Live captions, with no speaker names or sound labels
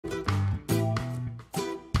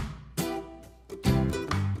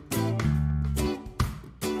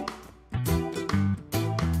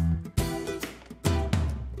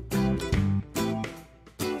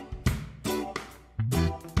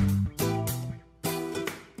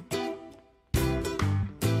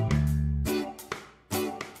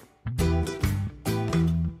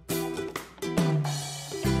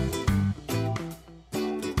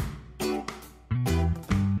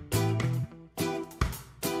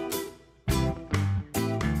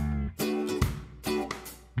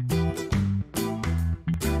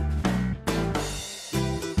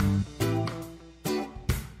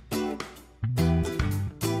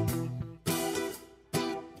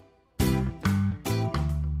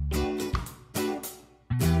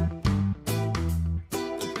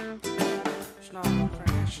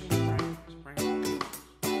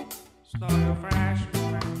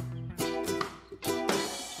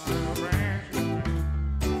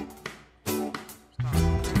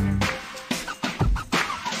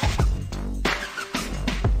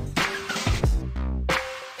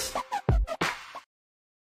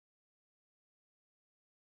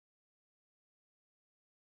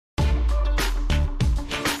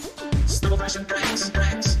Snugglefresh and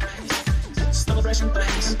friends, friends. Snugglefresh and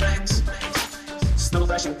friends, friends.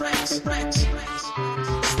 Snugglefresh and friends, friends.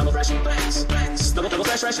 Snugglefresh and friends, friends.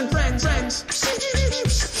 Snugglefresh and friends, friends.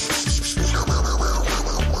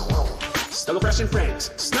 Snugglefresh and friends.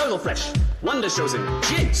 Snugglefresh. Wonder shows in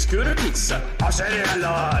gin, scooter pizza. I'll say it a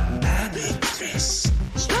lot. Matrix.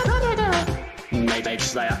 Mage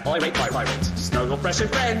Slayer. Irate, pirate. Snugglefresh and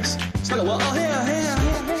friends. Snuggle, oh, here, here,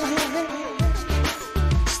 here.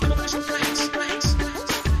 Snugglefresh and friends, friends.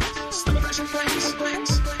 Snugglefresh and friends,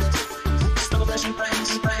 friends. Snugglefresh and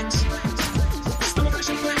friends, friends. Snugglefresh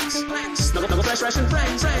and friends, friends. Snugglefresh and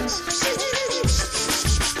friends, friends.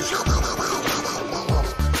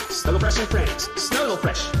 Snugglefresh and friends.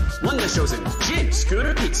 Snugglefresh. Wonder shows in gin,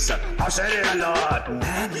 scooter pizza. I'll say it a lot.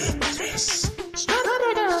 Matrix.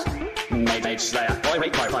 Mage Slayer.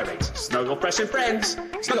 Irate, pirate. Snugglefresh and friends.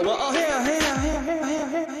 Snuggle, oh, here, here, here, here, here,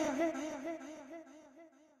 here.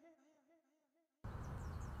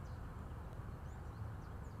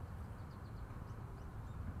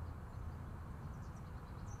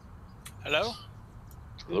 Hello?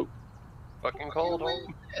 Hello? Fucking cold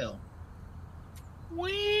home. Hell.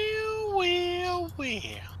 Well.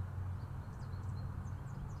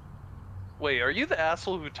 Wait, are you the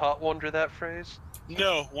asshole who taught Wonder that phrase?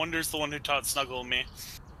 No, Wonder's the one who taught Snuggle me.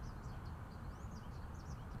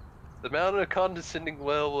 The amount of condescending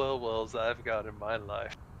wells I've got in my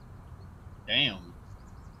life. Damn.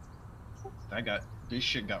 This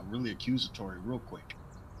shit got really accusatory real quick.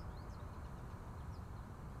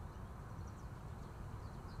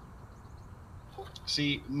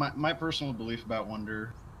 See, my personal belief about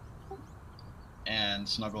Wonder and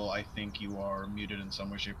Snuggle, I think you are muted in some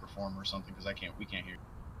way, shape, or form or something, because we can't hear you.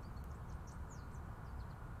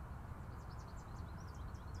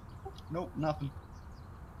 Nope, nothing.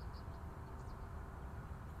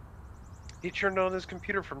 He turned on his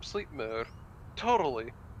computer from sleep mode.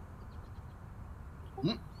 Totally.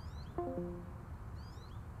 Hmm.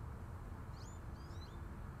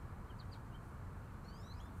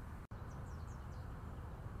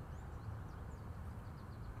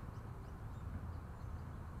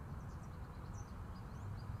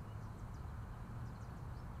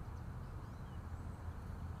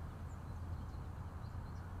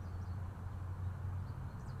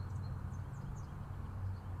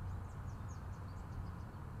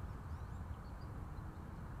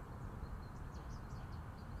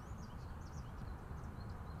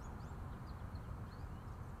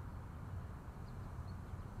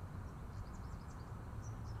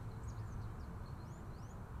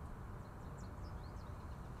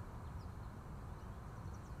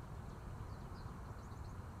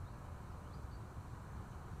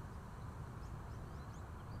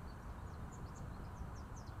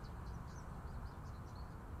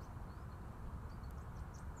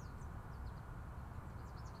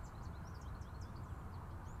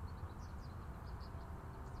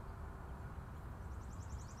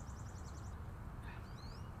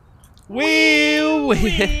 Wheel. There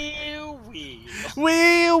it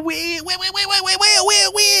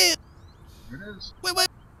is. Can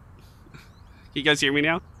you guys hear me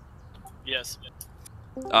now? Yes.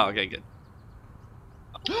 Oh, okay, good.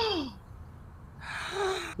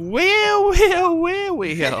 Wheel.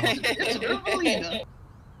 It's Evelina.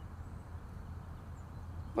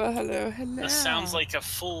 Well, hello. This sounds like a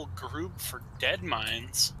full group for Dead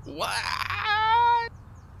Minds. What?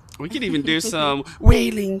 We could even do some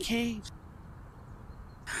Wailing Cave.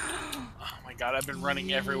 Oh my god, I've been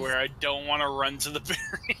running everywhere. I don't want to run to the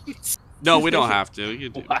bearings. No, we don't have to.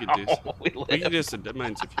 We could We do some Dead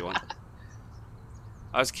Minds if you want.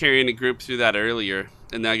 I was carrying a group through that earlier,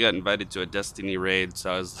 and then I got invited to a Destiny raid,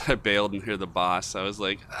 so I bailed and heard the boss. I was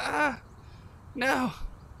like, no.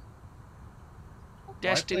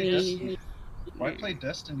 Destiny. Why play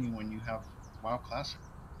Destiny when you have WoW Classic?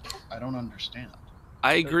 I don't understand.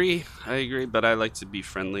 I agree, but I like to be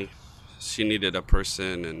friendly. She needed a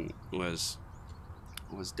person and was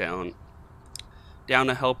down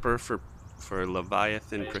to help her for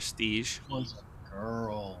Leviathan Prestige. It was a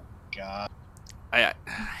girl, God.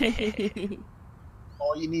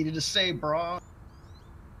 All you needed to say, bro.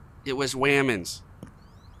 It was Whammons.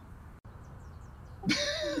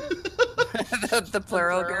 the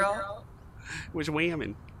plural girl. It was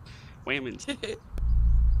Whammons.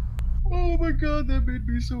 Oh my God, that made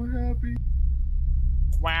me so happy.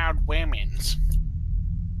 Wild women's.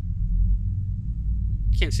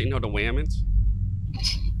 Can't say no to Whammons.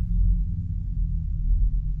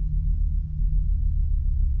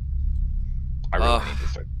 I really need to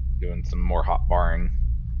start doing some more hot barring.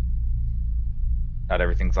 Not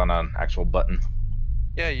everything's on an actual button.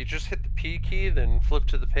 Yeah, you just hit the P key, then flip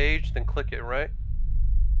to the page, then click it, right?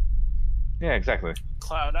 Yeah, exactly.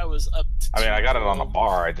 Cloud, I was up to I mean, I got it on the 212.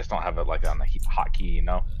 bar. I just don't have it like on the hotkey, you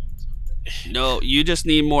know. No, you just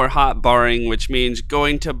need more hot barring, which means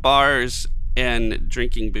going to bars and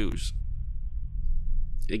drinking booze.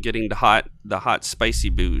 And getting the hot spicy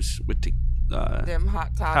booze with the Them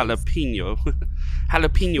hot toddies.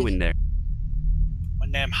 jalapeno in there.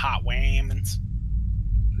 One damn hot whammons.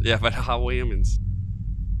 Yeah, but hot whammons.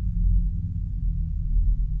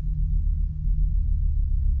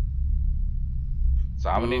 So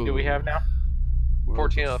how many do we have now?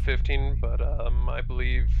 14 out of 15, but I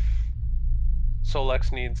believe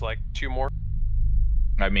Solex needs like 2 more.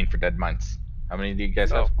 I mean, for Dead Mines. How many do you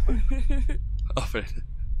guys have? Oh,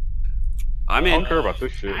 I'm I in. don't care about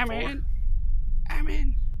this shit. I'm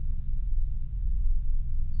in.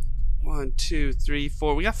 1, 2, 3,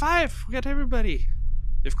 4. We got 5. We got everybody.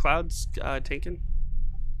 If Cloud's tanking.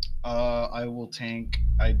 I will tank.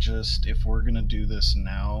 If we're gonna do this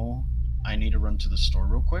now, I need to run to the store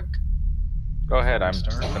real quick. Go ahead. I'm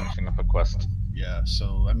Start. just finishing up a quest. Yeah,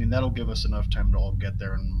 so I mean that'll give us enough time to all get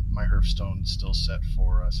there, and my Hearthstone's still set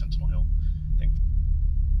for Sentinel Hill. I think.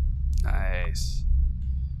 Nice.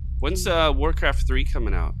 When's Warcraft 3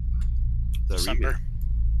 coming out? The December. remake.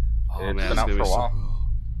 Oh It's man, been out gonna for be a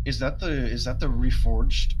while. Is that the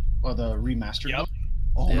reforged or the remastered? Yep. one?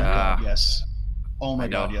 Oh my Yeah. god, yes. Oh my I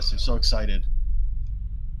god, know. yes. I'm so excited.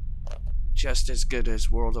 just as good as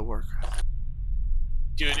World of Warcraft.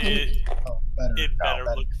 Dude, it Oh, better. better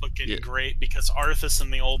look fucking Yeah. great because Arthas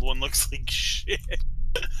in the old one looks like shit.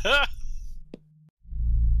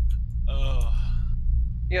 Oh.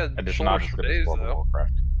 Yeah, And it's not shoulders as for good as days World of though.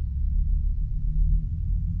 Warcraft.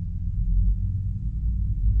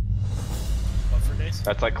 What for days?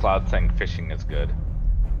 That's like Cloud saying fishing is good.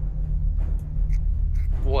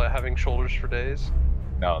 What, having shoulders for days?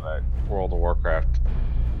 No, that World of Warcraft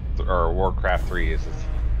or Warcraft 3 is as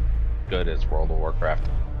good as World of Warcraft.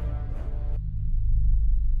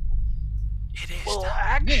 It is. Well,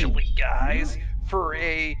 actually, guys, for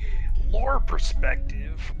a lore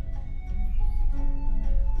perspective,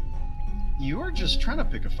 You are just trying to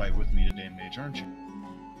pick a fight with me today, Mage, aren't you?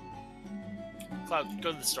 Cloud,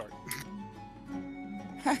 go to the store.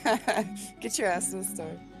 Get your ass to the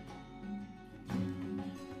store.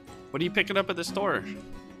 What are you picking up at the store?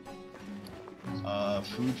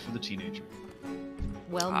 Food for the teenager.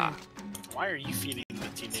 Well, Ah. Why are you feeding the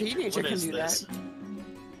teenager? Teenager What can is do this?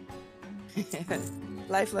 that.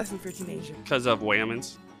 Life lesson for teenager. Because of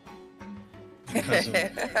whammons. Because of,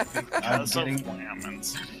 I'm Because of getting,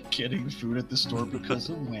 whammons. getting food at the store because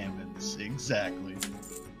of whammons. Exactly.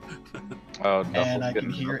 Oh, And I Duffle's can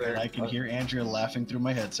hear getting up there. hear Andrea laughing through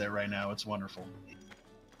my headset right now. It's wonderful.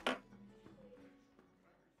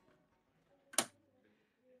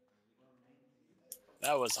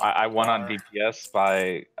 That was. I won on bar. DPS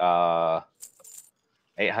by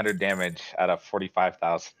 800 damage out of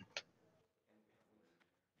 45,000.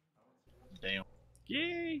 Damn.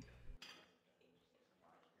 Yay!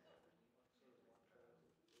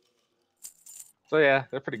 So yeah,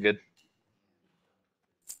 they're pretty good.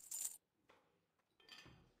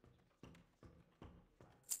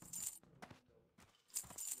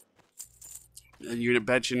 You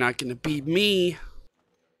bet you're not gonna beat me.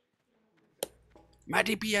 My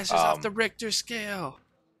DPS is off the Richter scale.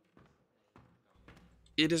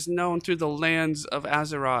 It is known through the lands of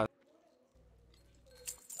Azeroth.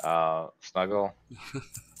 Snuggle.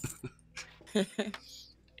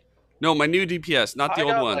 No, my new DPS, not the I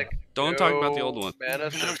old got, one. like, Don't talk about the old no one. Mana,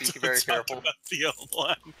 so Don't be talk very careful. about the old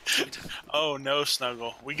one. Oh no,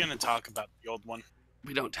 Snuggle. We're gonna talk about the old one.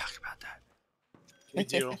 We don't talk about that. We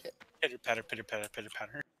do. Pitter patter, pitter patter, pitter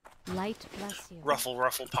patter. light bless you. Ruffle,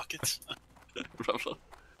 ruffle pockets.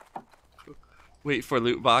 Wait for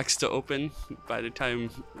loot box to open by the time,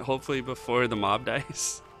 hopefully before the mob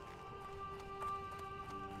dies.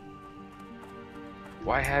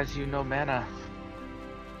 Why has you no mana?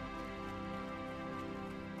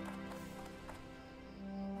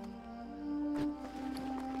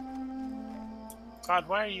 God,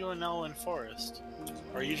 why are you in Elwyn Forest?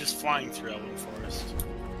 Or are you just flying through Elwyn Forest?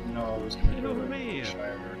 No, I was gonna Get go over to me.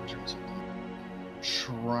 Shire in terms of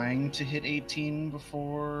trying to hit 18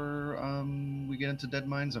 before we get into Dead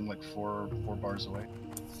Mines. I'm like four bars away.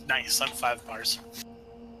 Nice, I'm 5 bars.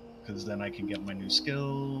 Because then I can get my new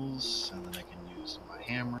skills, and then I can use my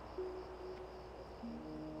hammer.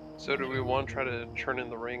 So do we want to try to turn in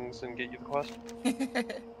the rings and get you the quest?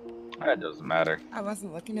 That doesn't matter. I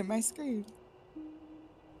wasn't looking at my screen.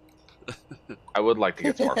 I would like to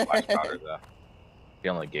get some more flash powder though. He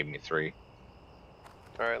only gave me 3.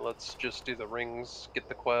 Alright, let's just do the rings, get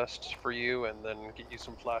the quest for you, and then get you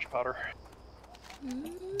some flash powder.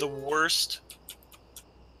 The worst.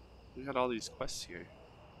 We got all these quests here.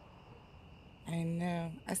 I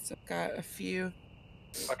know. I still got a few.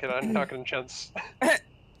 Fuck it, I'm not gonna chance.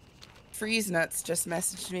 Freeze Nuts just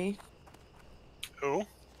messaged me. Who?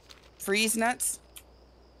 Freeze Nuts?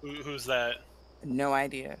 Who's that? No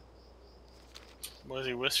idea. What does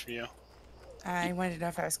he wish for you? I wanted to know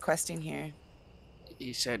if I was questing here.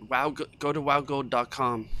 He said, "Wow, go to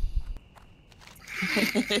wowgold.com."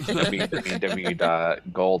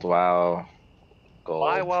 www.goldwow.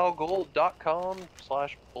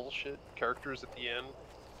 Buywowgold.com/bullshit characters at the end.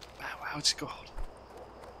 Wow, it's gold.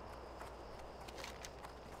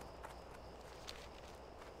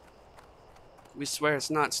 We swear it's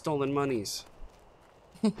not stolen monies.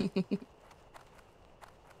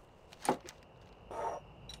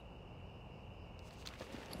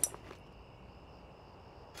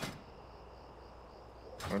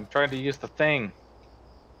 I'm trying to use the thing.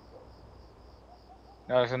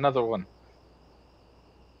 No, there's another one.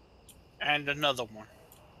 And another one.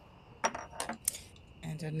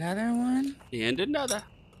 And another one. And another.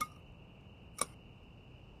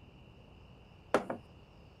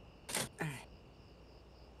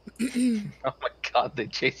 Oh my god, they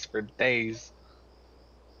chase for days.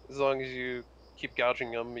 As long as you keep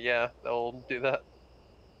gouging them, yeah, they'll do that.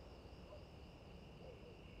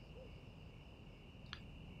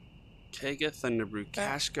 Kega Thunderbrew,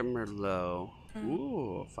 Kashka Merlot.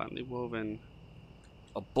 Ooh, finely woven.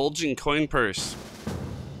 A bulging coin purse.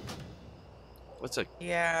 What's a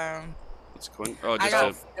what's coin? Oh, I just got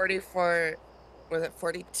a 44. Was it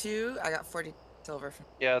 42? I got 40 silver from.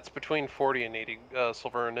 Yeah, it's between 40 and 80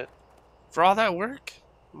 silver in it. for all that work?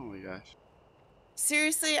 Oh my gosh.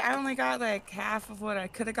 Seriously, I only got like half of what I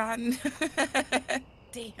could have gotten.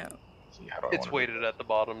 Damn. It's weighted at the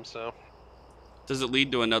bottom, so. Does it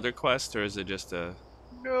lead to another quest, or is it just a...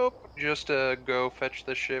 Nope, just go fetch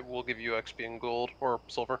this shit, we'll give you XP and gold, or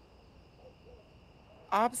silver.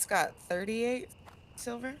 Ob's got 38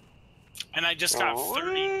 silver. And I just got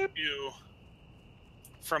 32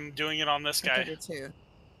 from doing it on this guy. 32.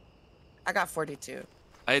 I got 42.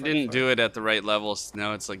 I didn't do it at the right levels.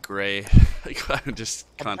 Now it's like gray. Like I'm just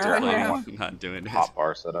contemplating not doing it. Hot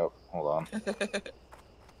bar setup. Hold on.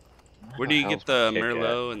 Where do you get the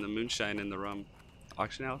Merlot and the moonshine and the rum?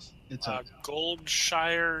 Auction house? It's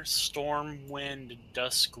Goldshire, Stormwind,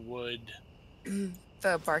 Duskwood,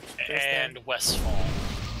 the barkeepers and Westfall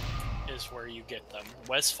is where you get them.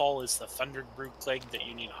 Westfall is the Thunder Brew Plague that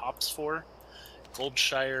you need hops for.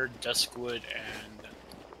 Goldshire, Duskwood, and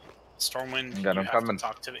Stormwind, you have to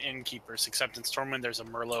talk to the innkeepers, except in Stormwind there's a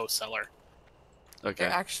Merlot cellar. Okay.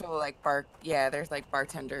 They're actual like bar. Yeah, there's like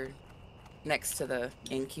bartender next to the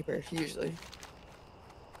innkeeper usually.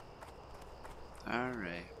 All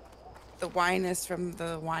right. The wine is from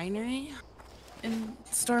the winery in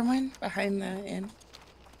Stormwind behind the inn.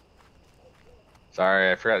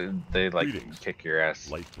 Sorry, I forgot they like kick your ass.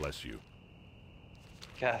 Light bless you.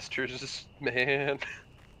 Casters, man.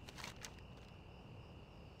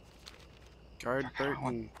 Guard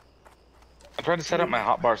Burton. I'm trying to set up my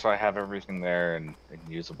hotbar so I have everything there and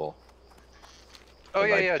usable. Oh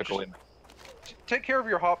yeah, like, yeah. Just take care of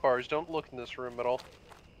your hotbars. Don't look in this room at all.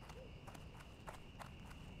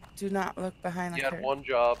 Do not look behind the You had curtain. one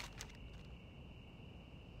job.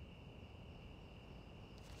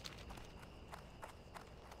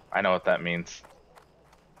 I know what that means.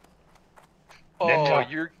 Oh,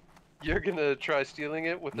 Ninja. you're gonna try stealing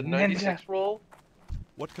it with the 96 roll?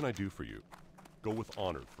 What can I do for you? Go with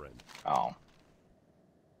honor, friend. Oh.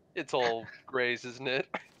 It's all grays, isn't it?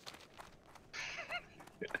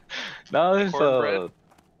 No, there's Cornbread.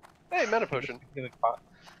 Hey, mana potion.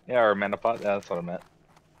 Yeah, or mana pot. Yeah, that's what I meant.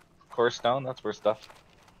 Core stone. That's where stuff.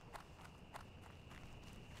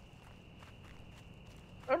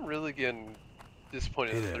 I'm really getting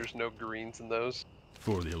disappointed that there's no greens in those.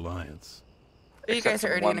 For the Alliance. You Except guys for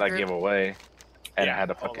are the already one in a that group? gave away, and Yeah, it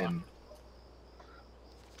had a hold on. fucking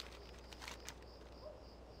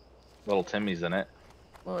little Timmy's in it.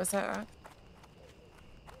 What was that?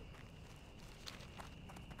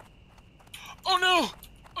 Oh no!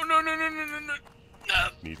 Oh no no no no no no! No!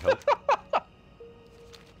 Need help?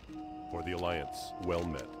 For the Alliance. Well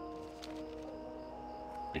met.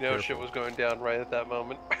 You know, shit was going down right at that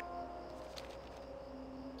moment.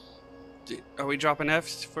 Are we dropping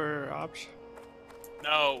Fs for Obs?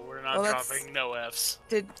 No, we're not Well, that's- dropping no Fs.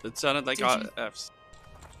 Did It sounded like Did you- Fs.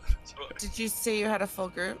 Did you say you had a full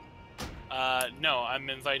group? No, I'm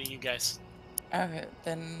inviting you guys. Okay,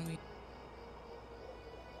 then we.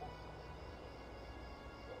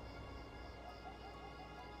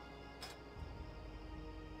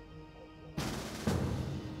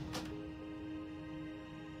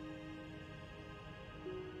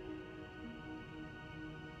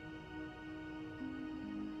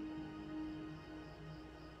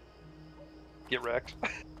 Get wrecked.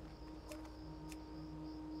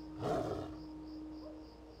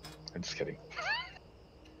 I'm just kidding.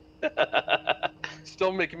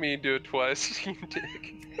 Still making me do it twice, you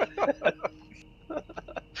dick.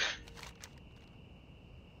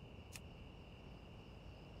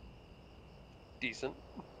 Decent.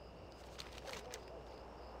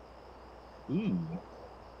 Ooh.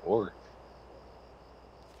 Or.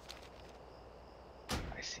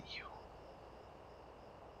 I see you.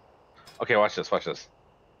 Okay, watch this, watch this.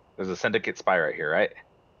 There's a syndicate spy right here, right?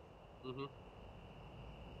 Mm-hmm.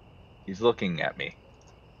 He's looking at me.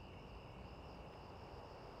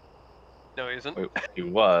 No, he isn't. Wait, he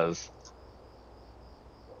was.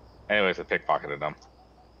 Anyways, I pickpocketed him.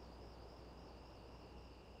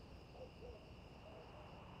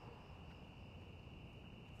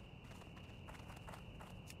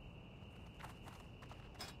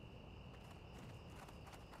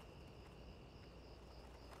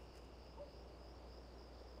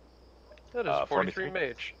 That is 43 43.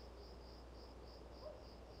 mage.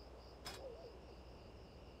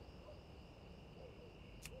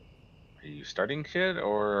 Are you starting shit,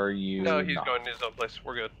 or are you No, he's not? going to his own place.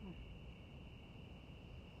 We're good.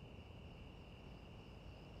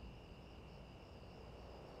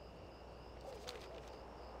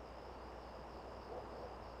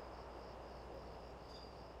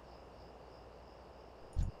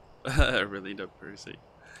 Really no Percy.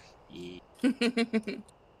 Yeah.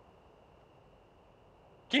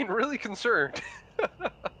 Getting really concerned.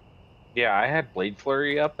 Yeah, I had Blade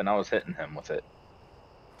Flurry up, and I was hitting him with it.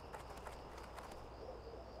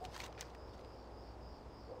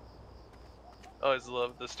 I always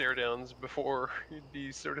love the stare downs before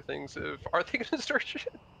these sort of things. Are they gonna start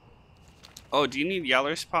shit? Oh, do you need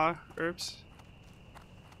Yeller's Paw herbs?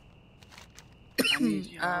 I need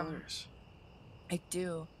Yeller's. I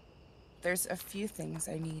do. There's a few things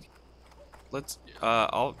I need. Let's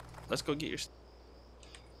go get your.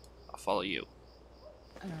 I'll follow you.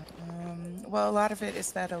 Well, a lot of it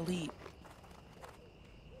is that elite.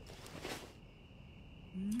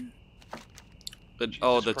 The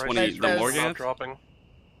Jesus Christ, 20, these the rings are Morgan. not dropping.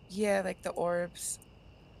 Yeah, like the orbs.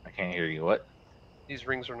 I can't hear you. What? These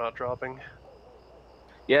rings are not dropping.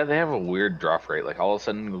 Yeah, they have a weird drop rate. Like all of a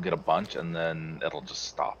sudden you'll get a bunch, and then it'll just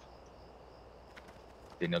stop.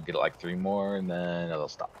 Then you'll get like 3 more, and then it'll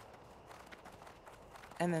stop.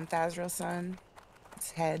 And then Thazrael Sun,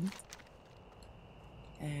 its head.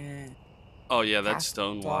 And Oh yeah, that's Half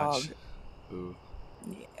Stone Dog. Watch. Ooh.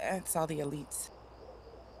 yeah, it's all the elites.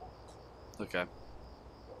 Okay.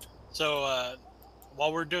 So,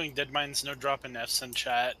 while we're doing Dead Minds No Drop in F's in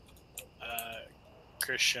chat,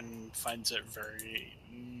 Christian finds it very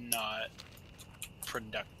not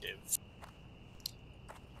productive.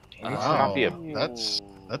 It needs to not be a.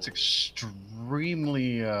 That's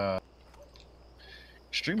extremely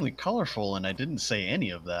extremely colorful, and I didn't say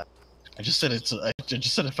any of that. I just said I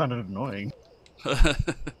just said I found it annoying.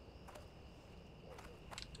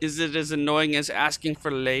 Is it as annoying as asking for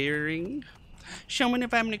layering? Show me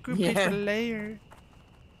if I'm in a group Yeah. for layer.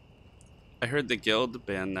 I heard the guild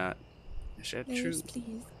ban that. Is that true? Layers,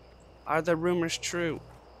 please. Are the rumors true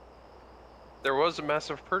There was a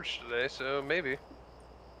massive purge today, so maybe.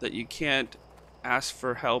 that you can't ask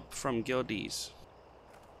for help from guildies?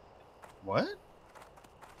 What?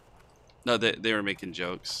 No, they were making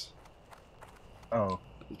jokes. Oh.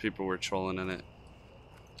 People were trolling in it.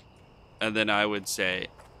 And then I would say,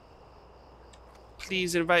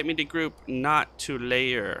 please invite me to group, not to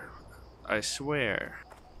layer. I swear.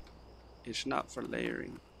 It's not for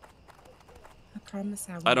layering. I promise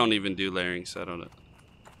I will. I don't even do layering, so I don't know.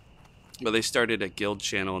 But they started a guild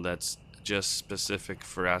channel that's just specific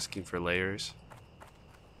for asking for layers.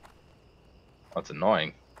 That's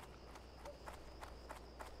annoying.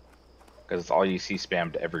 Because it's all you see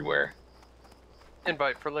spammed everywhere.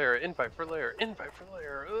 Invite for layer, invite for layer, invite for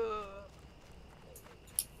layer.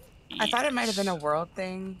 I thought it might have been a world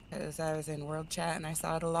thing, because I was in world chat and I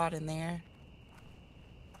saw it a lot in there.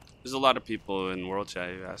 There's a lot of people in World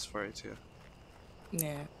Chat who ask for it too.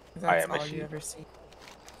 Yeah, 'cause I that's am a all you sheep. ever see.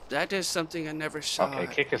 That is something I never saw. Okay,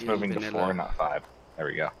 kick is in moving to vanilla. 4, not 5. There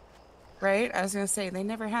we go. Right? I was gonna say, they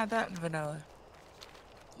never had that in vanilla.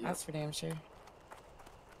 Yep. That's for damn sure.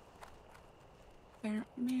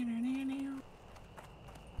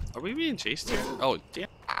 Are we being chased here? Oh, damn.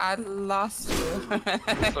 I lost you.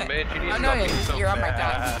 So, mage, you need Oh, no, something so you're on my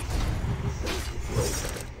bad.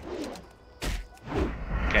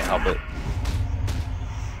 Can't help it.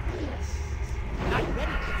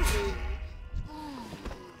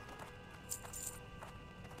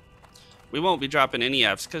 We won't be dropping any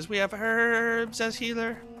Fs because we have herbs as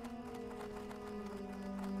healer.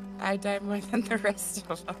 I I died more than the rest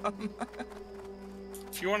of them.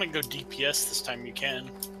 If you want to go DPS this time, you can.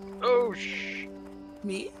 Oh, shh.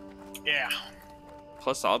 Me? Yeah.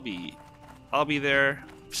 Plus, I'll be there.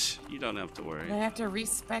 Psh, you don't have to worry. I have to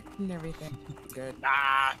respect and everything. Good.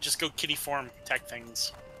 Nah, just go kitty form, tech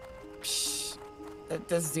things. Psh, that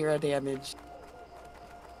does 0 damage.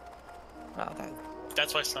 Well,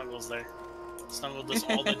 That's why Snuggle's there. Snuggle does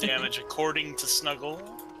all the damage according to Snuggle.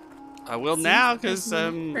 I will now because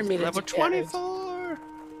I'm For me to level do damage. 24.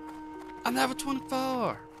 I'm level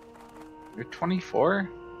 24. You're 24?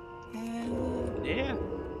 Yeah.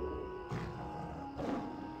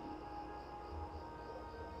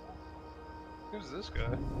 Who's this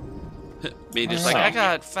guy? Me just like, I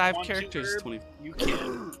got 5 characters. 20. You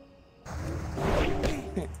can.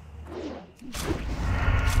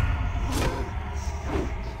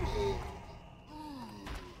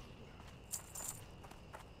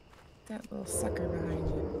 that little sucker behind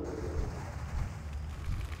you.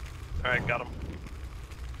 Alright, got him.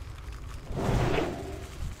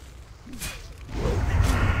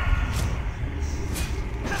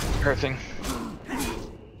 Earthing.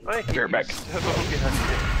 I hate You're back. you so much.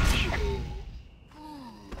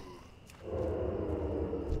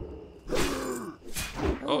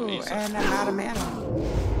 Oh, Ooh, he's and I'm out of mana.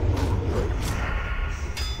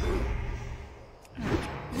 I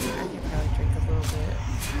could probably drink a little bit.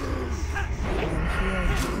 And heal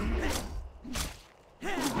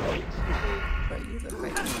you. But you look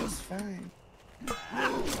like you're just fine.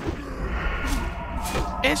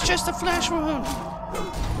 It's just a flesh wound.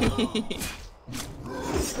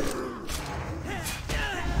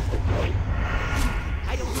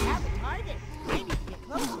 I don't have a target. I need to get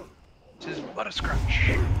closer. Tis but a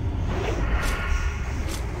scratch.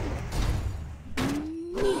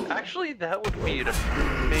 Actually, that would be an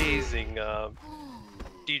amazing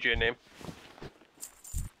DJ name.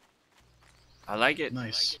 I like it.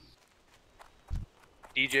 Nice.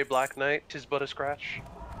 DJ Black Knight, tis but a scratch.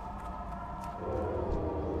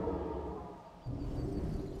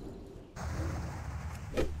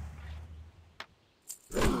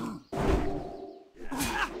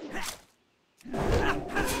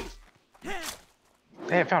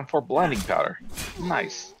 Hey, I found 4 blinding powder.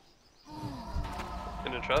 Nice.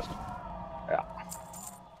 In a chest? Yeah.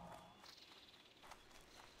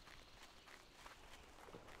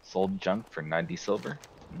 Sold junk for 90 silver.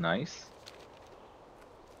 Nice.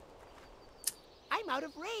 I'm out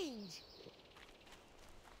of range.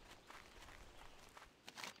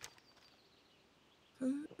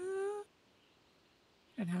 And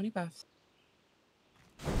how many buffs?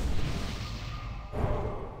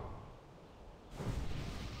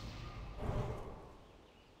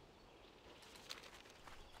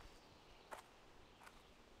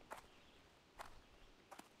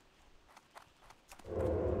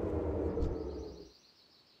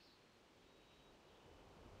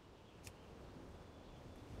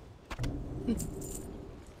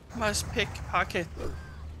 Must pick pocket.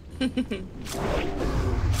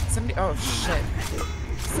 Somebody, oh shit.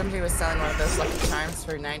 Somebody was selling one of those Lucky Charms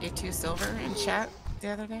for 92 silver in chat the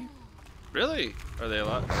other day. Really? Are they a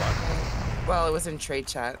lot? Well, it was in trade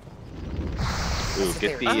chat. Ooh,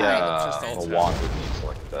 get the wand with you, so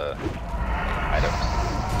like the items.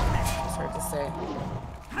 It's hard to say.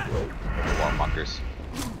 Warmongers.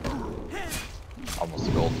 Almost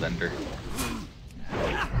a gold vendor.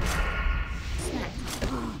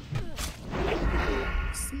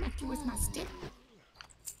 Smack you with my stick.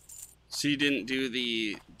 So you didn't do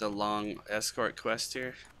the long escort quest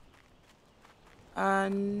here?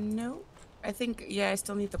 No. I think, yeah, I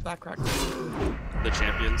still need the Black Rock. The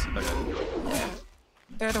champions? Okay. Yeah.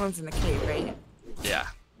 They're the ones in the cave, right? Yeah.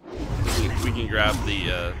 We can grab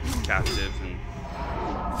the captive and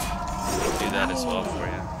do that as well for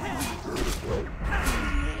you.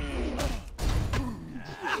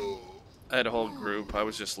 I had a whole group. I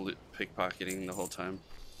was just pickpocketing the whole time.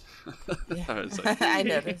 Yeah. I was like, I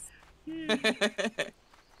noticed.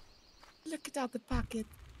 Look at all the pockets.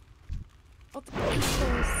 All the pockets.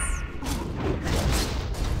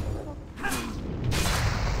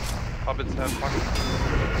 Hobbits have pockets.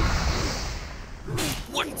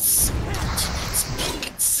 What's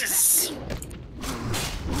pockets?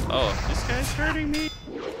 oh, this guy's hurting me.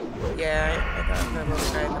 Yeah, I got the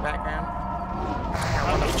little guy in the background. I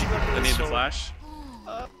need the flash.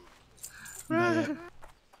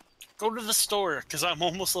 Go to the store, because I'm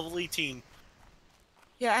almost level 18.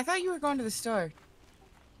 Yeah, I thought you were going to the store.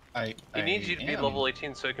 He needs you to be level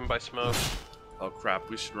 18 so he can buy smoke. Oh crap,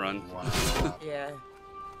 we should run. Wow. Yeah.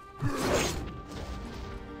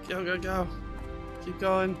 Go, go, go. Keep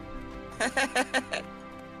going.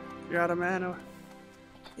 You're out of mana.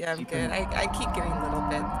 Yeah, I'm good. I keep getting little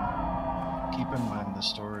bits. Keep in mind the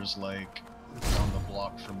store is like on the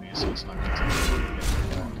block from me, so it's not going to take me to get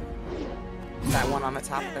there back. That one on the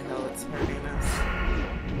top of the hill, it's hurting us.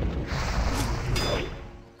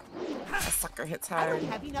 That sucker hits hard.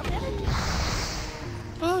 Have enough energy.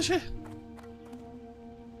 Oh shit.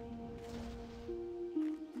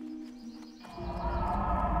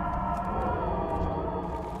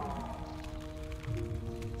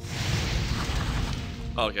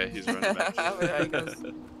 Okay, he's running back. There he goes.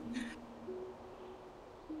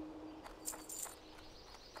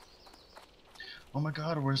 Oh my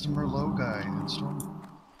god, where's the Merlot guy in Storm?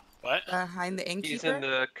 What? Behind the innkeeper? He's in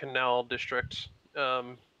the canal district,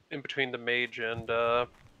 in between the mage and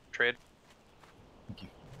trade. Thank you.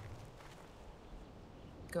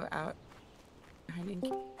 Go out. Behind the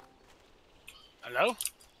innkeeper. Hello?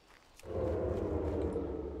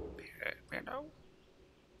 Hello?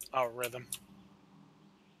 Oh, rhythm.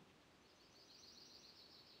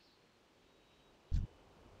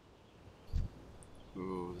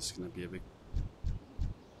 Ooh, this is gonna be a big.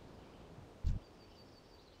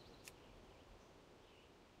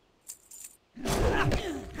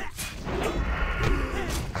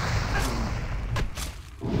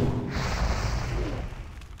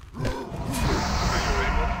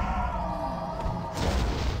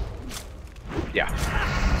 Yeah.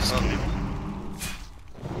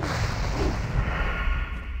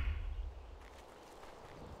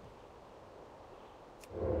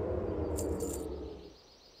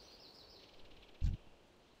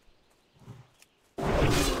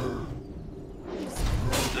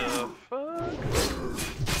 The fuck?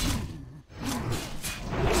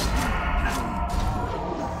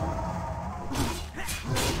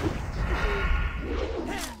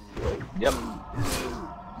 Yep.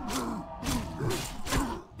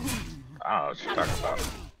 I don't know what you're talking about.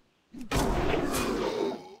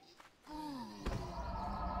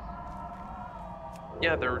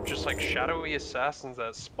 Yeah, there were just like shadowy assassins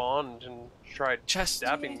that spawned and tried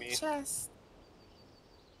stabbing me. Chest.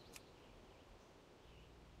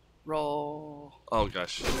 Roll. Oh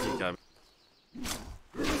gosh, he got me.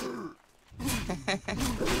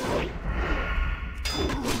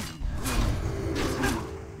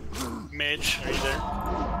 Midge, are you there?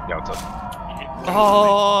 Yeah, what's up?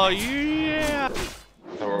 Oh yeah.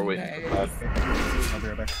 So we're waiting for that. I'll be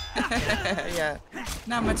right back. Yeah.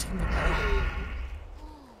 Not much can be done.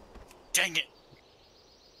 Dang it!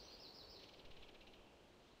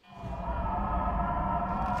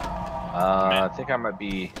 I think I might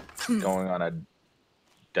be going on a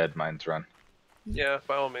Dead Mines run. Yeah,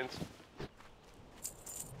 by all means.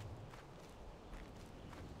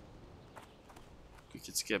 We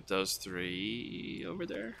could skip those 3 over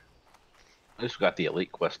there. At least we got the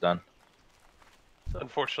elite quest done.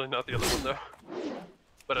 Unfortunately, not the other one though.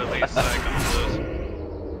 But at least I got those.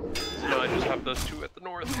 So now I just have those 2 at the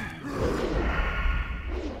north.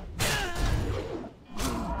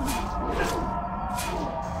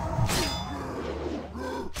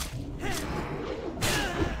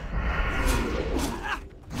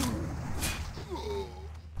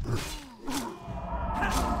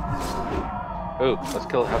 Ooh, let's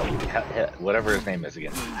kill whatever his name is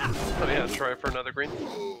again. Oh yeah, try for another green.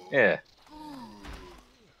 Yeah.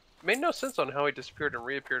 Made no sense on how he disappeared and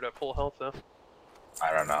reappeared at full health though.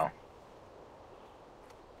 I don't know.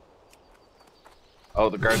 Oh,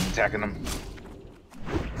 the guard's attacking him.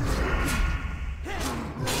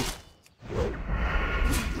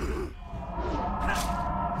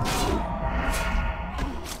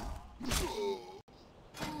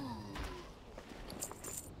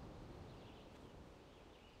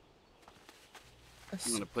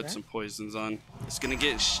 I'm gonna put some poisons on. It's gonna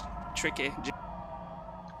get tricky. He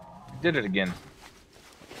did it again.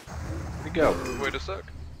 Where'd he go? Wait a sec.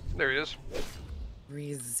 There he is.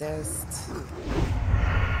 Resist.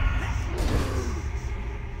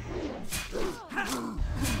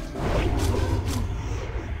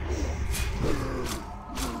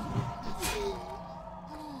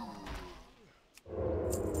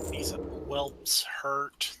 These whelps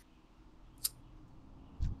hurt.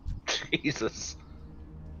 Jesus.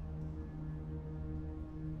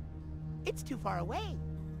 It's too far away.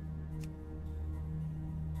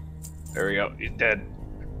 There we go. He's dead.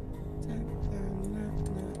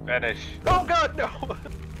 Finish. Oh god, no!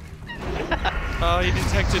 Oh, he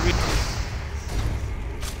detected me.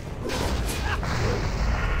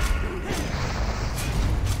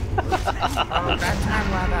 Oh, that time,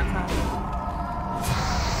 wow, that time.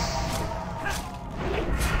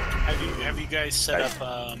 Have you guys set up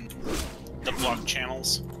the block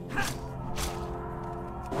channels?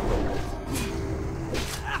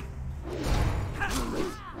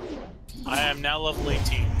 am now level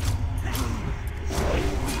 18.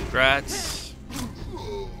 Congrats.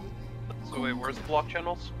 So wait, where's the block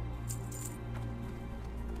channels?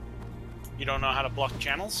 You don't know how to block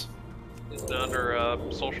channels? Is it under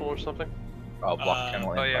social or something? Oh, block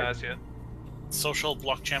channel Oh yeah, I invite. see it. Social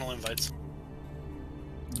block channel invites.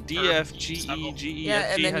 DFGEGEFG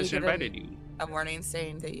Yeah, and then has you get invited you. a warning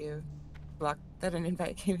saying that you blocked, that an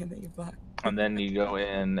invite came in that you blocked. And then you go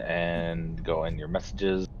in and go in your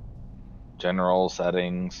messages, general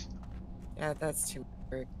settings, Yeah, that's too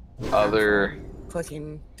weird. other,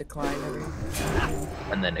 Clicking decline every.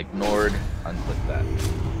 and then ignored. Unclick that.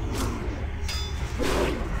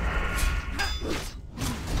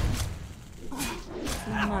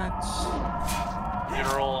 Too much.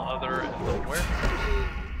 General, other, and then where?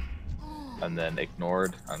 And then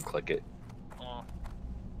ignored. Unclick it. Oh.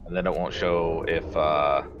 And then it won't show if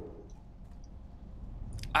I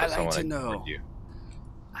if like someone to ignored know. you.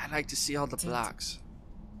 I like to see all the blocks.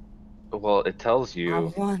 Well, it tells I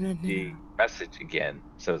you wanna the know. message again.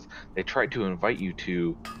 It says they tried to invite you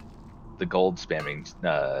to the gold spamming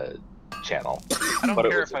channel. I don't But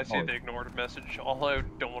it care was if I see ignored. the ignored message. All I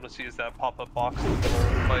don't want to see is that pop-up box with the little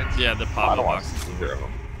invites. Yeah, the I pop-up don't want box. to see either of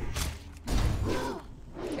them.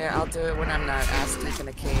 Yeah, I'll do it when I'm not ass deep in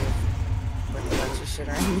a cave with a bunch of shit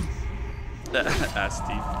around. Ass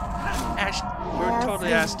deep. We're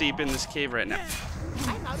totally ass deep in this cave right now.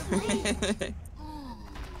 I'm out of green.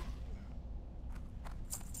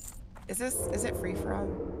 Is it free for all?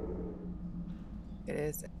 It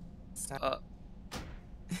is. Stop.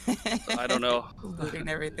 I don't know. Looting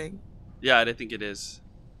everything. Yeah, I think it is.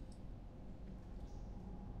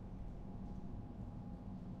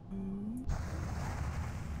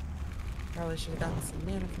 Probably should have gotten some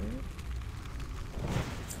mana for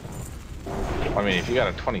it. I mean, if you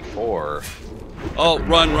got a 24, Oh,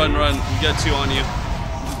 run. We got 2 on you.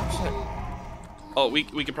 Shit. Oh, we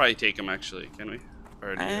could probably take him actually, can we?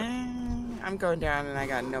 Or do you? I'm going down and I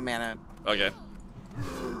got no mana. Okay.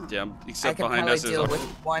 Yeah, I except can behind probably us is deal a... with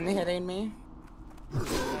one hitting me.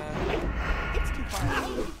 It's too far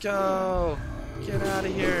away. Go! Get out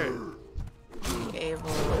of here! Be able.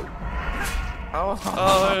 Oh.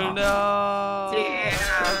 Oh no!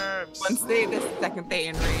 Damn. Once the second they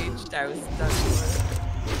enraged, I was done for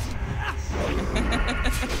it.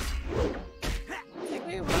 Like,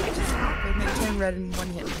 wait, what just happened? They turned red and one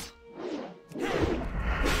hit me.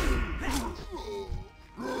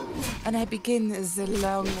 And I begin the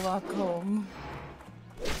long walk home.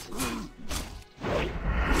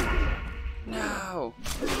 No!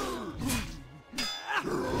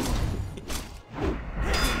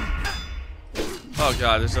 Oh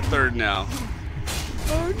god, there's a third now.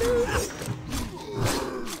 Oh no!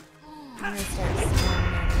 I'm gonna start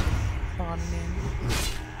spawning in.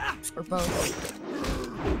 Or both.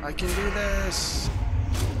 I can do this!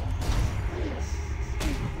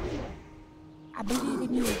 I believe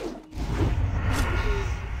in you.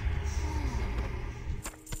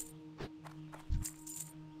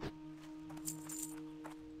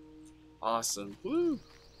 Awesome. Woo!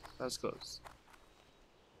 That was close.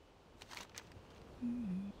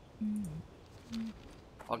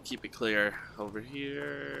 I'll keep it clear over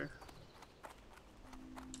here.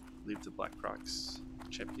 Leave the Black Crocs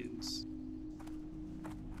champions.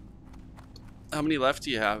 How many left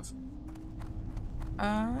do you have?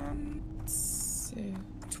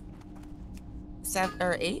 7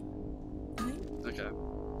 or 8. Okay.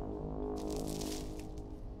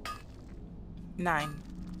 9.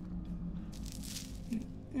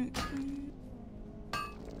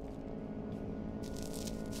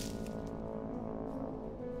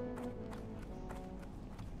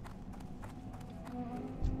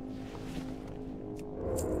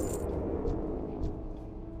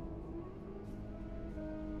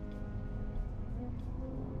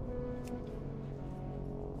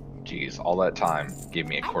 Jeez, all that time gave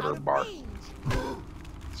me a quarter bar.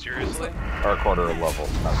 Seriously? Or a quarter level,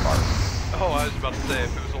 not bar. Oh, I was about to say,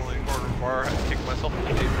 if it was only a quarter bar, I'd kick myself in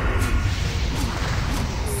the teeth.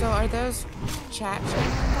 So are those chat channel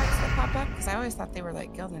invites that pop up? Because I always thought they were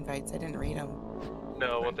like guild invites. I didn't read them.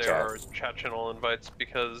 No, what they Chat. are is chat channel invites,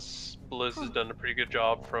 because Blizz has done a pretty good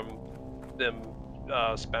job from them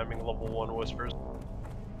spamming level 1 whispers.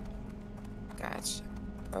 Gotcha.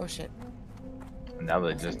 Oh shit. Now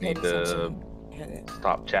they just Paid need to attention. Hit it.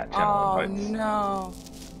 stop chat channel Oh invites. no.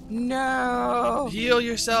 No. Heal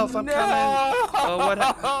yourself, I'm no. coming! Oh, what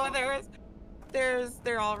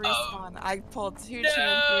They're all respawn. I pulled 2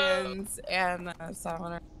 champions and a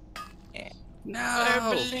summoner. No!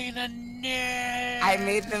 I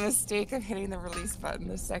made the mistake of hitting the release button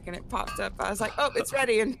the second it popped up. I was like, oh, it's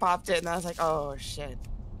ready, and popped it, and I was like, oh shit.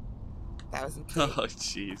 That was a cave. Oh,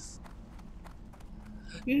 jeez.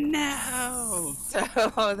 No!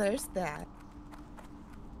 So there's that.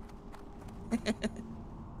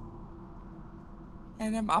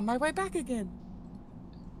 And I'm on my way back again.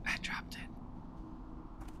 I dropped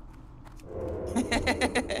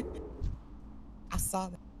it. I saw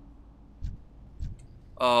that.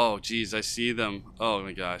 Oh, jeez, I see them. Oh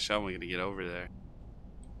my gosh, how am I gonna get over there?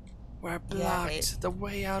 We're blocked. Yeah, the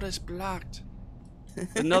way out is blocked.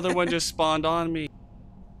 Another one just spawned on me.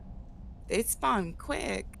 They spawn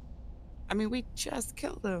quick. I mean, we just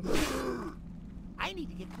killed them. I need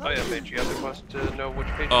to get Oh yeah, mate, you have the quest to know which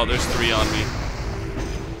page. Oh, there's 3 on me.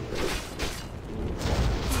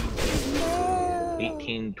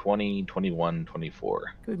 18, 20, 21,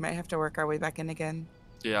 24. We might have to work our way back in again.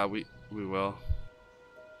 Yeah, we will.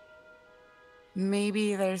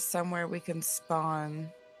 Maybe there's somewhere we can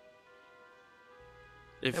spawn.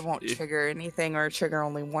 It won't trigger anything or trigger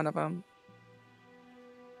only one of them.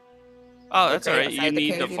 Oh, that's Okay, alright. You outside the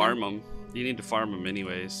need to cave, farm them. You need to farm them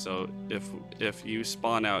anyways. So if you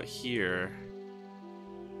spawn out here,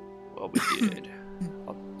 well, we did.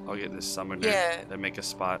 I'll get this summoner. Yeah. Then make a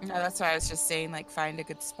spot. No, that's why I was just saying, like, find a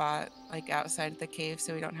good spot, like, outside the cave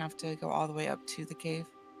so we don't have to go all the way up to the cave.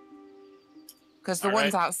 Because the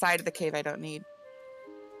ones outside of the cave I don't need.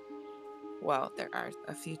 Well, there are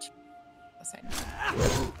a few outside.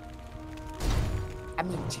 I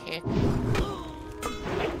mean, check.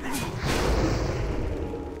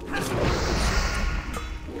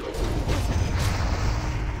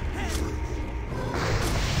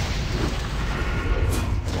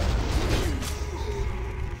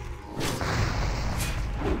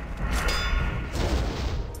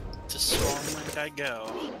 I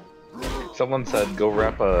go. Someone said, go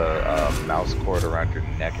wrap a mouse cord around your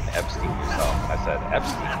neck and Epstein yourself. And I said,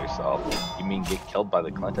 Epstein yourself? You mean get killed by the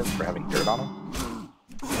Clintons for having dirt on them?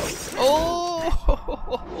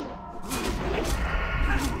 Oh!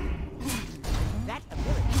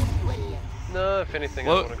 No, if anything,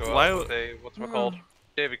 I want to go out with a, what's it called?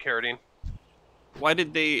 David Carradine. Why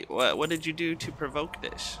did they, what did you do to provoke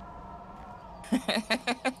this?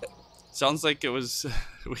 Sounds like it was,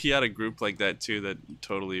 we had a group like that too that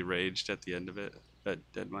totally raged at the end of it, at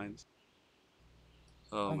Dead Mines.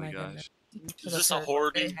 Oh my gosh. Is this a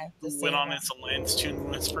horde who went on its lands tune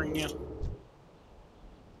whispering you?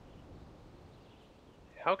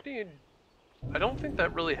 How can you... I don't think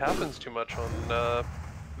that really happens too much on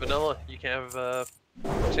vanilla. You can have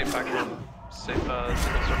same faction on single server.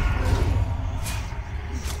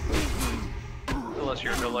 Unless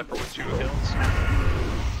you're a no-lifer with 2 accounts.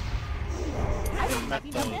 I don't have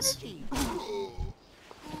enough energy.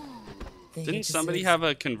 Didn't somebody have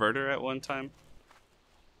a converter at one time?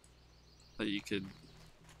 That you could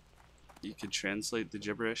translate the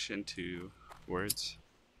gibberish into words?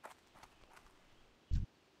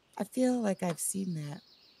 I feel like I've seen that.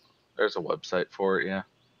 There's a website for it, yeah.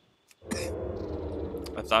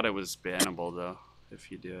 I thought it was bannable though,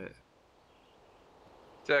 if you do it.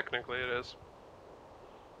 Technically it is.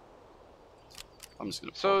 I'm just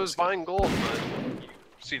gonna. So is buying gold, but you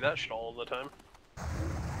see that shit all the time.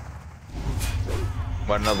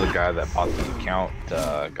 But another guy that bought the account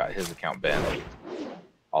got his account banned.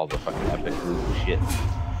 All the fucking epic loot shit.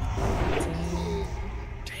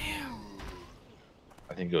 Damn.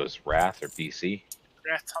 I think it was Wrath or BC.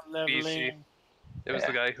 Congrats on leveling. BC. It was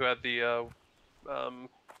the guy who had the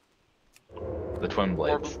Twin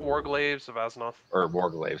Blades. Warglaves of Azeroth. Or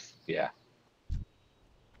Warglaves, yeah.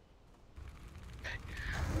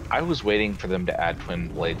 I was waiting for them to add Twin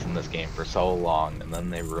Blades in this game for so long, and then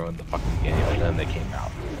they ruined the fucking game, and then they came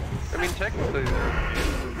out. I mean, technically they're...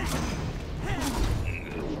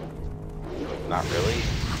 Not really.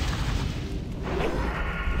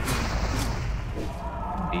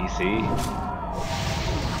 BC.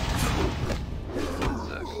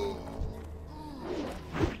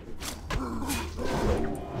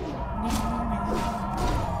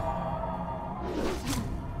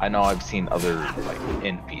 I know I've seen other like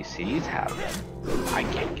NPCs have them. I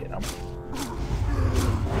can't get them.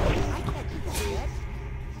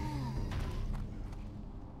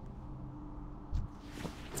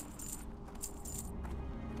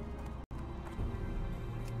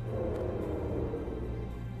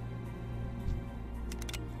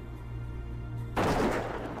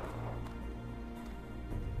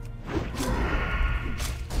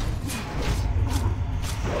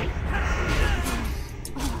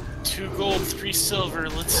 Gold, 3 silver.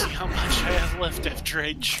 Let's see how much I have left after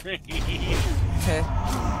I train.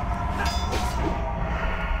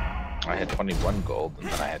 I had 21 gold, and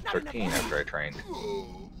then I had 13 after I trained.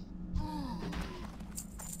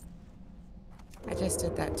 I just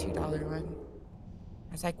did that $2 one.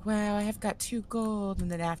 I was like, wow, I have got 2 gold,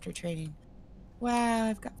 and then after training, wow,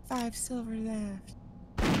 I've got 5 silver left.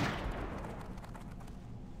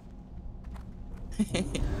 So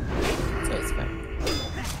it's fun.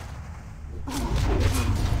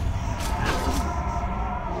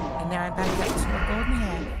 And now I'm back up to a gold and a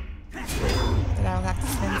half that I'll have to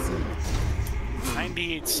spend soon.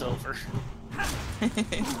 98 silver.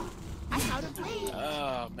 I'm out of lead.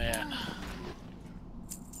 Oh man.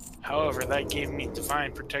 However, that gave me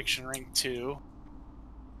Divine Protection rank 2.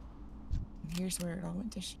 And here's where it all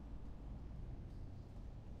went to shit.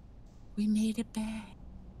 We made it back.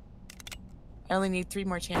 I only need 3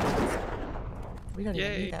 more chances. We don't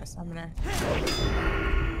even need that summoner.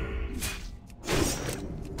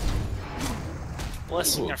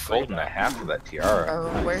 Blessing Ooh, of gold and a half for that tiara.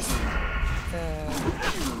 Oh, Nice. where's the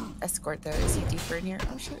escort though? Is he deeper in here?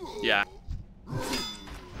 Oh shit. Yeah.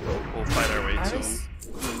 We'll fight our way to him.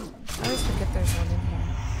 I always forget there's one in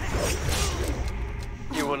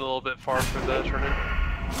here. You went a little bit far for the turn in.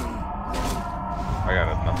 I got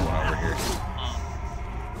another one over here.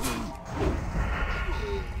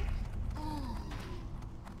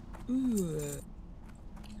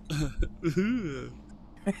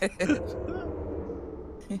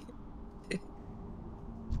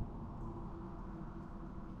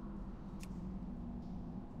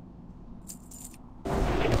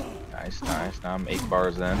 Nice, nice. Now I'm 8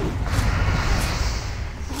 bars in.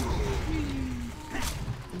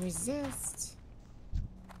 Resist.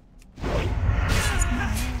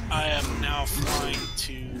 I am now flying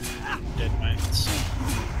to Dead Mines.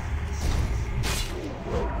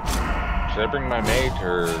 Should I bring my mage,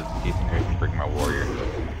 or do you think I can bring my warrior?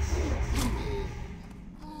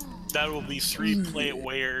 That will be 3 plate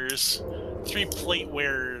wearers. 3 plate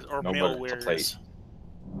wearers, or No, male but it's a wearers.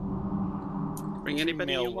 Bring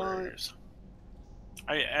anybody Male you want. wearers.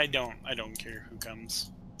 I don't care who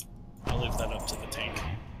comes. I'll leave that up to the tank.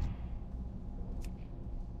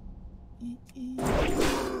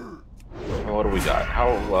 Well, what do we got?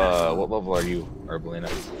 What level are you, Arbolina?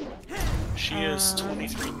 She is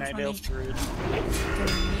 23 Night Elf Druid.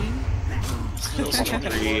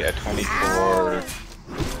 23, a 24,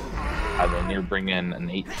 and then you're bringing an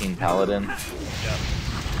 18 Paladin. Yep.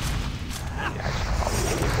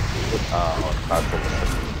 Oh,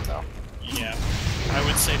 that's no. Yeah. I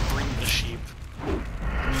would say bring the sheep.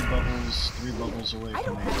 3 bubbles away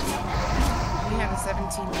from me. We have a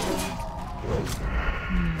 17 league.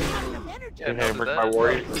 Can I bring my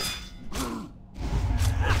warrior?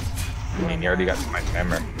 I mean, you already got my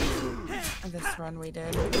timer. This run we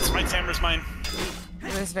did. My timer's mine.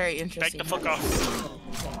 It was very Back interesting. the fuck off.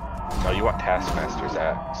 No, you want Taskmaster's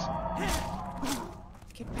axe.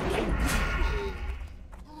 Get back here.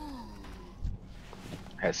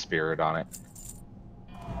 Has spirit on it.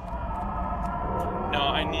 No,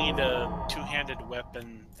 I need a 2-handed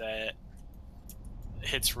weapon that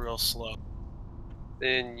hits real slow.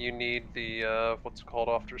 Then you need the, what's it called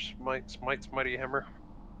after Smite's Mighty Hammer.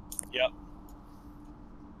 Yep.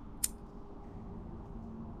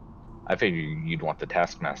 I figured you'd want the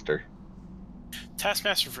Taskmaster.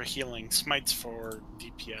 Taskmaster for healing, Smite's for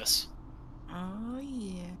DPS. Oh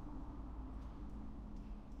yeah.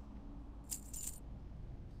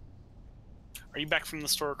 Are you back from the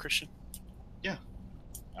store, Christian? Yeah.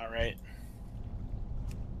 Alright.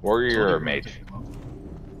 Warrior or mage?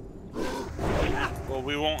 Well,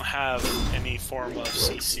 we won't have any form of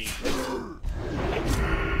CC.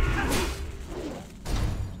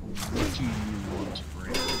 What do you want to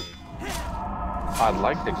bring me? I'd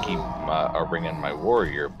like to keep or bring in my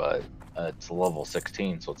warrior, but it's level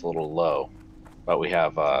 16, so it's a little low. But we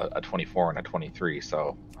have a 24 and a 23,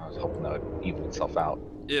 so I was hoping that would even itself out.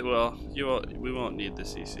 It will. We won't need the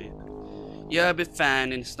CC. Yeah, I'll be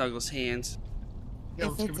fine in Snuggle's hands. Yeah,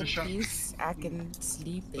 If let's give it's it a a shot. piece, I can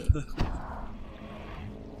sleep it.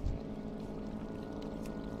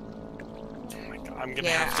 I'm gonna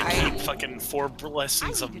Yeah, have to keep fucking 4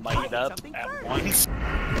 blessings of might up at once.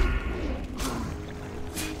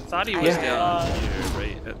 Thought he was down here,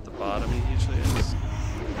 right at the bottom. He usually is.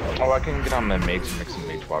 Oh, I can get on my mage and mix some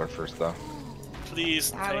mage water first, though.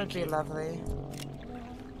 Please, That would thank be you. lovely.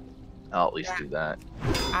 I'll at least do that.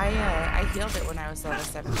 I healed it when I was level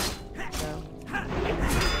 7, so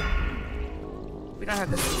we don't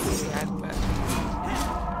have the CC yet, but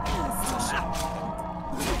it's still shit.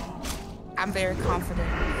 I'm very confident.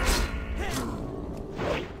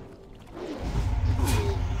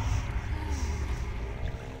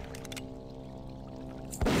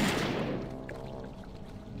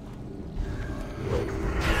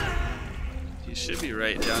 He's should be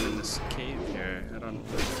right down in this cave here. I don't know.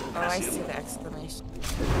 Oh, I see the exclamation.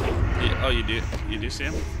 Oh, you do? You do see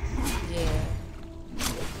him? Yeah.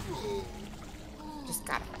 Just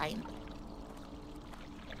gotta find him.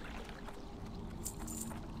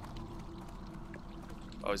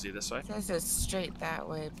 Oh, is he this way? It says it's straight that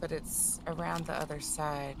way, but it's around the other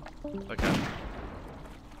side. Okay.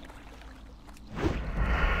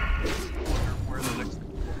 Where the next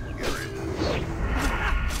area is.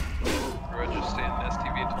 Or I just stay in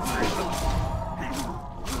STV until 37.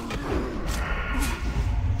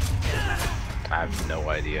 I have no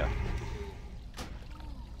idea.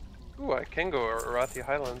 Ooh, I can go Arathi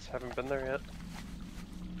Highlands. Haven't been there yet.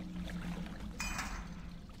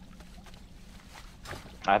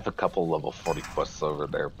 I have a couple level 40 quests over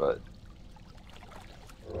there, but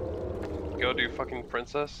Go do fucking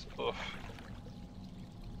princess? Oof.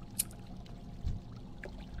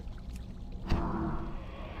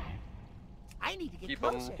 I need to get Keep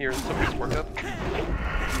on closer. hearing somebody's workout.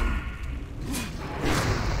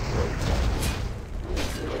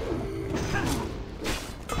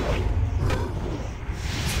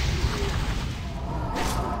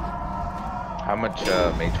 how much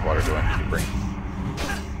mage water do I need to bring?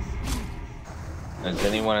 Is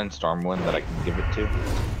anyone in Stormwind that I can give it to?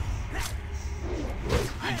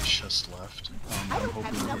 I just left. I'm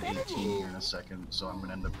hoping to hit 18 here in a second, so I'm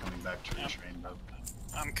gonna end up coming back to retrain though.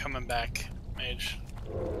 I'm coming back, Mage.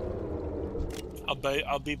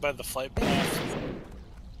 I'll be by the flight path.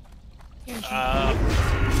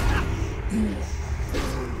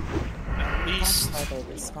 At least That's why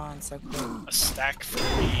they respond so quick. a stack for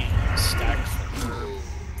me, a stack for her.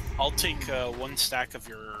 I'll take 1 stack of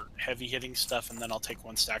your heavy hitting stuff, and then I'll take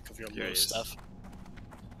 1 stack of your low stuff.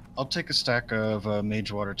 I'll take a stack of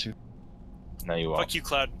mage water too. No, you won't. Fuck you,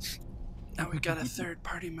 Cloud. Now we got a third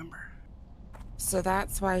party member. So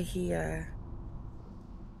that's why he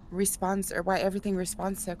responds, or why everything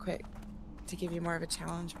responds so quick, to give you more of a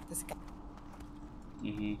challenge with this guy.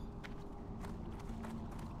 Mm-hmm.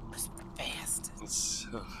 Fast.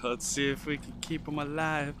 Let's see if we can keep him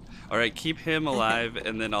alive. All right, keep him alive,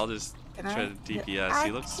 and then I'll just try to DPS.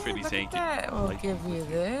 He looks pretty tanky. We'll Like- give you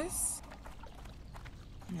this.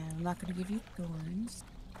 No, I'm not gonna give you thorns.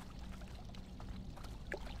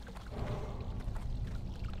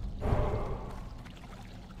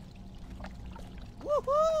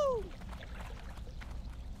 Woohoo!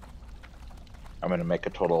 I'm gonna make a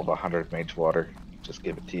total of 100 mage water. Just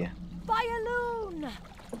give it to you. Fire-loon!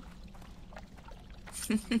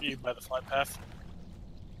 You by the flight path.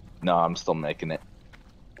 No, I'm still making it.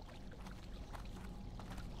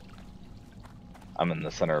 I'm in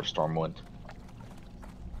the center of Stormwind.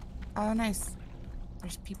 Oh, nice.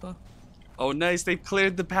 There's people. Oh, nice! They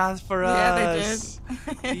cleared the path for Yeah, us.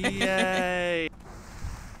 they did. Yay!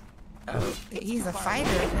 Oh, he's a fighter.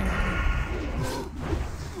 Apparently.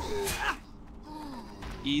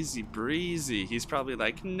 Easy breezy. He's probably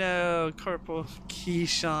like, no, Corporal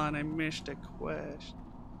Keyshawn, I missed a quest.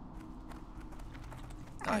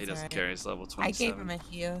 Oh, he That's doesn't alright. care. He's level 27. I gave him a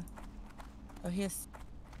heal. Oh, he's.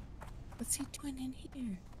 What's he doing in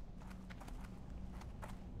here?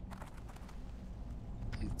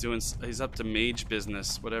 He's up to mage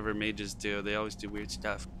business. Whatever mages do, they always do weird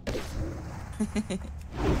stuff.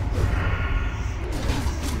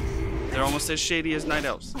 They're almost as shady as night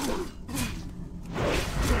elves.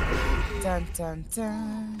 Dun dun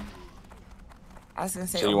dun. I was gonna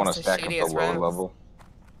say. So you want to almost as stack up shady the as lower Rebs. level?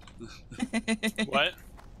 What?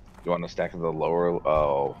 You want to stack up the lower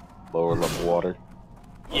level water?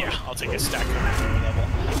 Yeah, I'll take a stack of lower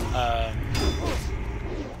level.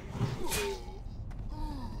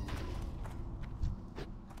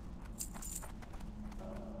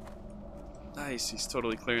 Nice. He's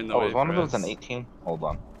totally clearing the Oh, way. is one of for those an us. 18? Hold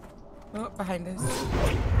on. Oh, behind us.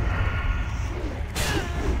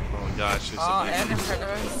 Oh gosh, there's Oh, a big and in front of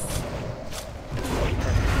us.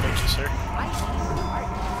 Thank you, sir.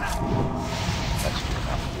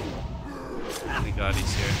 Thank God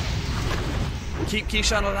he's here. Keep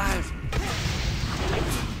Keyshawn alive.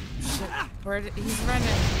 Shit, he's running.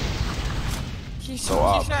 Keyshawn, So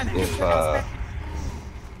Keyshawn, if Keyshawn,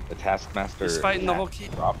 the Taskmaster He's fighting the whole attack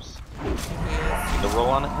kid. drops, the roll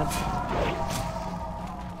on him.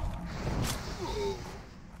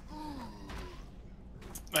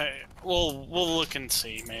 We'll look and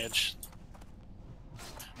see, Mage.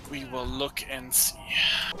 We will look and see.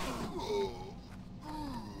 Oh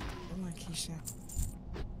my Keyshawn.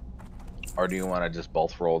 Or do you want to just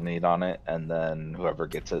both roll need on it, and then whoever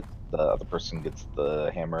gets it, the other person gets the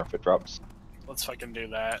hammer if it drops? Let's fucking do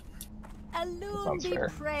that. Alone Sounds be fair.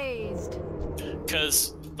 praised.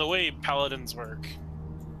 Because the way paladins work,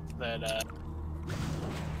 that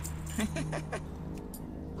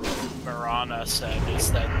Marana said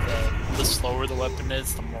is that the slower the weapon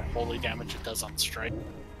is, the more holy damage it does on strike.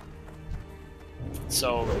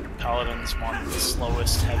 So paladins want the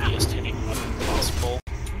slowest, heaviest hitting weapon possible.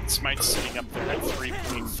 Smite's sitting up there at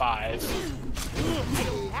 3.5. I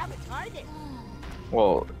don't have a target.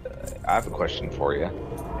 Well, I have a question for you.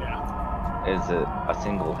 Yeah. Is it a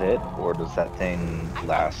single hit, or does that thing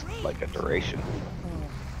last like a duration?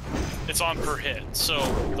 It's on per hit. So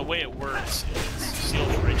the way it works is Seal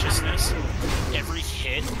of Righteousness. Every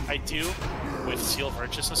hit I do with Seal of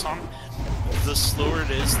Righteousness on, the slower it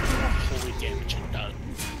is, the more holy damage it does.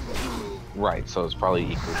 Right, so it's probably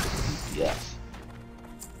equal to the DPS.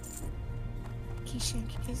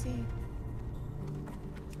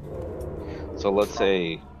 So let's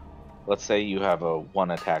say you have a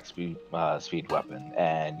 1 attack speed weapon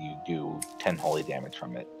and you do 10 holy damage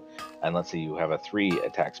from it, and let's say you have a 3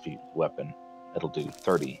 attack speed weapon, it'll do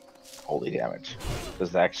 30 holy damage.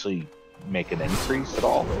 Does it actually make an increase at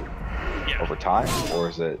all over time, or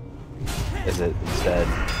is it instead,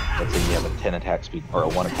 let's say you have a 10 attack speed or a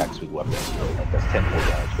 1 attack speed weapon that does 10 holy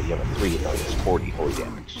damage, but you have a 3 that does 40 holy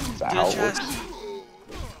damage? Is that how it works?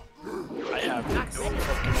 I have no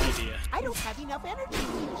fucking idea. I don't have enough energy.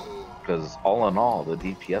 Because all in all, the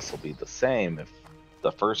DPS will be the same if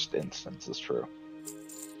the first instance is true.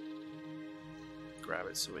 Grab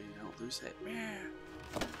it so we don't lose it.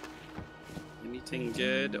 Anything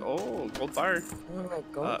good? Oh, gold bar. Oh,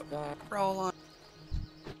 gold bar. Roll on.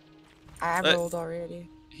 I rolled already.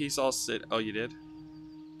 He's all sit. Oh, you did?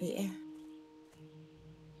 Yeah.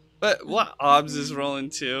 But what? Obs is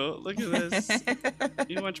rolling too. Look at this.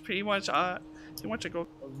 You want a go?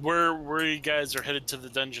 Where you guys are headed to the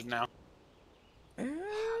dungeon now?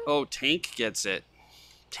 Oh, Tank gets it.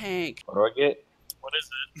 Tank. What do I get? What is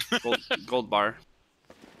it? Gold bar.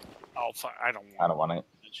 Oh, I don't want it.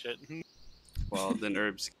 That shit. Well, then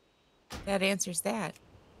herbs. That answers that.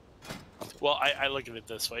 Well, I look at it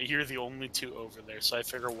this way. You're the only 2 over there, so I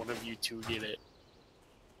figure one of you 2 get it.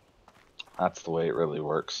 That's the way it really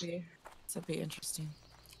works. This will be interesting.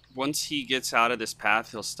 Once he gets out of this path,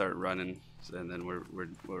 he'll start running, and then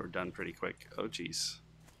we're done pretty quick. Oh, jeez.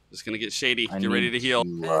 It's gonna get shady. Get ready to heal.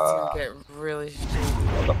 It's gonna get really shady.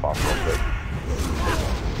 The fossil bit.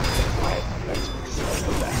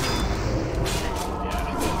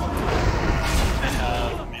 I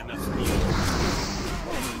have mana for you.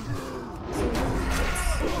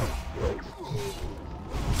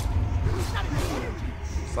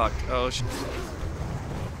 Fuck. Oh, shit.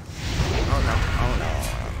 Oh no.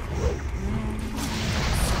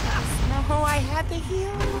 No, I had to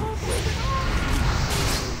heal.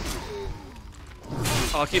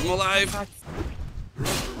 I'll keep him alive.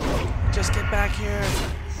 Just get back here.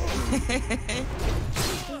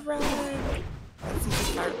 Run. Let's see if we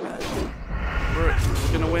start run. We're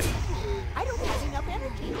gonna win. I don't have enough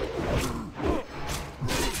energy.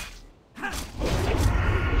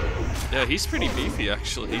 Yeah, he's pretty beefy,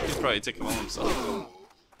 actually. He could probably take him all himself.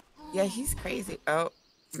 Yeah, he's crazy. Oh,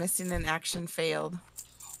 missing an action failed.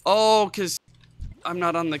 Oh, because I'm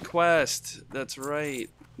not on the quest. That's right.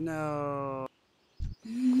 No.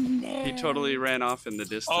 He totally ran off in the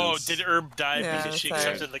distance. Oh, did Herb die because she sorry.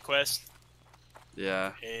 accepted the quest?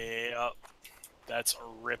 Yeah. Yep. That's a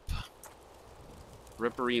rip.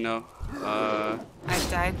 Ripperino. I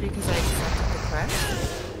died because I accepted the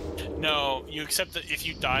quest? No, you accept that if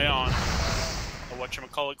you die on a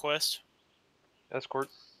whatchamacallit quest, Escort.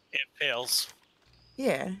 it fails.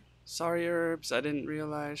 Yeah. Sorry, Herbs. I didn't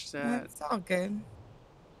realize that. That's all good.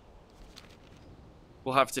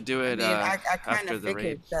 We'll have to do it I kind after of the raid.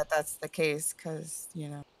 figured that that's the case because, you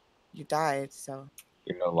know, you died, so.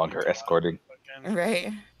 You're no longer escorting.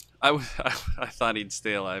 Right. I thought he'd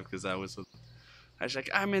stay alive because I was like,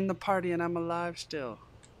 I'm in the party and I'm alive still.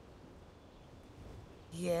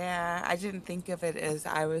 Yeah, I didn't think of it as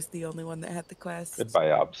I was the only one that had the quest.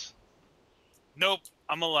 Goodbye, Obs. Nope,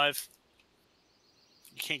 I'm alive.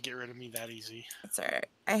 You can't get rid of me that easy. That's alright.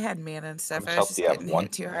 I had mana and stuff. I'm I was just healthy, I have getting one.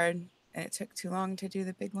 hit too hard, and it took too long to do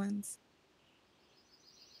the big ones.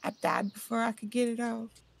 I died before I could get it off.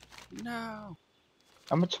 No.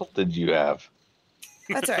 How much health did you have?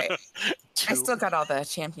 That's alright. I 2. still got all the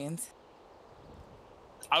champions.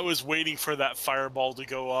 I was waiting for that fireball to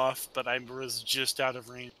go off, but I was just out of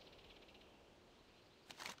range.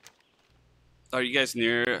 Are you guys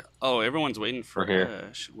near? Oh, everyone's waiting for We're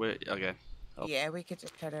here. Wait, okay. Oh, Yeah, we could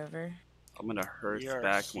just cut over. I'm gonna hearth We are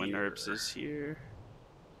back when here. Herbs is here.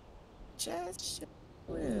 Just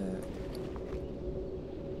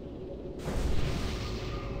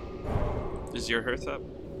Is your hearth up?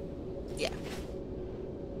 yeah.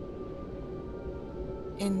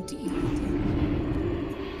 Indeed.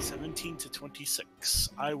 17 to 26.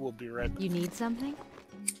 I will be right back. You need something?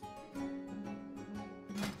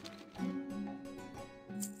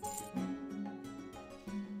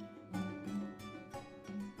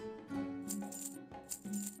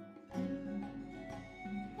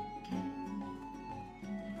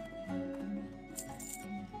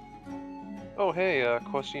 Oh hey,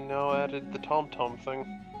 Questy now added the TomTom thing.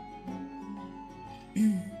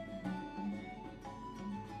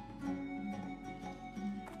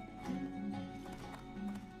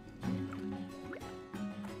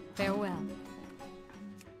 Farewell.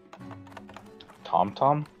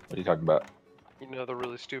 TomTom? What are you talking about? You know, the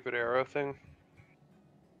really stupid arrow thing?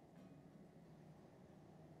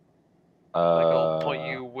 Like, it'll point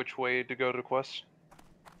you which way to go to quest.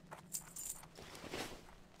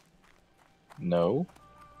 No.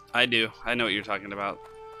 I do. I know what you're talking about.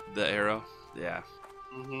 The arrow. Yeah.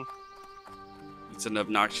 Mm-hmm. It's an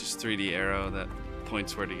obnoxious 3D arrow that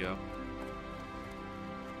points where to go.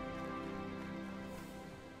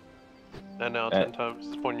 And now 10 times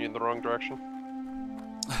it's pointing you in the wrong direction.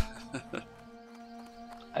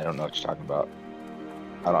 I don't know what you're talking about.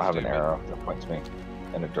 I don't have an arrow that points me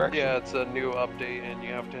in a direction. Yeah, it's a new update and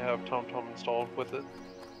you have to have TomTom installed with it.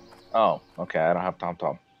 Oh, okay. I don't have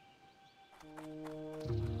TomTom.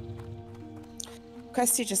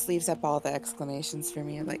 Questy just leaves up all the exclamations for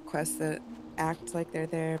me, like quests that act like they're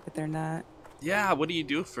there, but they're not. Yeah, what do you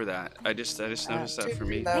do for that? I just noticed that for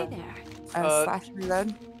me. Hey there. Slash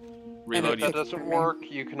reload. Reload. If that doesn't work,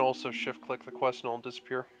 you can also shift click the quest and it'll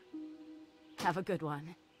disappear. Have a good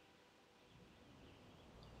one.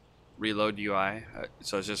 Reload UI.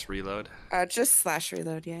 So it's just reload. Just slash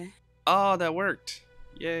reload, yeah. Oh, that worked.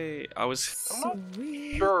 Yay. I was... I'm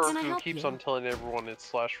not sure who keeps on telling everyone it's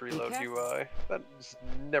slash reload UI. That's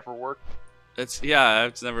never worked. It's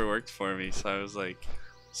never worked for me. So I was like,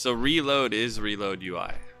 so reload is reload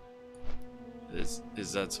UI. That's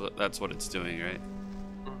what it's doing, right?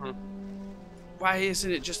 Mm-hmm. Why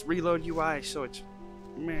isn't it just reload UI? So it's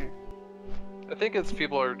meh. I think it's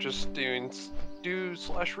people are just do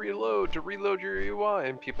slash reload to reload your UI,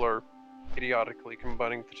 and people are idiotically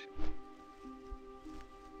combining the two.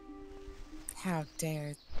 How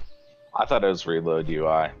dare. I thought it was reload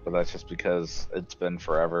UI, but that's just because it's been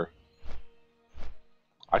forever.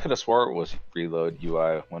 I could have swore it was reload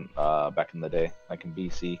UI when back in the day, like in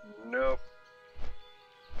BC. Nope.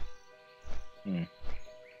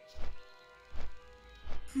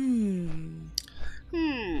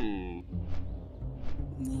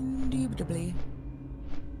 Indubitably.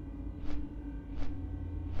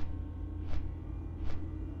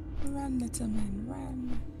 Run, little man,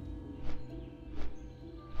 run.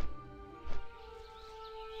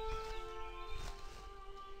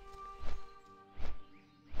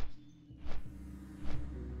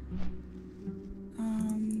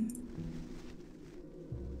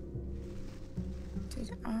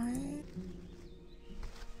 Did I?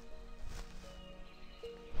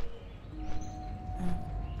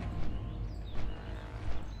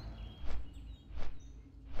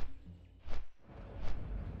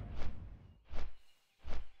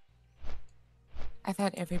 I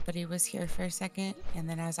thought everybody was here for a second, and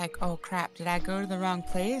then I was like, oh crap, did I go to the wrong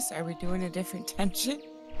place? Are we doing a different dungeon?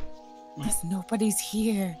 Because nobody's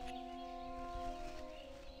here.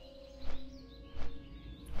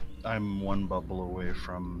 I'm one bubble away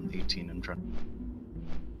from 18 and trying.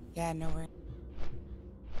 Yeah, no worries.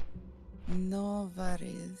 No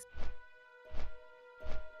worries.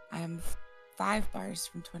 I'm 5 bars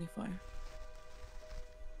from 24.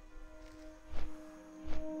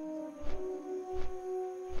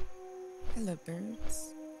 Hello,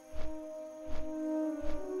 birds.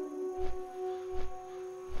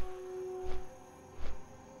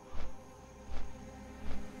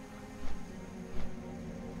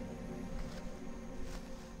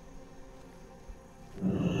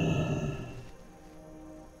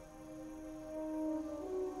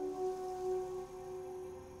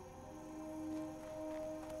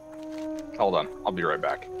 Hold on, I'll be right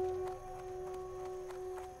back.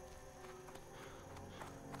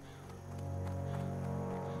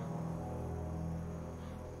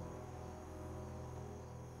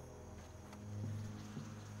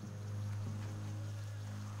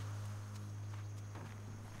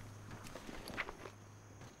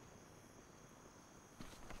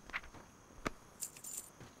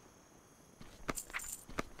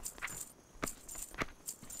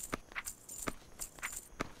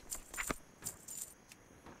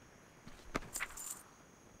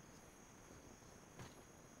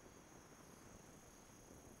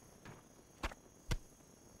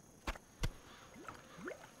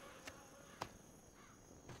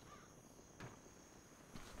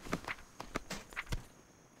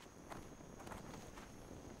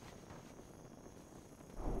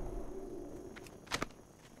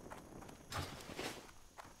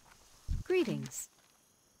 Greetings.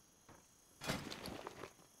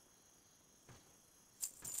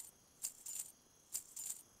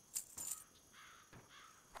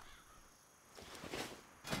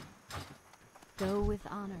 Go with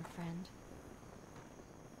honor, friend.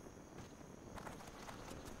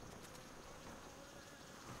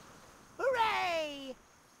 Hooray!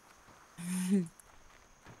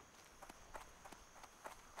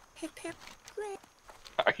 Hip hip hooray.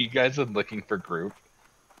 Are you guys looking for group?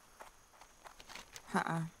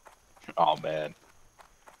 Oh man.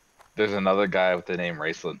 There's another guy with the name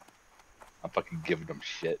Raceland. I'm fucking giving him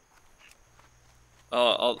shit.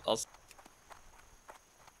 Oh,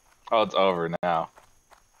 Oh, it's over now.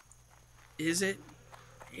 Is it?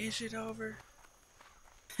 Is it over?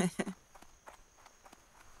 Is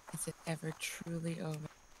it ever truly over?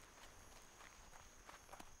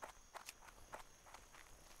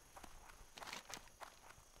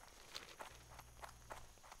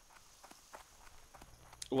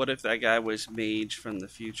 What if that guy was Mage from the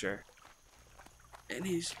future? And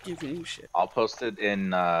he's giving you shit. I'll post it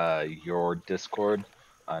in your Discord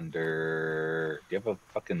under... Do you have a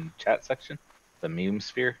fucking chat section? The meme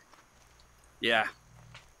sphere? Yeah.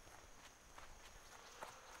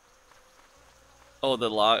 Oh, the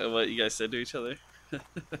log, what you guys said to each other?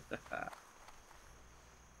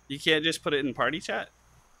 You can't just put it in party chat?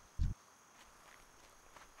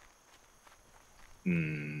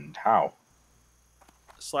 How?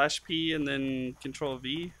 /P and then Control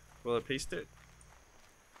V. Will it paste it?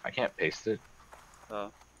 I can't paste it.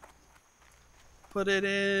 Oh. Put it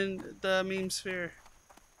in the meme sphere.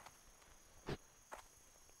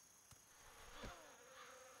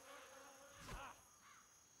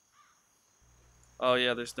 Oh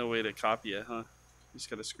yeah, there's no way to copy it, huh? You just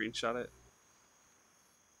gotta screenshot it.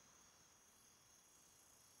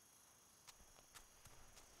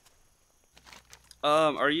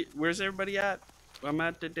 Where's everybody at? I'm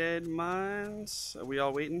at the dead mines. Are we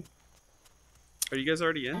all waiting? Are you guys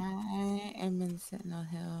already in? I am in Sentinel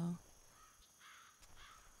Hill.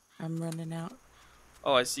 I'm running out.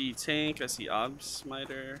 Oh, I see Tank. I see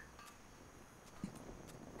Obsmiter.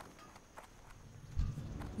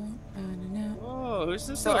 Oh, who's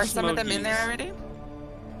this? So are some of them in there already?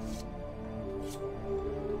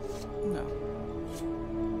 No.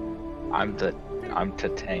 I'm to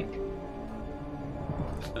Tank.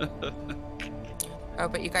 Oh,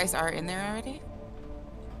 but you guys are in there already?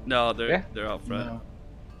 No, they're out front. No.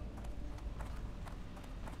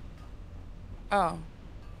 Oh,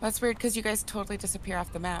 that's weird because you guys totally disappear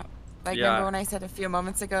off the map. Like, Yeah. remember when I said a few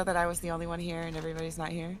moments ago that I was the only one here and everybody's not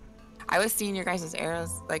here? I was seeing your guys'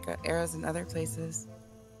 arrows, like arrows in other places.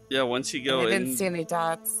 Yeah, once you go I in, didn't see any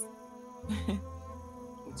dots.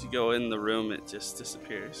 once you go in the room, it just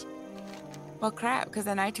disappears. Well, crap, because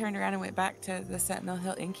then I turned around and went back to the Sentinel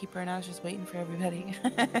Hill Innkeeper and I was just waiting for everybody.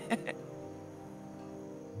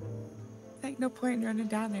 Like, no point in running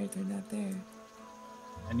down there if they're not there.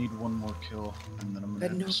 I need one more kill, and then I'm gonna.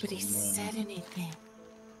 But end this nobody whole run. said anything.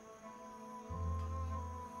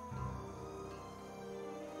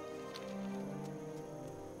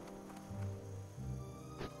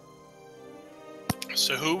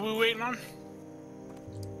 So who are we waiting on?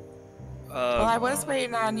 Well, I was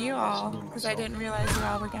waiting on you all because I didn't realize you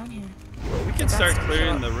all were down here. We can start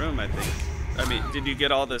clearing the room, I think. I mean, did you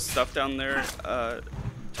get all the stuff down there,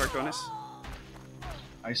 Tarkonis?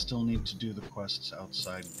 I still need to do the quests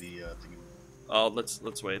outside the thing. Oh, let's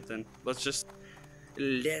wait then. Let's just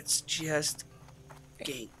gank.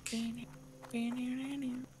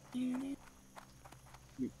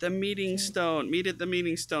 The meeting stone. Meet at the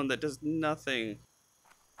meeting stone that does nothing.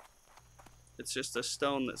 It's just a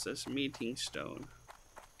stone that says meeting stone.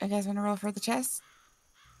 You guys want to roll for the chest?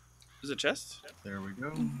 Is it chest? There we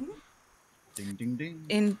go. Mm-hmm. Ding, ding, ding.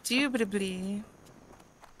 Indubitably.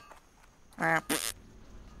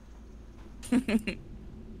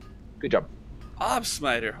 Good job.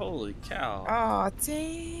 Obsmiter, holy cow. Oh,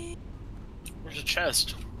 dang. Where's the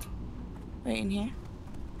chest? Right in here.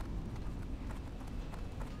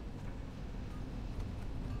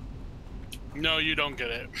 No, you don't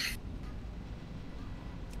get it.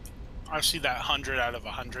 I see that 100 out of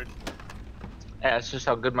 100. Yeah, that's just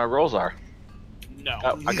how good my rolls are. No.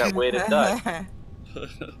 I got weighted die.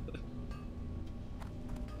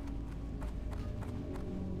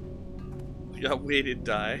 I got weighted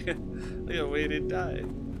die. I got weighted die.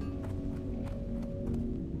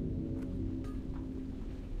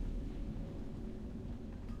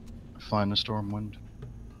 Find the Stormwind.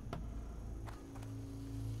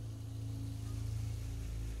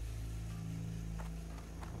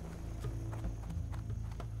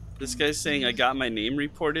 This guy's saying I got my name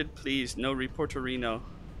reported. Please, no reporterino.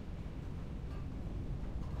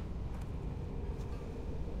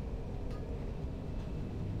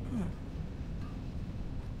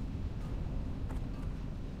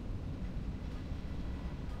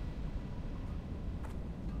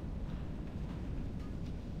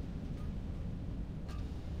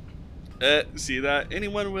 See that?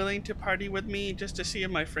 Anyone willing to party with me just to see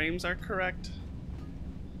if my frames are correct?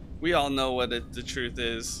 We all know what the truth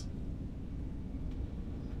is.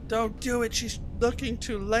 Don't do it. She's looking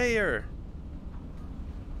to layer.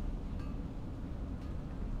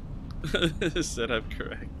 Set up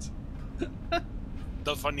correct.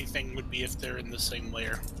 The funny thing would be if they're in the same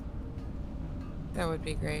layer. That would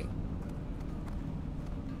be great.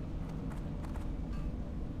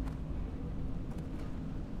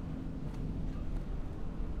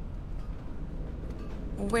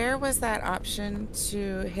 Where was that option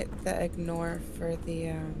to hit the ignore for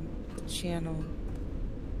the channel?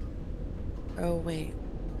 Oh wait,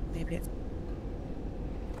 maybe it's...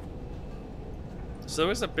 So there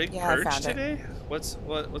was a big Yeah, I purge found it. today? What's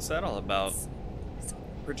that all about?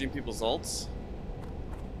 Purging people's ults?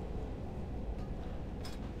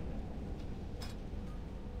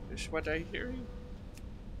 Is what I hearing?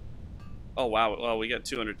 Oh wow, well we got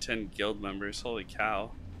 210 guild members, holy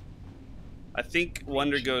cow. I think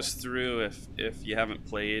Wonder goes through if you haven't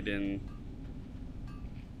played in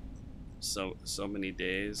so many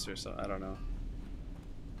days or so, I don't know.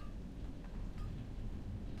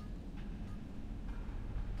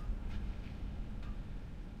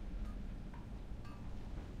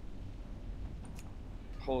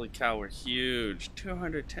 Holy cow, we're huge.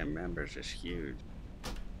 210 members is huge.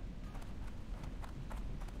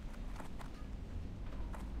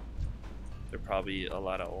 There are probably a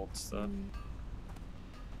lot of old stuff.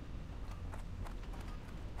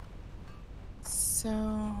 So,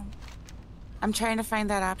 I'm trying to find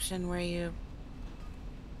that option where you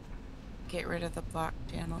get rid of the block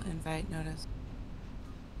channel invite notice.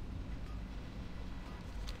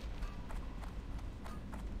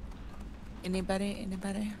 Anybody?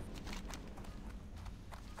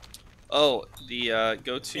 Oh, the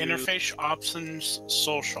go to Interface options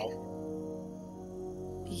social.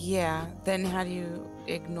 Yeah, then how do you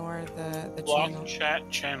ignore the Block channel? chat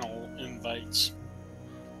channel invites.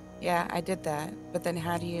 Yeah, I did that. But then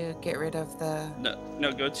how do you get rid of the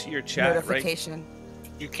no, go to your chat. notification?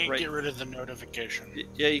 You can't get rid of the notification.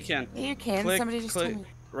 Yeah, you can. Yeah, you can. Somebody just told me.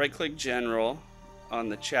 Right click general on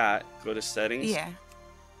the chat, go to settings.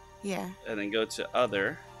 Yeah. And then go to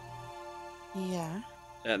other. Yeah.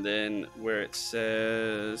 And then where it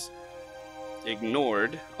says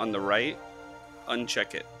ignored on the right,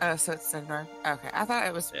 uncheck it. Oh, so it's ignored. Okay, I thought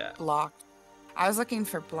it was blocked. I was looking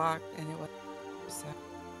for blocked and it was so.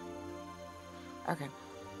 Okay.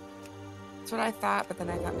 That's what I thought, but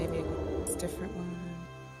then I thought maybe it's a different one.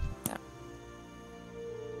 No.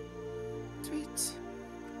 Sweet.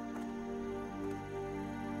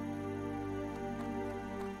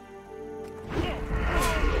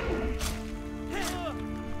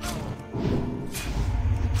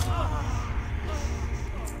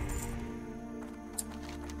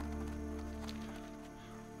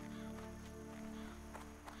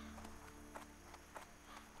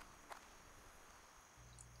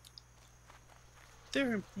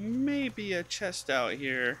 There may be a chest out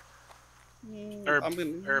here. Herb,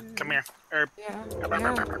 come here. Herb. Yeah.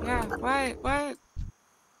 What?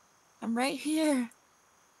 I'm right here.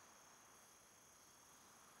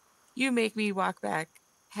 You make me walk back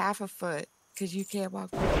half a foot because you can't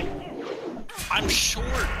walk back. I'm short.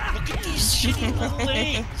 Look at these shitty little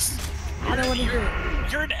legs. I don't want to hear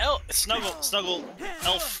it. You're an elf. Snuggle.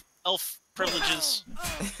 Elf privileges.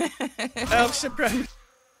 Elf supremacy.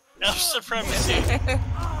 Elf supremacy.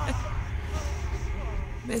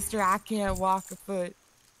 Mister, I can't walk a foot.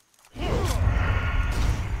 At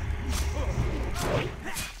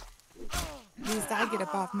least I get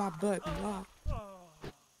up off my butt and walk.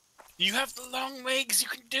 You have the long legs. You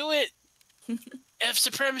can do it. Elf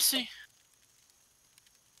supremacy.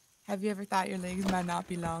 Have you ever thought your legs might not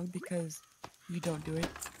be long because you don't do it?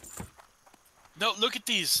 No, look at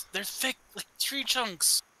these. They're thick, like tree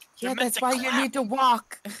chunks. Yeah, that's why you need to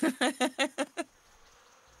walk.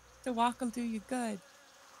 The walk will do you good.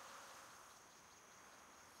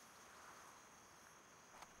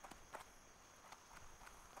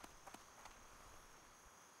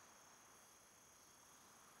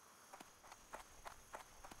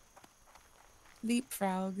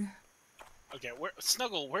 Leapfrog. Okay,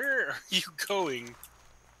 Snuggle, where are you going?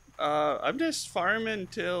 I'm just farming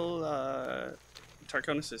till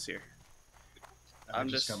Tarkonis is here. I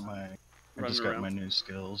just got my new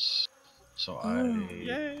skills, so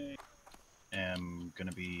I am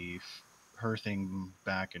gonna be hearthing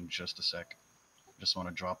back in just a sec. Just want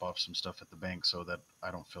to drop off some stuff at the bank so that I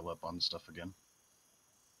don't fill up on stuff again.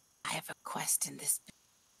 I have a quest in this.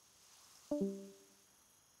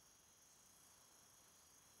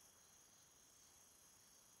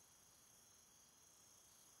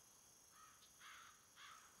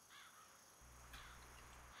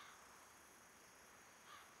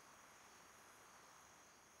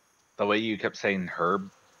 The way you kept saying herb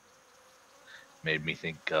made me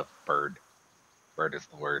think of bird. Bird is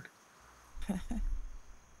the word.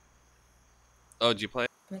 Oh, did you play?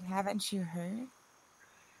 But haven't you heard?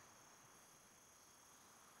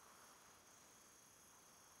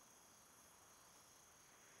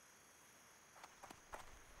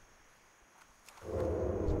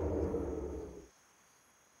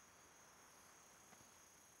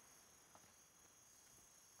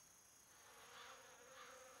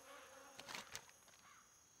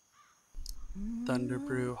 Thunder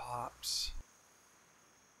Brew hops.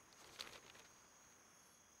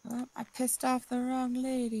 Oh, I pissed off the wrong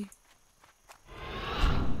lady.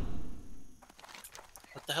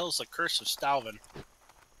 What the hell is the Curse of Stalvin?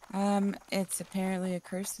 It's apparently a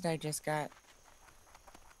curse that I just got.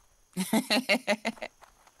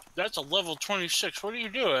 That's a level 26. What are you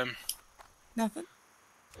doing? Nothing.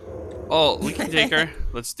 Oh, we can take her.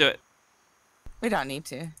 Let's do it. We don't need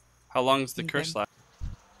to. How long is the curse last?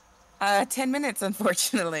 10 minutes,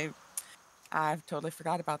 unfortunately. I've totally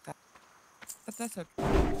forgot about that. But that's okay.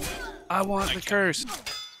 I want the curse.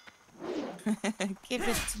 Give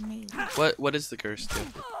it to me. What is the curse do?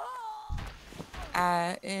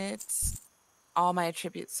 It's all my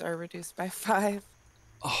attributes are reduced by 5.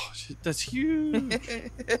 Oh, shit, that's huge.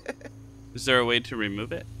 Is there a way to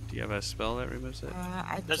remove it? Do you have a spell that removes it?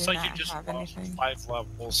 That's do like you not just have lost anything. 5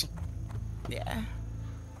 levels. Yeah.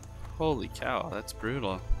 Holy cow, that's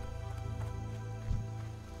brutal.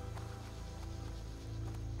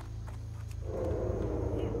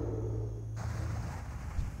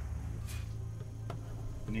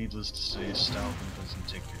 Needless to say, Stalvin doesn't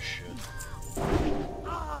take your shit.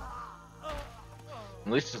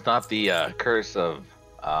 At least it's not the curse of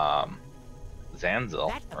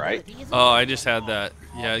Zanzil, right? Oh, I just had that.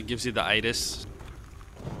 Yeah, it gives you the itis.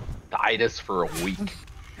 The itis for a week.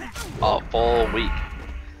 A full week.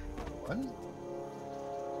 What?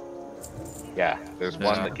 Yeah, there's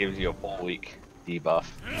one that gives you a full week debuff.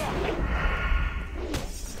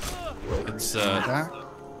 It's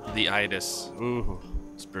the itis. Ooh,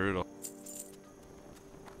 it's brutal.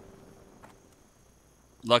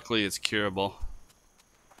 Luckily, it's curable.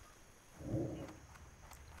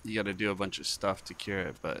 You gotta do a bunch of stuff to cure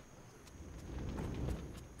it, but...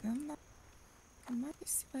 Come on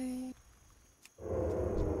this way.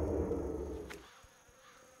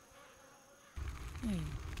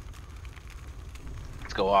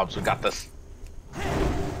 Let's go, Obs, we got this.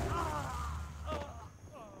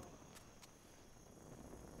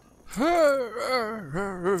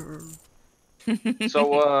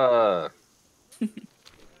 So,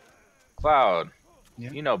 Cloud,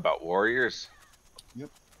 Yeah. you know about warriors. Yep.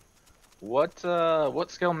 What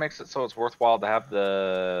skill makes it so it's worthwhile to have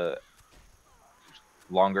the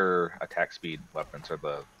longer attack speed weapons or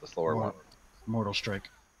the slower one? Mortal Strike.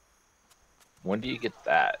 When do you get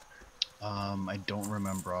that? I don't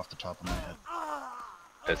remember off the top of my head.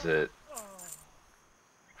 Is it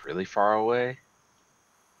really far away?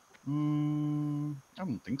 I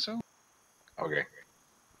don't think so. Okay.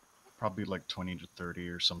 Probably like 20 to 30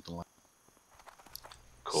 or something like that.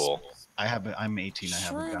 Cool. I haven't. I'm 18. I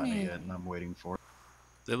haven't gotten it yet, and I'm waiting for it.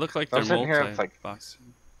 They look like I'm they're sitting here, it's like-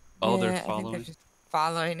 multi-boxing. Oh, Yeah, they're I think following. they're just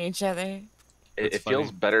following each other. It That's feels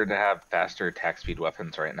funny. better to have faster attack speed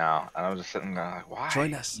weapons right now. And I'm just sitting there like, why?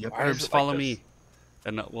 Join us. Yep. Why is Herbs, it like follow this? me.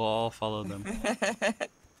 And we'll all follow them.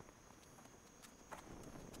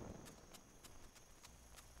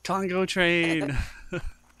 Congo train!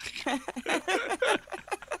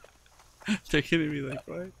 They're gonna be like,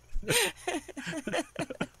 what?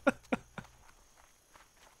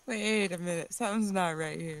 Wait a minute, something's not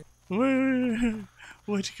right here.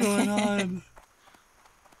 What's going on?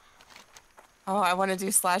 Oh, I want to do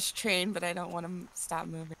 /train, but I don't want to stop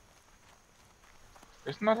moving.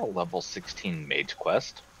 There's not a level 16 mage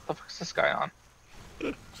quest. What the fuck's this guy on?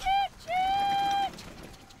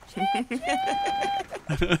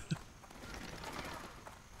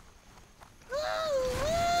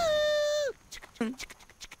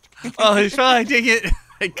 Oh, he's fine. Dang it.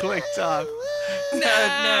 I clicked off.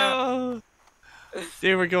 No.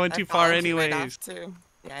 They were going too far followed you right anyways. off, too.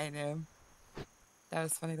 Yeah, I know. That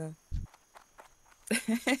was funny though. I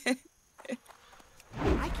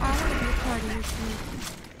want to be a part of your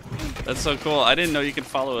team. That's so cool. I didn't know you could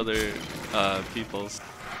follow other people's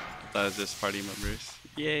just party members.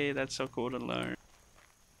 Yay, that's so cool to learn.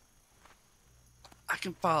 I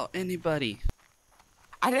can follow anybody.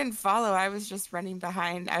 I didn't follow. I was just running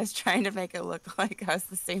behind. I was trying to make it look like I was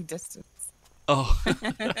the same distance. Oh.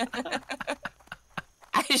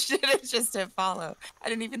 I should have just hit follow. I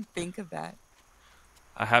didn't even think of that.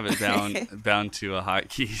 I have it bound to a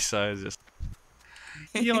hotkey, so I was just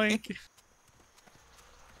Yoink.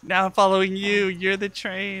 Now I'm following you. You're the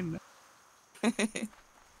train.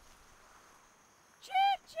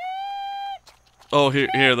 Oh, here,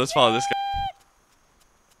 let's follow this guy.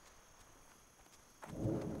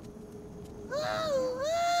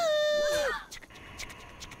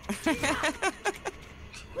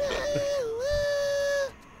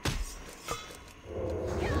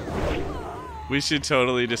 We should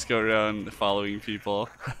totally just go around following people.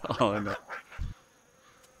 Oh no.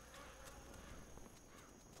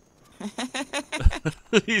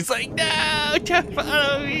 He's like, no, don't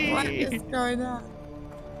follow me. What is going on?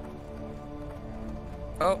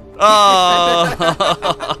 Oh. Oh,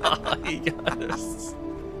 he got us.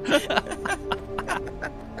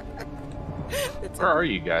 Where are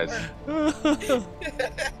you guys?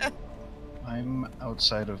 I'm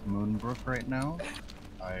outside of Moonbrook right now.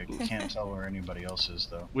 I can't tell where anybody else is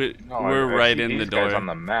though. We're I right see in the these guys door. on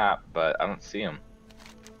the map, but I don't see them.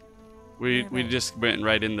 We just went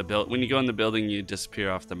right in the build. When you go in the building, you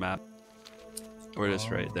disappear off the map. We're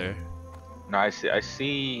just right there. No, I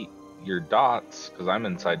see your dots because I'm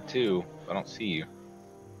inside too. I don't see you.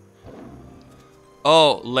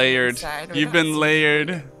 Oh, layered. Inside, You've been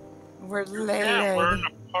layered. We're layered. Yeah, we're in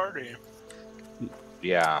a party.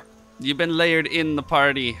 Yeah. You've been layered in the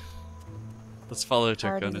party. Let's follow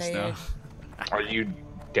Party Turconis now. layered. Are you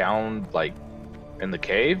down like in the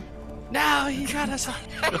cave? No, he got us.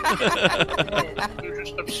 You're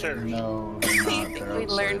just upstairs. No, they're not. They're We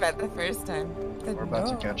learned outside. that the first time. We're about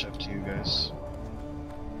to catch up to you guys.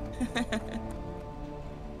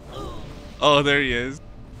 Oh, there he is.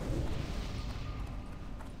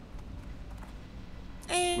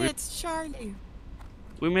 Hey, it's Charlie.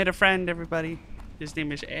 We made a friend, everybody. His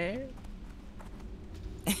name is Air.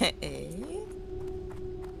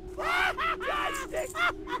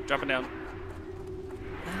 Dropping down.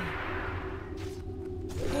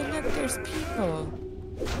 Hey, look, there's people.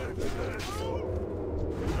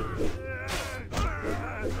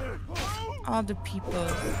 All the people.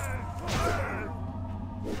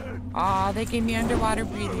 Aw, they gave me underwater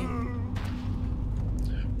breathing.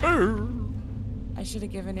 I should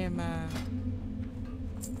have given him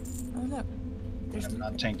Oh, look. There's I'm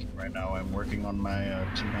not tanking right now. I'm working on my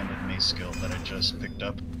two-handed mace skill that I just picked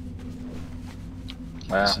up. Keep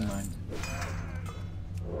this in mind.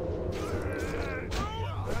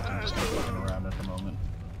 I'm just looking around at the moment.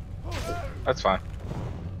 That's fine.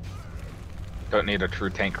 Don't need a true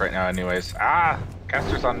tank right now anyways. Ah!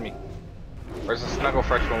 Caster's on me. Where's the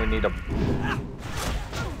Snugglefresh when we need him?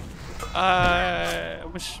 I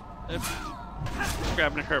was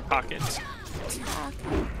grabbing her pockets.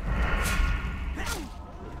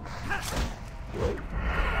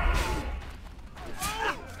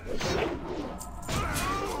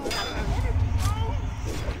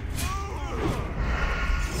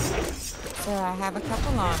 So I have a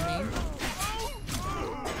couple on me.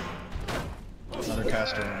 Another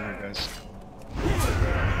caster over here, guys.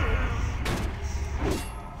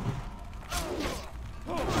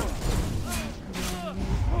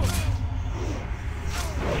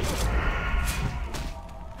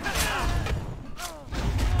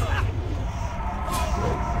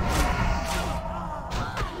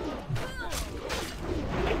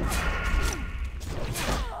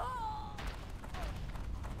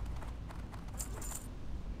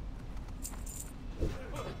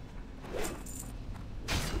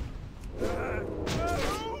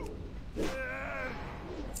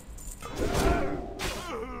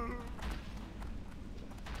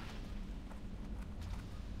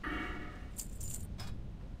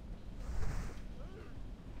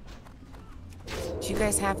 Do you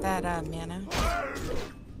guys have that mana?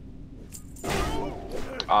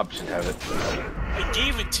 Ob should have it. I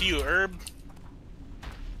gave it to you, Herb.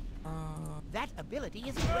 That ability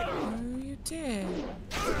is ready. Oh, you did. Would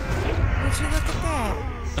you look at that?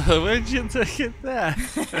 Where'd you look at that?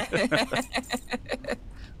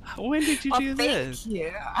 When did you do this? Thank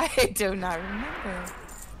you. I do not remember.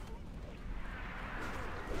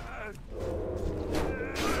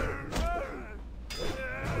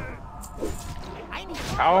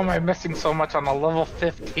 How am I missing so much on a level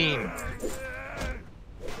 15?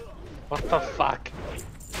 What the fuck?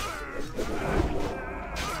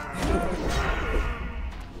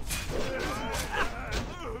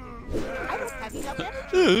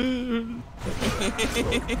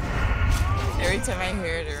 Every time I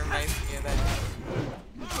hear it, it reminds me of that.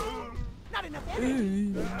 Not enough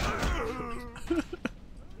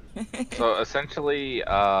So essentially,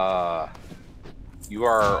 you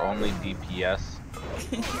are only DPS.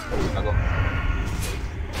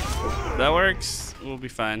 That works. We'll be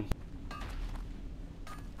fine.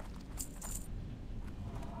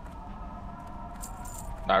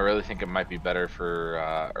 I really think it might be better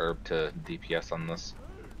for Herb to DPS on this.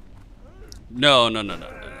 No.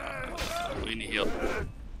 We need heal.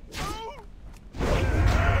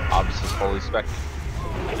 Obs is fully spec.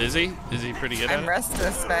 Is he? Is he pretty good at I'm it? rest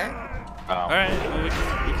to spec. All right, well, we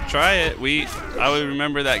can try it. I would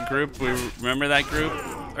remember that group. We remember that group,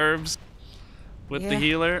 Herbs, with the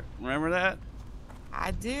healer. Remember that?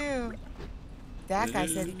 I do. That guy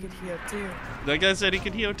said he could heal too. That guy said he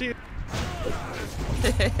could heal too.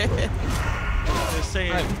 Just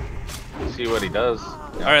saying. See what he does.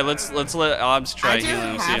 All right, let's let Obs try healing.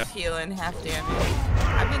 I do half healing, half damage.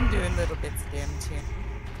 I've been doing little bits of damage here.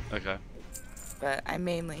 Okay. But I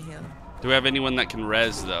mainly heal. Do we have anyone that can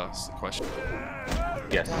res though? That's the question.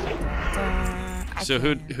 Yes. So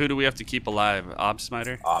who do we have to keep alive? Obs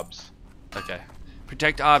Smiter? Obs. Okay.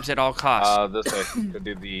 Protect Obs at all costs. This way. Go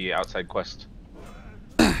do the outside quest.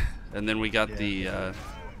 And then we got the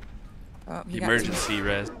emergency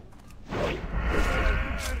res.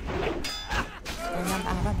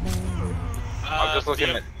 I'm just looking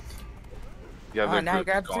at. Oh, now I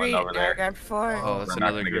grabbed 3. Now I grabbed 4. Oh, that's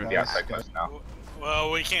another group. The outside quest now.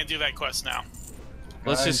 Well, we can't do that quest now.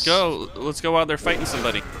 Let's just go. Let's go while they're fighting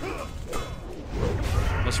somebody.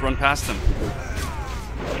 Let's run past them.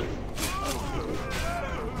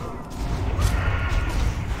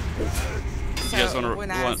 So you guys want to?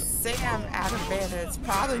 when I say I'm out of bed, it's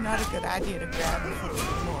probably not a good idea to grab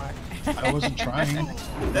more. I wasn't trying. Do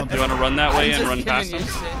you want to run that way and run past them?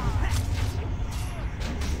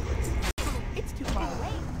 It's too far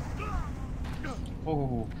away.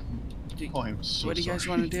 Oh. I'm so What do you guys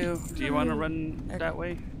want to do? Do you want to run that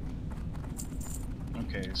way?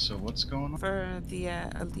 Okay, so what's going on? For the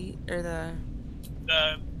elite or the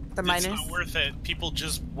miners? It's not worth it. People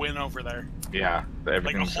just win over there. Yeah, Like a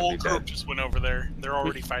everything's whole gonna be group dead. just went over there. They're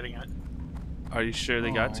already fighting it. Are you sure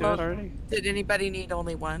they got to it already? Did anybody need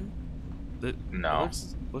only one? No.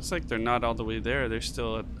 Looks like they're not all the way there. They're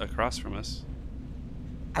still across from us.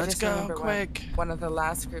 Let's go quick. One of the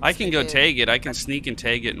last groups. I can go tag it. I can sneak and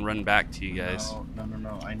tag it and run back to you guys.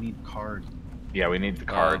 No. I need card. Yeah, we need the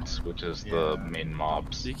cards, which is the main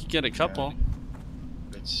mobs. You can get a couple.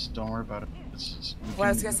 Don't worry about it. Well,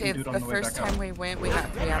 I was gonna say the first time we went, we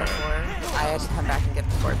got 3 out of 4. I had to come back and get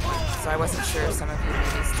the 4th one, so I wasn't sure if some of you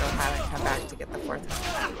maybe still haven't come back to get the 4th one.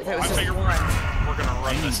 If it was just one, we're gonna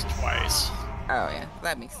run this twice. Oh yeah,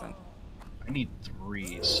 that makes sense. I need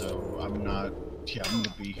 3, so I'm not. Yeah, I'm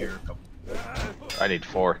gonna be here a couple. I need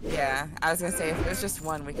 4. Yeah, I was gonna say if it was just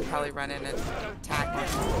one, we could probably run in and attack it.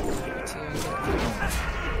 2 and get it.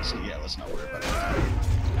 So yeah, let's not worry about it.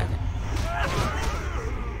 Okay.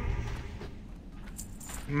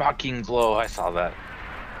 Mocking glow, I saw that.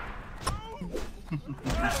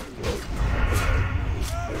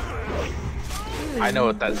 I know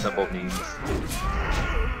what that symbol means.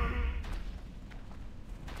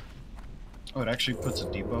 Oh, it actually puts a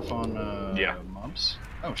debuff on mobs?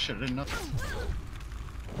 Oh shit, I didn't know that.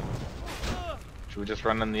 Should we just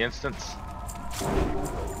run in the instance?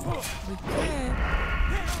 We could.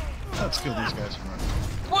 Let's kill these guys from running.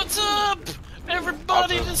 What's up?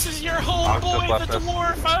 Everybody, this is your homeboy, the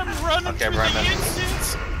dwarf. I'm running through the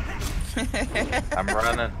instance. I'm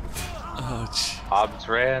running. Oh, Obs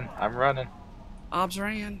ran. I'm running. Obs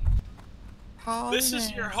ran. This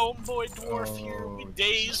is your homeboy dwarf here. We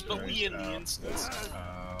dazed, but we in the instance.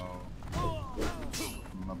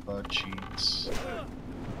 My butt cheeks.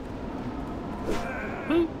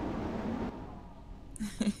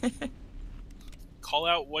 Call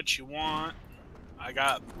out what you want. I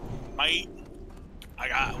got might. I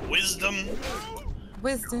got wisdom.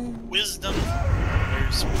 Wisdom.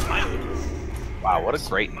 There's might. Wow, what a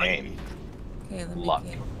great name. Okay, let me Luck.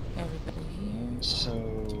 get everybody here. So.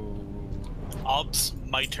 Obs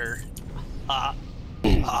miter. Oh,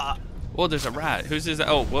 there's a rat. Whose is that?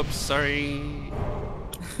 Oh, whoops. Sorry.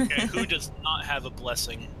 Okay, who does not have a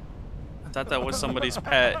blessing? I thought that was somebody's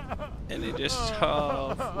pet, and it just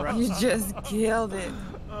You just killed it.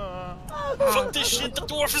 Fuck this shit. The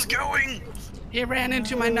dwarf is going. He ran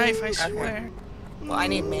into my knife. I swear. Okay. Well, I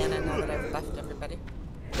need mana now that I've left everybody.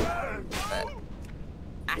 But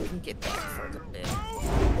I can get that for a bit.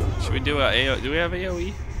 Should we do a AO? Do we have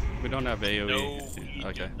AOE? We don't have AOE. No, we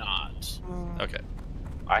okay. do not. Okay.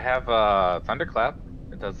 I have Thunderclap.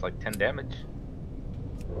 It does like 10 damage.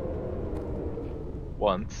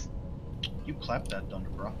 Once. You clap that thunder,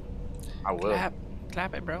 bro. I will.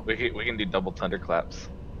 Clap it, bro. We can do double Thunderclaps.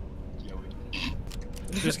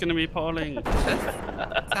 Who's gonna be pulling?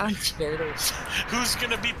 Sounds dirty. Who's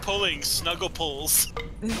gonna be pulling snuggle pulls?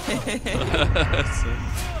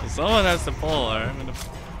 Someone has to pull, or I'm gonna.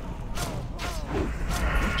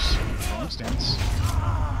 Oops, wrong stance.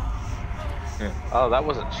 Oh, that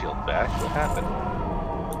wasn't shield back. What happened?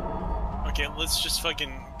 Okay, let's just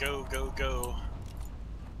fucking go, go, go.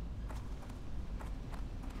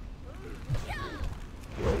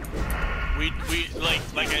 We like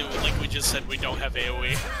we just said, we don't have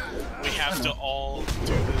AoE. We have to all do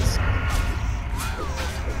this.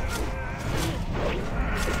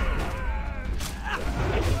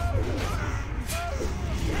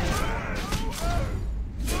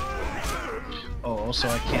 Oh, also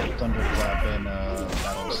I can't thunderclap in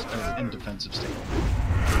battles in defensive state.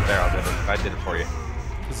 There, I did it for you.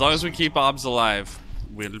 As long as we keep obs alive,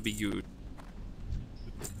 we'll be good.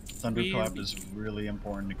 Thunderclap is really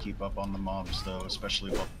important to keep up on the mobs, though,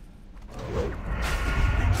 especially while.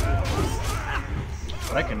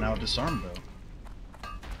 But I can now disarm, though,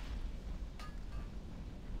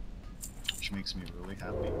 which makes me really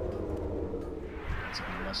happy. It's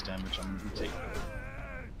even less damage I'm gonna be taking.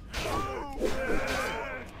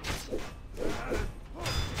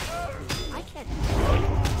 I can't.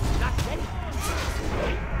 Not ready.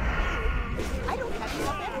 I don't have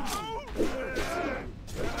enough energy.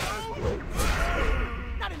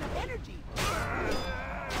 Not enough energy.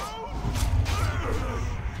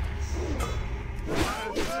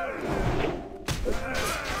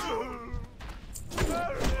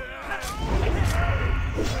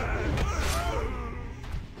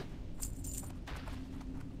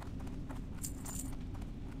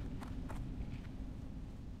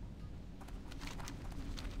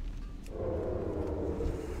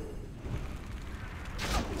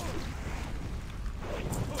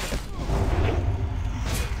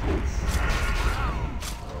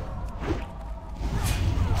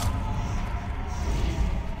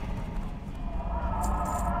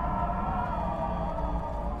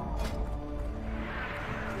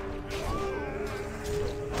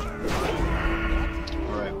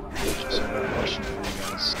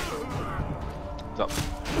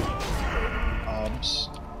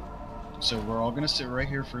 So we're all gonna sit right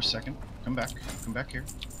here for a second. Come back here.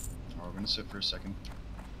 We're gonna sit for a second.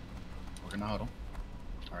 We're gonna huddle.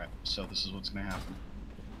 Alright, so this is what's gonna happen.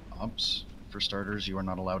 Ops, for starters, you are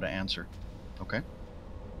not allowed to answer. Okay?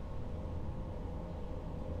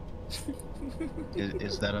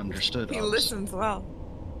 Is that understood? He Ops? listens well.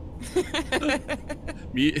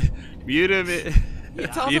 Mute him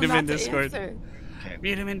in Discord. Okay.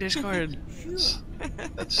 Mute him in Discord.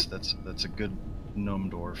 That's a good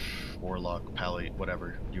gnome dwarf, warlock, pally,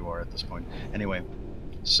 whatever you are at this point. Anyway,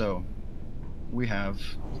 so we have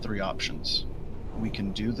three options. We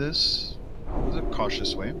can do this the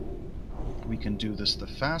cautious way. We can do this the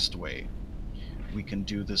fast way. We can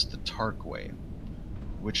do this the Tark way.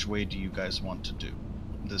 Which way do you guys want to do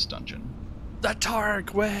this dungeon? The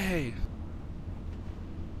Tark way!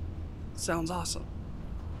 Sounds awesome.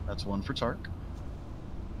 That's one for Tark.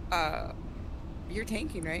 You're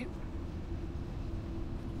tanking, right?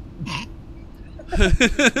 I'm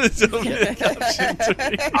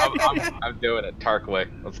doing it Tark way.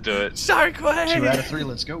 Let's do it. Tark way! 2 out of 3,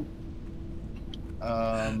 let's go.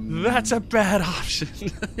 That's a bad option.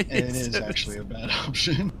 It is actually a bad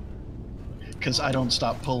option. Because I don't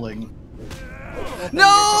stop pulling.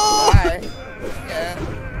 No! Yeah.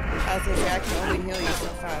 As I say, I can only heal you so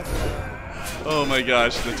fast. So. Oh my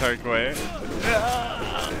gosh, the Tark way.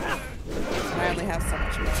 I only have so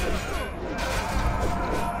much movement.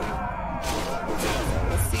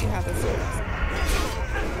 Let's see how this works.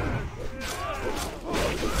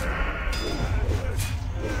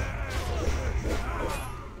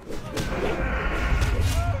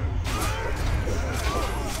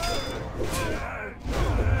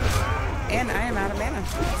 And I am out of mana.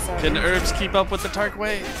 So. Can herbs keep up with the Tark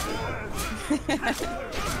way?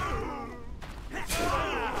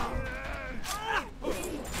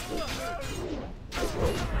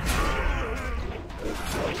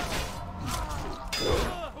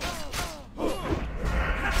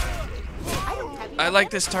 I like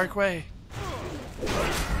this Tark way.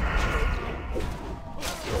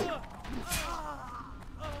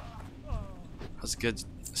 That's a good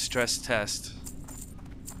stress test.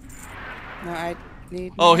 No, I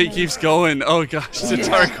need. Oh, he keeps going. Oh gosh, the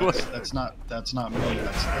Tark way. That's not me. That's not me.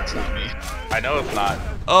 I know it's not.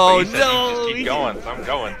 Oh but you said no! You just keep going, so I'm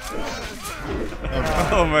going.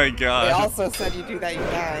 Oh my god. They also said you do that, you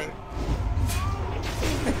die.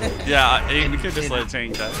 Yeah, we could just let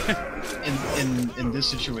Tank die. In this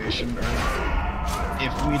situation,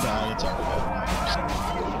 if we die, it's our fault.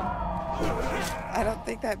 I don't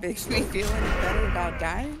think that makes me feel any better about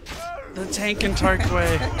dying. The Tank and Tark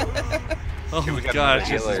way. Oh my gosh.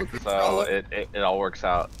 Healer, so it all works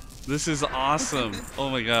out. This is awesome. Oh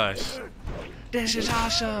my gosh. This is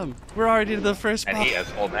awesome. We're already to the first And boss. he has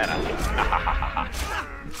full mana.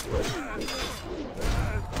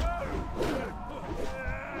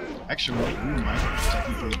 Actually, we might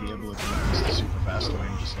technically be able to do this the super fast way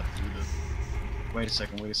and just let do the. Wait a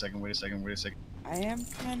second. I am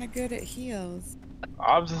kind of good at heals.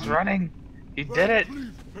 Obs is running. He did it.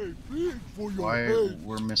 Why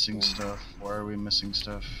we're missing stuff? Why are we missing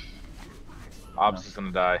stuff? Obs is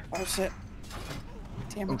gonna die. Oh shit.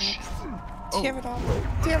 Damn it. Oh shit. Damn it all.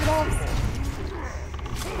 Damn it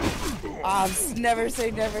all. Never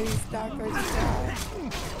say never. He's not going to die.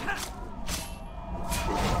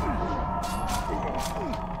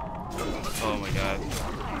 Oh my god.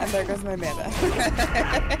 And there goes my mana.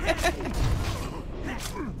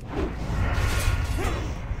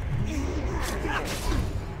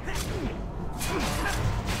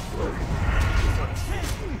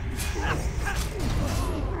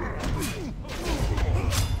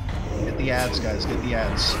 Get the ads, guys. Get the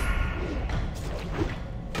ads.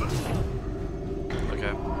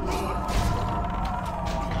 Okay.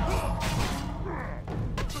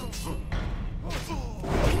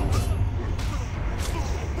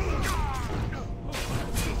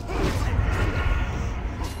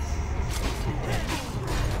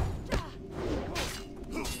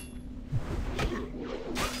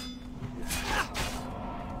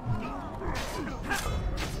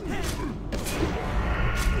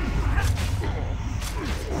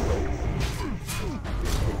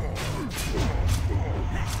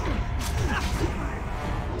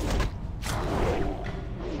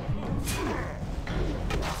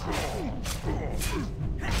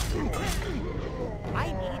 I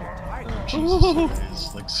need a target. Jesus, it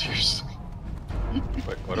is, like, seriously.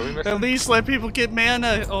 Wait, what are we missing? At least let people get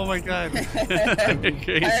mana. Oh my god.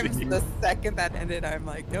 Crazy. The second that ended, I'm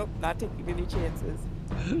like, nope, not taking any chances.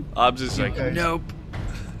 Obs is like, Okay. nope.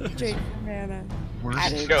 Drink your mana.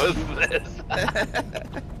 Where's Goes this.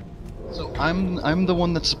 So I'm the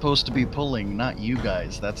one that's supposed to be pulling, not you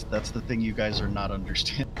guys. That's the thing you guys are not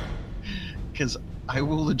understanding. Because I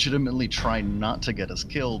will legitimately try not to get us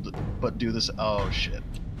killed, but do this. Oh shit.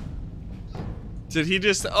 Did he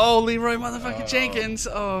just? Oh, Leroy motherfucking Jenkins.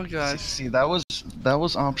 Oh gosh. See, that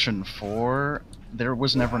was option 4. There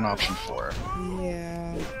was never an option 4.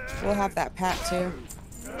 Yeah. We'll have that pat too.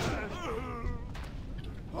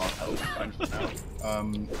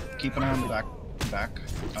 Keep an eye on the back.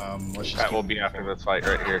 Let's just. That will be after this fight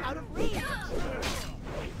right here. Out of reach.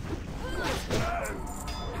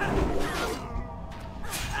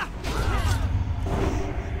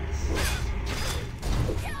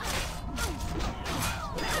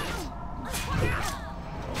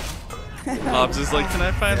 Obs is like, can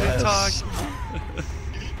I finally talk?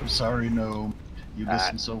 I'm sorry, no. You Pat.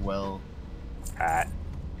 listen so well. Pat.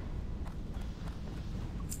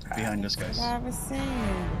 Behind us, That's guys. what I was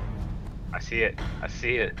saying. I see it. I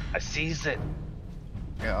see it. I seize it.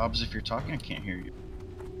 Yeah, Obs, if you're talking, I can't hear you.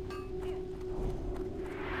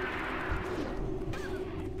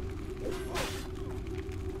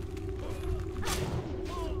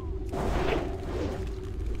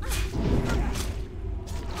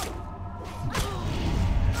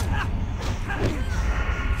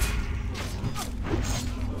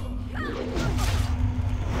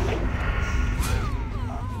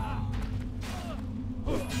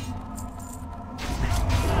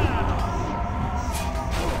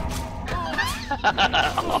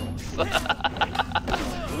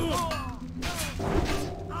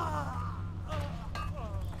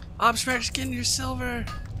 Obsrex, get in your silver.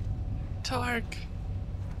 Tark.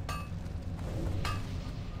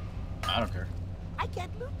 I don't care. I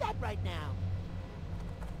can't loot that right now.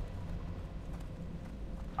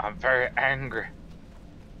 I'm very angry.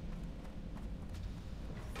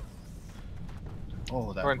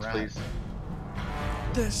 Oh, that Orange, rat. please.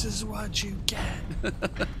 This is what you get.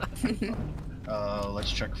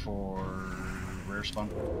 Let's check for rare spawn.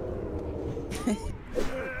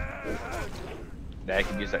 Yeah, I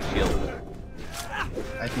can use that shield.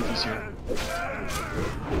 I think he's here.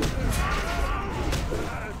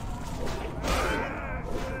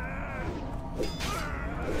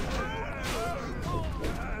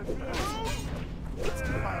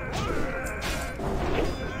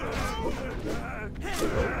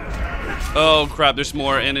 Oh crap, there's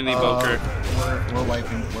more and an evoker. We're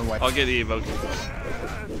wiping. We're wiping. I'll get the evoker.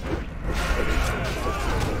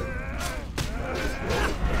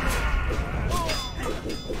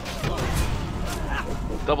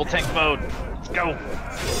 Double tank mode. Let's go.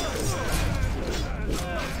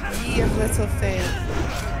 Ye of little faith.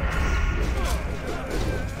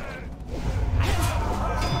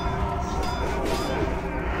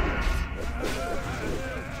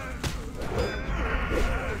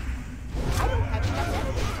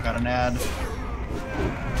 an ad.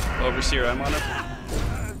 Overseer, I'm on it.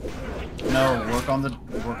 No, work on the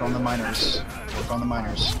miners. Work on the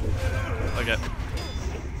miners. Okay.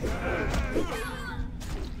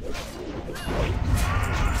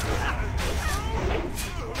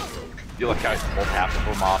 You like how I pulled half of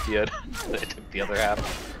them off yet? They took the other half.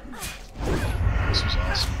 This was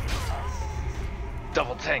awesome.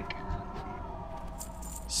 Double tank.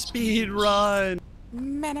 Speed run.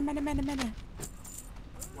 Mana.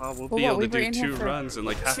 Well, we'll be able to do 2 runs in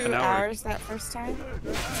like half an hour. 2 hours that first time?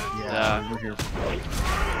 Yeah, we're here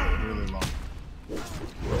for really long.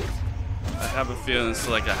 I have a feeling it's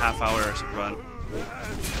like a half-hour run.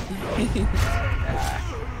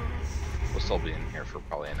 We'll still be in here for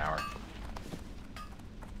probably an hour.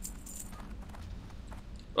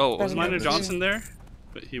 Oh, was Miner Johnson there?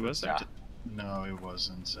 But he was there. Yeah. No, he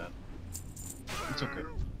wasn't set. It's okay.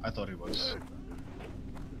 I thought he was.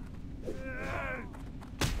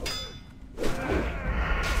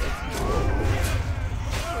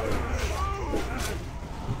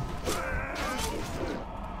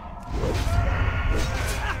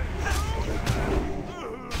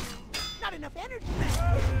 Not enough energy.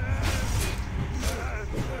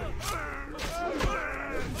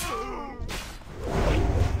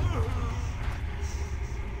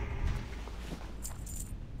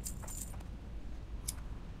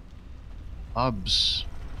 Obs,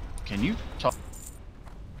 can you talk?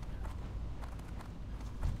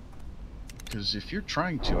 Because if you're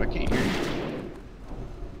trying to, I can't hear you.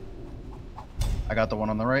 I got the one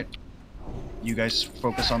on the right. You guys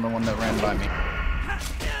focus on the one that ran by me.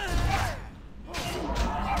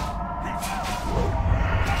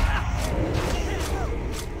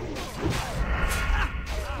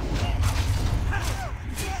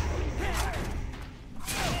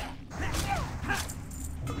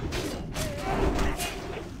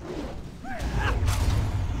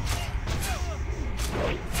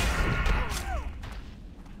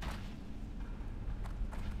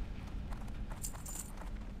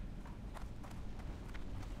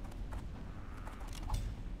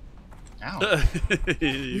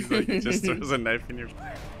 He like just throws a knife in your.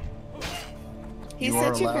 He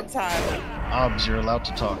said you could talk. Obs, you're allowed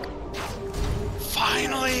to talk.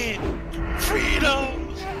 Finally, freedom.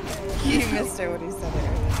 You missed it when he said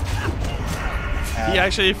it. He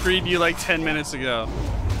actually freed you like 10 minutes ago.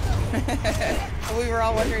 We were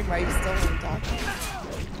all wondering why you still weren't talking.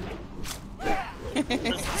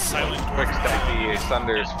 Silent Quick stack the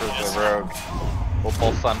sunders for the rogue. We'll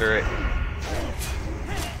both sunder it.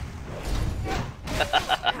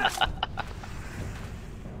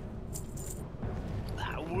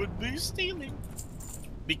 That would be stealing.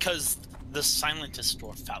 Because the silentest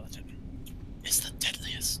dwarf Faladin is the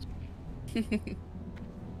deadliest.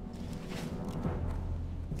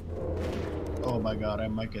 Oh my god, I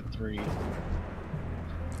might get 3.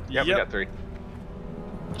 Yeah, we got 3.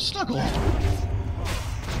 Snuggle!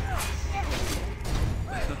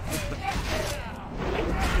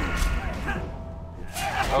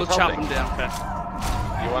 We'll chop him down, okay?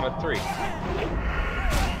 You wanted 3.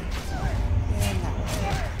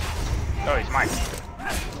 Oh, he's mine.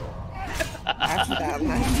 After that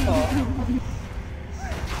last call.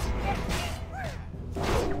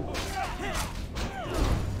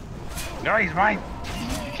 No, he's mine.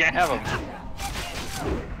 You can't have him.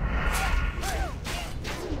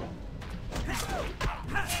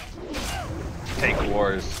 Tank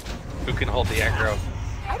wars. Who can hold the aggro?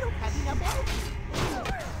 I don't have enough energy.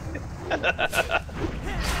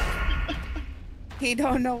 He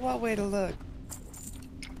don't know what way to look.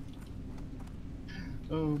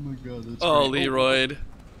 Oh my god, that's Oh, great. Leroy.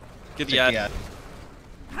 Get the ad.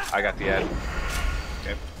 I got the ad.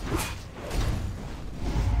 Okay.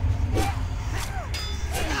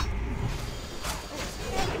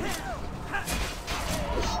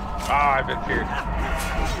 Ah, I've been feared.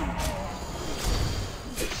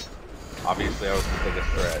 Obviously, I was the biggest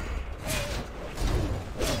threat.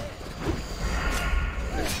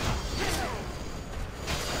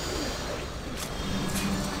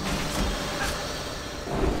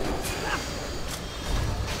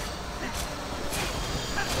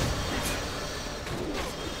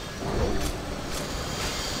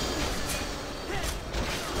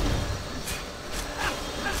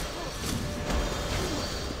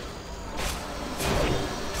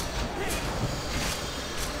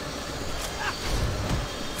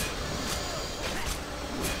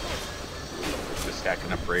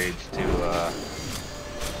 Stacking up rage to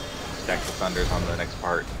stack the thunders on the next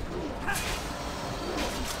part.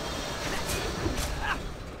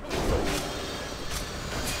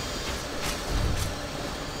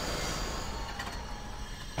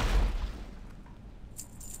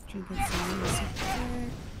 Drinking some music.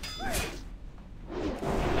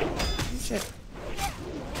 Shit.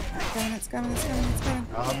 It's coming.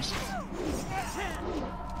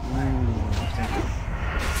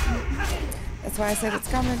 That's why I said it's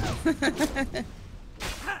coming.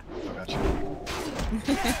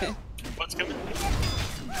 What's coming?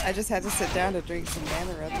 I just had to sit down to drink some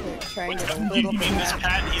mana real quick. Try and get a little You bit mean this of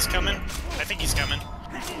Pat? He's coming? I think he's coming.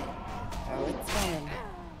 Oh, it's coming.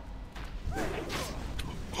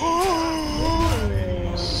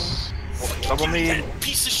 Double me.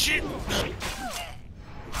 Piece of shit!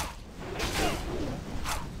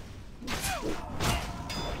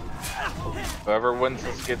 Whoever wins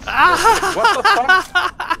this gets. What the fuck?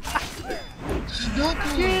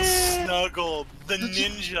 Snuggle, the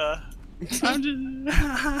ninja. I'm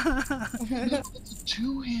just...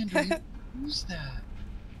 Two-handed. Who's that?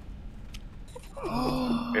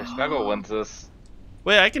 Oh. If Snuggle wins this.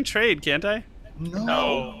 Wait, I can trade, can't I?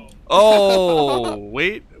 No. Oh,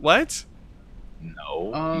 wait, what?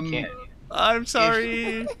 No, you can't. I'm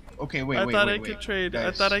sorry. Okay, wait. I thought I could trade. Guys.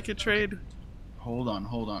 I thought I could trade. Hold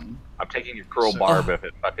on. I'm taking your cruel barb if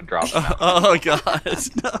it fucking drops. Oh god,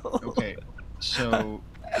 no. Okay, so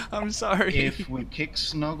I'm sorry. if we kick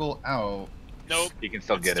Snuggle out, Nope. You can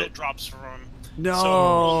still get Still it. drops from. No.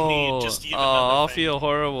 So we'll need just even I'll thing. feel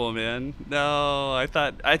horrible, man. No, I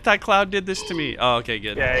thought Cloud did this to me. Oh, okay,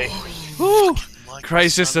 good. Yay. Woo!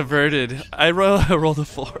 Crisis averted. I rolled a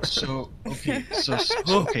 4. so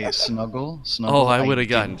Snuggle. Oh, I would've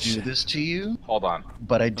gotten didn't do this to you. Hold on.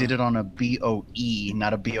 But I did it on a BOE,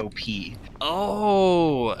 not a BOP.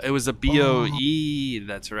 Oh, it was a BOE.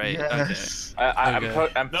 That's right. Yes.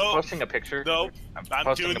 Okay. I'm posting a picture. Nope. I'm I'm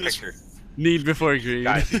posting doing a this. picture. Need before greed.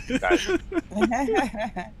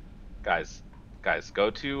 Guys, go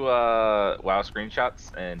to WoW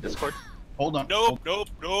screenshots and Discord. Hold on. Nope.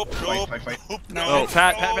 Fight. Oh,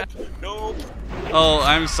 Pat. Nope. Oh,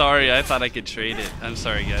 I'm sorry. I thought I could trade it. I'm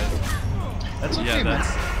sorry, guys. That's okay, Yeah, man.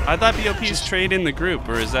 I thought BOPs trade in the group,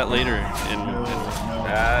 or is that later? No.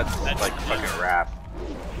 That's like fucking Wrath.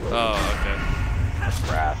 Oh, okay.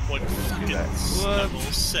 Wrath. What Do that. Snuggle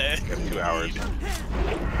said. You have 2 hours.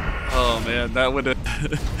 Oh man, that would have.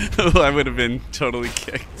 I would have been totally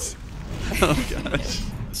kicked. Oh gosh.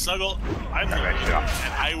 Snuggle, I'm the Alright,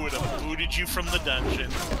 and I would have booted you from the dungeon.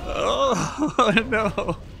 Oh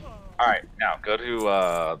no. Alright, now go to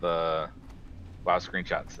the WoW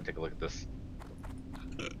screenshots and take a look at this.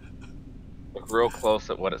 Look real close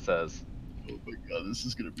at what it says. Oh my god, this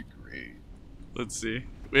is gonna be great. Let's see.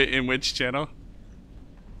 Wait, in which channel?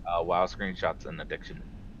 WoW screenshots and addiction.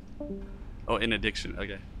 Oh, in addiction.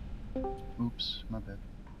 Okay. Oops, my bad.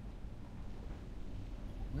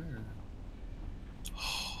 Where?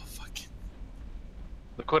 Oh, fucking.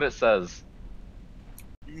 Look what it says.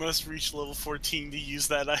 You must reach level 14 to use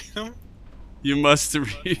that item. You must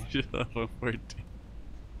reach level 14.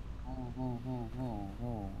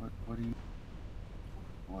 Whoa. What do you...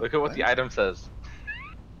 Look at what the item says.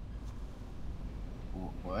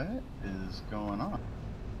 What is going on?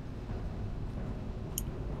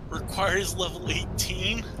 Requires level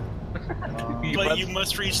 18, but you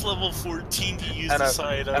must reach level 14 to use this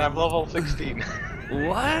item. And I'm level 16.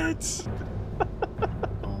 What?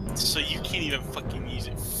 So you can't even fucking use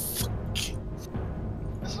it. Fuck.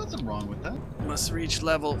 There's nothing wrong with that. Must reach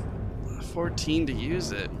level 14 to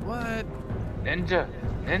use it. What? Ninja.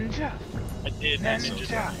 I did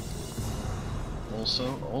ninja.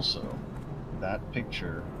 Also, that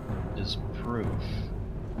picture is proof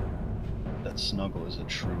that Snuggle is a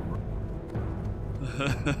true.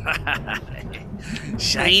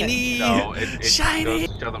 Shiny. No, it Shiny.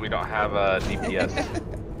 goes to show that we don't have a DPS.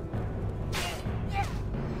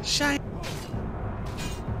 Shiny.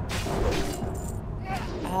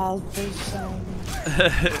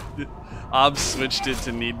 Ob switched it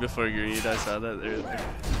to Need Before Greed. I saw that there.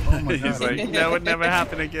 Oh my god. He's like, that would never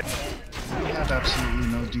happen again. We have absolutely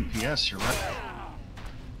no DPS, you're right.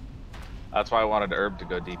 That's why I wanted Herb to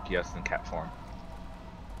go DPS in cat form.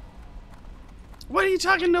 What are you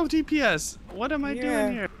talking no DPS? What am I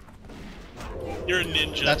doing here? You're a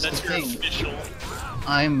ninja. That's That's the your thing. official.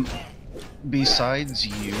 I'm, besides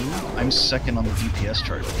you, I'm second on the DPS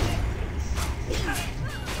chart.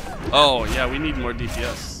 Oh, yeah, we need more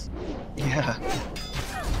DPS. Yeah.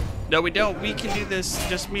 No, we don't. We can do this.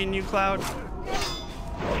 Just me and you, Cloud.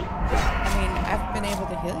 I mean, I've been able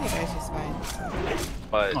to heal you guys just fine. So.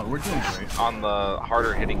 But Oh, we're doing great. on the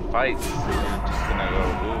harder hitting fights, you're just gonna go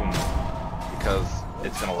boom because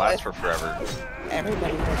it's gonna last for forever.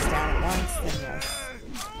 Everybody goes down at once, then yes.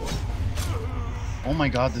 Oh my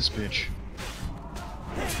god, this bitch.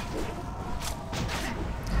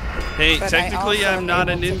 Hey, But technically I I'm not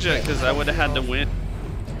a able to ninja get because I would have had to win.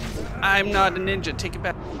 I'm not a ninja. Take it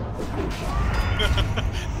back.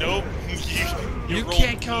 Nope. You rolled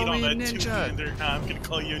can't call 8 on me a that ninja. 2-hander. Nah, I'm gonna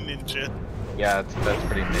call you a ninja. Yeah, that's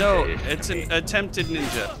pretty ninja. No, it's an attempted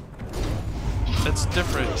ninja. That's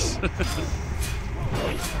different.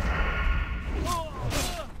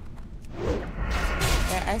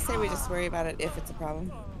 Yeah, I say we just worry about it if it's a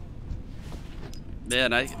problem.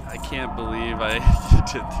 Man, I can't believe I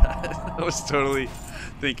did that. I was totally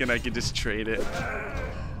thinking I could just trade it.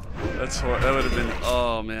 That would have been,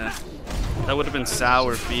 oh man. That would have been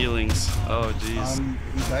sour feelings. Oh jeez.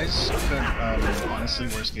 You guys could, honestly,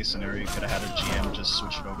 worst case scenario, you could have had a GM just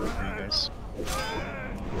switch it over for you guys.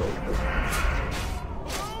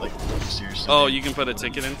 Like, seriously. Oh, you can put a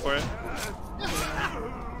ticket in for it?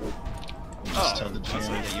 Just tell the GM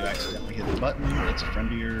that you accidentally hit the button, it's a friend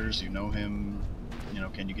of yours, you know him, you know,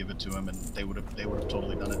 can you give it to him, and they would have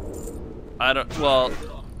totally done it. I don't, well,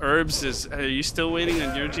 Herbs is, are you still waiting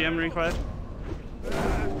on your GM request?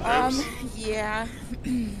 Yeah.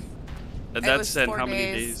 And that said how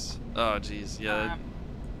many days? Oh jeez, yeah.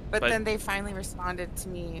 But then they finally responded to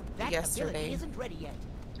me yesterday. Isn't ready yet.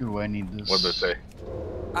 Do I need this? What'd they say?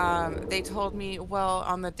 They told me, well,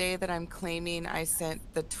 on the day that I'm claiming, I sent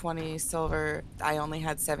the 20 silver. I only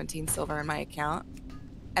had 17 silver in my account.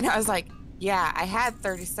 And I was like, yeah, I had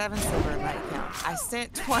 37 silver in my account. I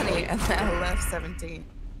sent 20 and then I left 17.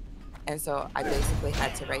 And so I basically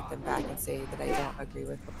had to write them back and say that I don't agree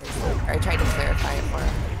with what they said. Or I tried to clarify it for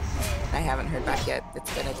them. I haven't heard back yet.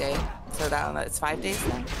 It's been a day. So it's 5 days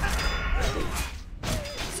now.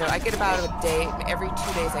 So I get about a day. Every 2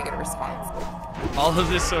 days I get a response. All of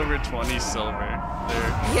this over 20 silver.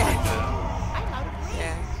 Yeah.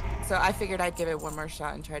 So I figured I'd give it one more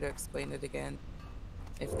shot and try to explain it again.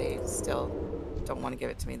 If they still don't want to give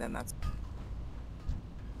it to me, then that's...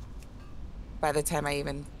 By the time I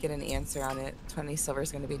even get an answer on it, 20 silver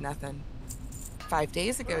is going to be nothing. 5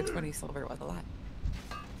 days ago, 20 silver was a lot.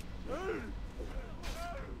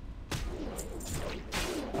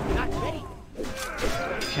 Not ready.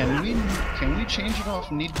 Can we change it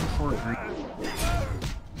off need before greed?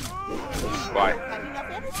 Why?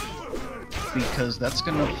 Because that's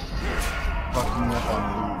gonna fuck me up on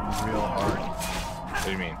loot real hard. What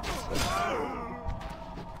do you mean?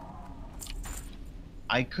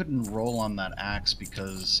 I couldn't roll on that axe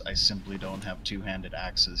because I simply don't have two-handed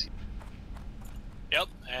axes. Yep,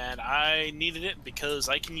 and I needed it because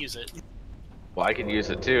I can use it. Well, I can use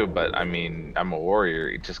it too, but I mean, I'm a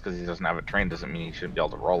warrior. Just because he doesn't have it trained doesn't mean he shouldn't be able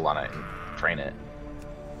to roll on it and train it.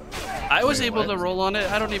 I was able to roll on it.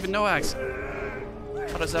 I don't even know axe.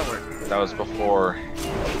 How does that work? That was before.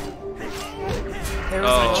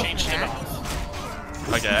 I changed it off.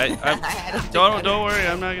 Okay, don't worry.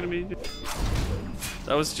 I'm not gonna be.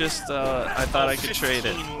 That was just. I thought I could trade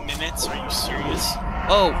it. 15 minutes? Are you serious?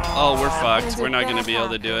 Oh, we're fucked. We're not gonna be able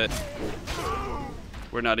to do it.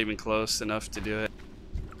 We're not even close enough to do it.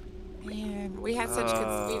 Man, we had such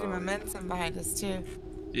good speed and momentum behind us too.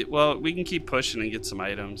 Well, we can keep pushing and get some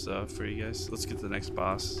items for you guys. Let's get to the next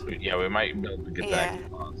boss. Yeah, we might be able to get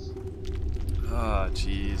that boss. Oh,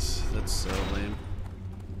 jeez, that's so lame.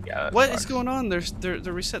 Yeah. What is going on? They're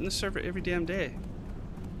resetting the server every damn day.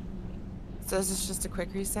 So is this just a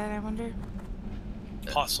quick reset, I wonder?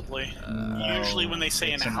 Possibly. No, usually when they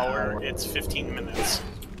say an hour, it's 15 minutes.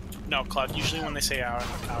 No, Cloud, usually when they say hour,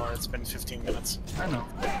 it's been 15 minutes. I know.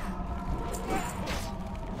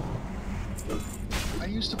 I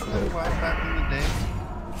used to play WoW back in the day.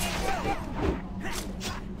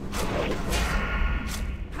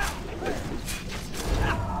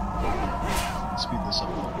 Speed this up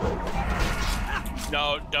a little bit.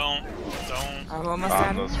 No, don't. I'm almost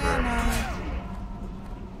out of mana.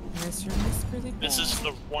 This room is pretty cool. This is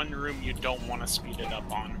the one room you don't want to speed it up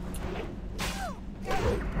on.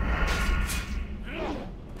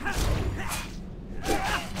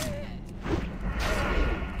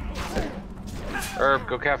 Herb,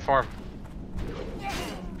 go cat farm.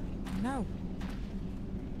 No.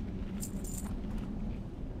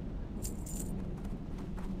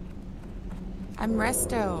 I'm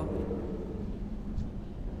resto.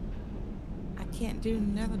 I can't do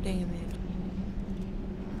no damage.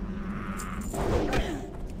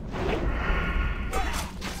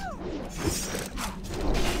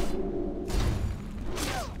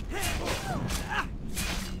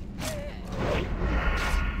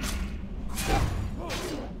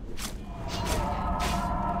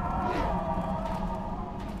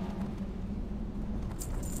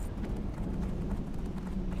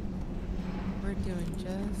 We're doing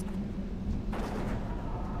just...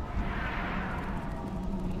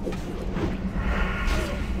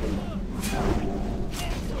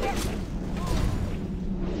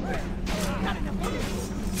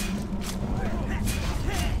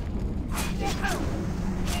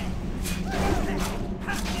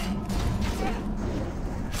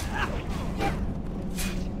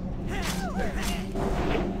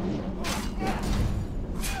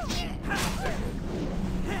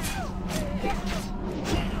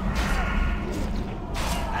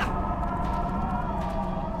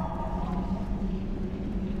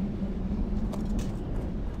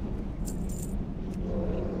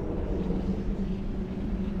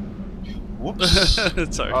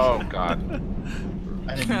 Whoops. Sorry. Oh god.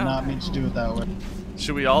 I did not mean to do it that way.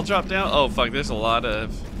 Should we all drop down? Oh fuck, there's a lot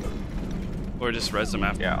of... Or just res them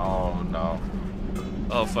after. Yeah, oh no.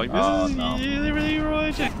 Oh fuck, this is really royal.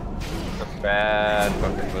 It's a bad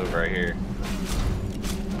fucking move right here.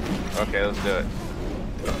 Okay, let's do it.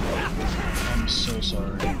 I'm so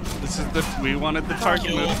sorry. This is the... We wanted the target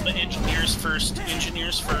Kill move. the engineers first.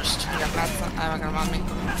 Engineers first. Yeah, that's I'm gonna on me.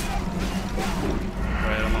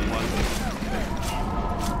 Alright, I'm on one.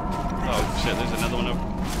 Oh shit, there's another one over.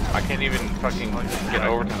 I can't even fucking get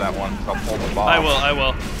over to that one, so I'll pull the ball. I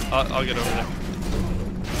will. I'll get over there.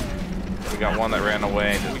 We got one that ran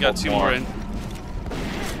away. We got two more in.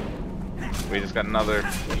 We just got another.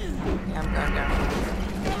 Yeah, I'm going down.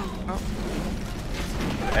 Oh.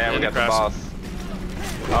 And we got the crash. boss.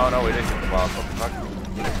 Oh no, we didn't get the boss. What the fuck?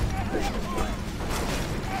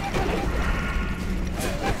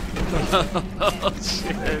 Oh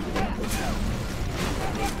shit.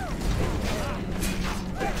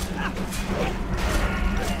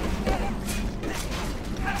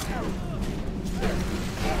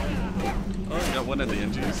 Oh, I got one of the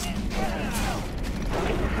engines.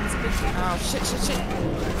 Oh shit!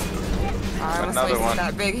 Oh, I almost Another wasted one.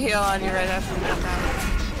 that big heal on you right after we got that.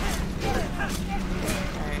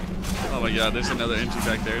 Oh my god, there's another engine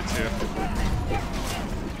back there too.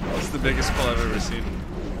 It's the biggest pull I've ever seen.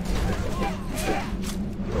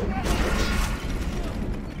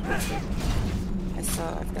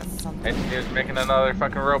 I've got something. Engineer's making another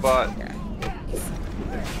fucking robot. Yeah.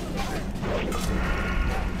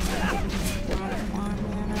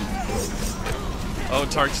 Oh,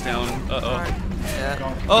 Tark's down. Uh-oh.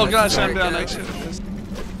 Yeah. Oh gosh, I'm Very down. I good. should have missed.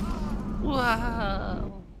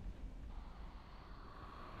 Wow.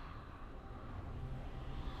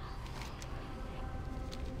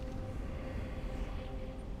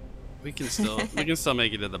 We can still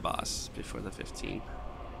make it to the boss before the 15.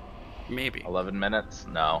 Maybe. 11 minutes?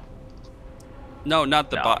 No. No, not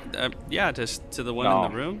the No. boss. Yeah, just to the one No.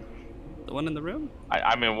 in the room. The one in the room.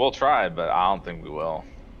 I mean, we'll try, but I don't think we will.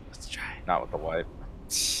 Let's try. Not with the wipe.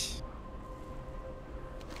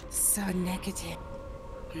 So negative.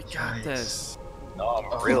 We got this. No,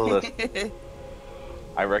 I'm a realist.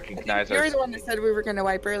 I recognize You're our... the one that said we were gonna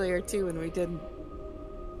wipe earlier too, and we didn't.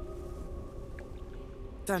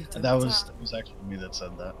 Dun, dun, That dun. was actually me that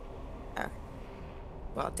said that. Oh.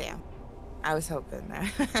 Well, damn. I was hoping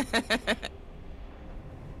that.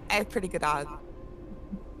 I have pretty good odds.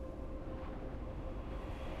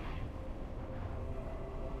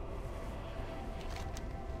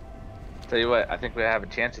 Tell you what, I think we have a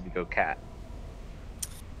chance if you go cat.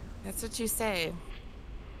 That's what you say.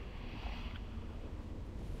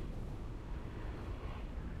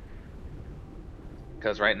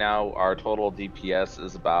 Because right now our total DPS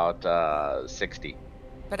is about 60.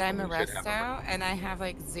 But I'm a We should have resto, and I have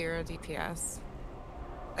like 0 DPS.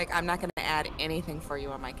 Like, I'm not gonna add anything for you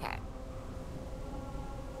on my cat.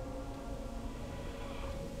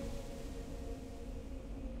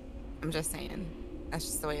 I'm just saying. That's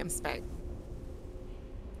just the way I'm spec.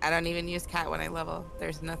 I don't even use cat when I level.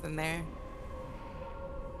 There's nothing there.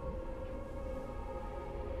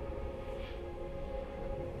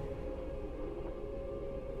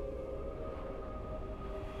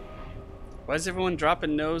 Why is everyone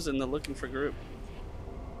dropping nose in the looking for group?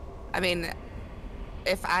 I mean,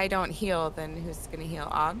 if I don't heal, then who's gonna heal?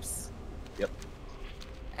 Obs? Yep.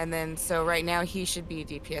 And then, so right now he should be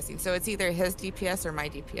DPSing. So it's either his DPS or my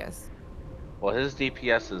DPS. Well, his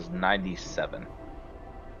DPS is 97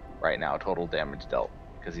 right now, total damage dealt,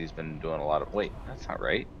 because he's been doing a lot of... Wait, that's not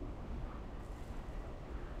right.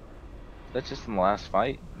 That's just in the last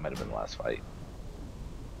fight? It might have been the last fight.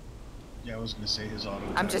 Yeah, I was gonna say his auto.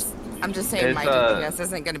 I'm just saying His, my DPS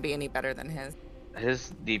isn't gonna be any better than his.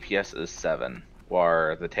 His DPS is 7,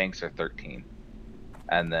 while the tanks are 13.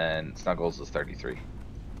 And then Snuggles is 33.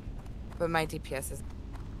 But my DPS is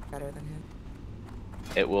better than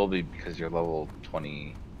his. It will be because you're level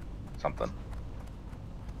 20 something.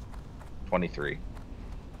 23.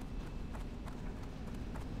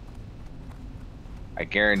 I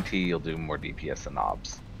guarantee you'll do more DPS than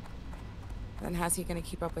Obs. Then how's he gonna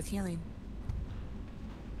keep up with healing?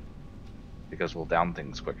 Because we'll down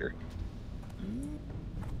things quicker. I don't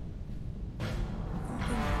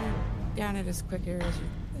think we're down it as quicker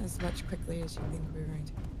as much quickly as you think we're going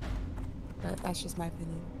to. But that's just my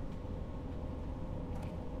opinion.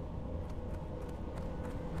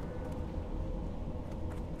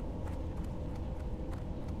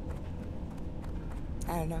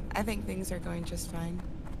 I don't know. I think things are going just fine.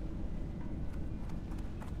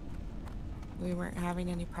 We weren't having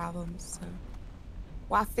any problems, so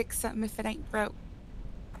why fix something if it ain't broke?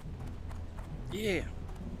 Yeah.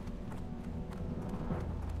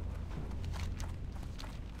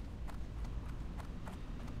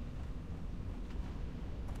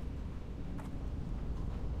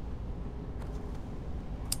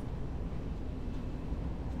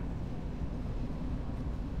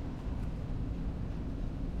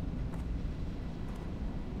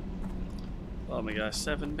 Oh my gosh,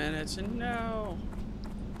 7 minutes and no.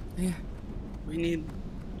 Yeah. We need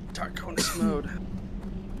Tarkonis mode.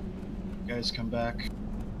 You guys come back.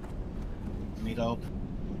 Need help.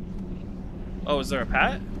 Oh, is there a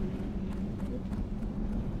pat?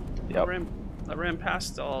 Yep. I ran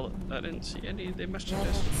past all. I didn't see any. They must I have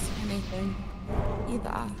don't just see anything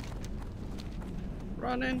either.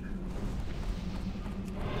 running.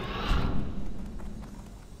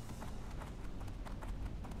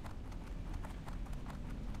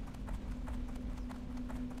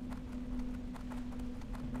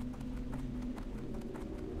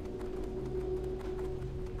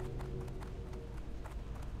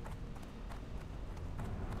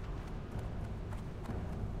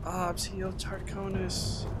 Obs, heal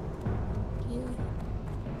Tarkonis. You.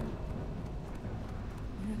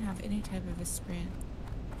 I don't have any type of a sprint.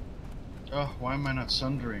 Oh, why am I not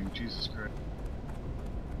sundering? Jesus Christ.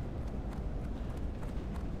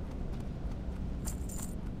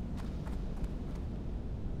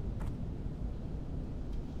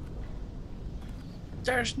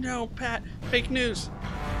 There's no pat. Fake news.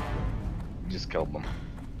 Just killed them.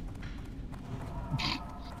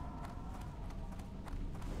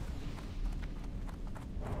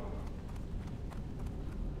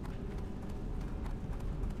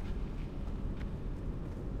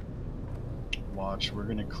 Watch, we're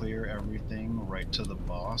gonna clear everything right to the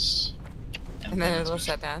boss. And then it'll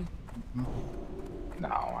shut down. No,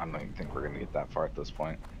 I don't even think we're gonna get that far at this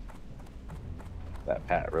point. That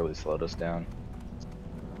pat really slowed us down.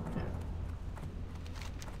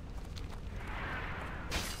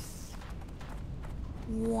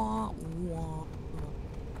 Wah, wah.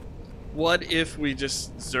 What if we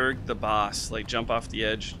just zerg the boss, like jump off the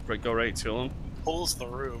edge, go right to him, Pulls the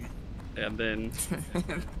room. and then?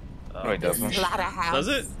 No, it doesn't. Does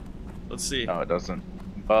it? Let's see. No, it doesn't.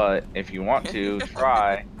 But if you want to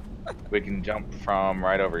try, we can jump from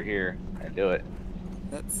right over here and do it.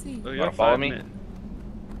 Let's see. We You got wanna follow 5 me? minutes.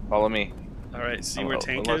 Follow me. All right, see where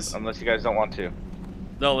tank is. Unless you guys don't want to.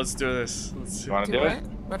 No, let's do this. Let's see. You want to do what? it?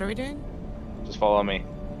 What are we doing? Just follow me.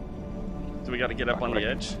 Do we got to get up on the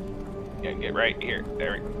edge? Yeah, get right here.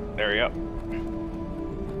 There we go.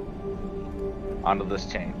 Onto this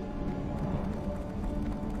chain.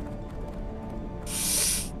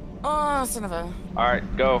 Oh, son of a. All right,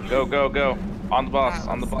 go. On the bus. That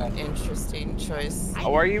On the was bus. an interesting choice.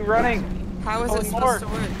 Oh, are you running? How is Oh, it supposed to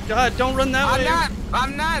work? God, don't run that way.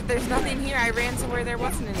 I'm not. There's nothing here. I ran to where there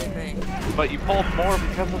wasn't anything. But you pulled more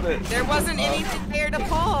because of it. There wasn't anything there to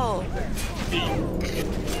pull.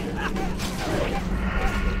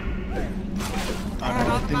 I had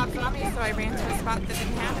all the mobs on me, so I ran to a spot that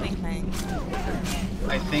didn't have anything.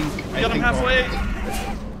 I think. Got him halfway.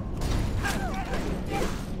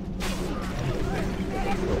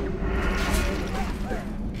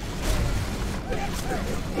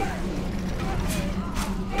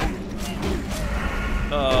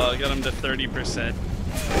 Oh, got him to 30%.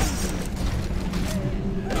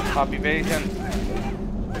 Pop evasion.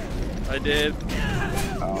 I did.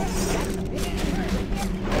 Oh.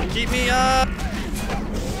 Keep me up.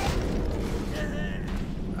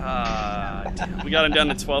 We got him down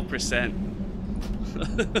to 12%.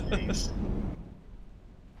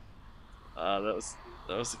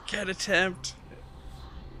 That was a good attempt.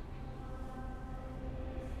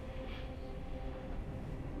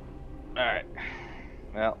 All right.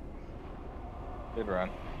 Well, good run.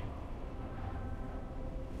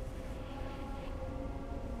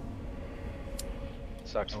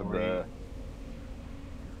 Sucks for the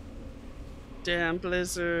Damn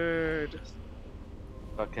blizzard.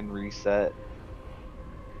 fucking reset.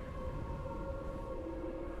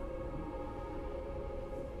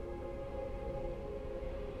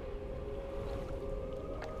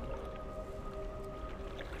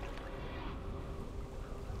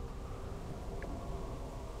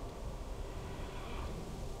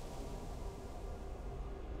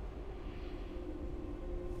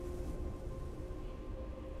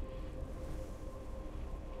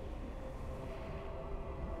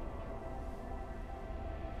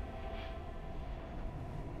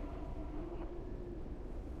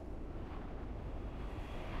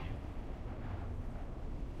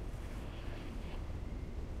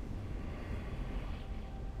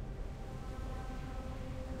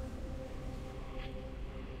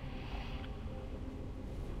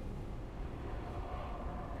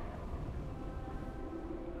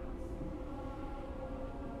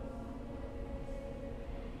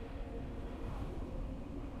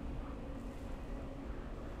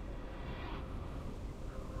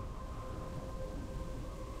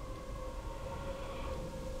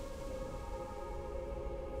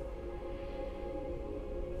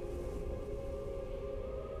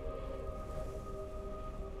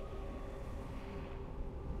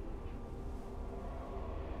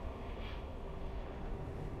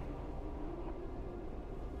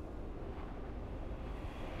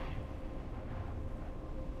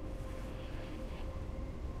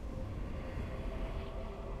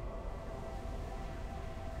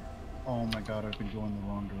 my god, I've been going the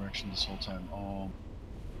wrong direction this whole time. Oh.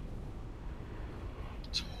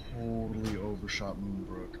 Totally overshot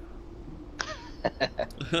Moonbrook.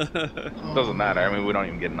 Doesn't matter. I mean, we don't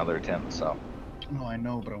even get another attempt, so. No, I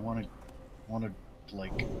know, but I want to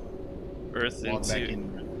like Earth log back into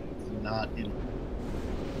in, not in.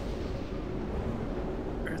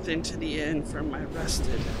 Earth into the inn from my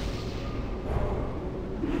rested.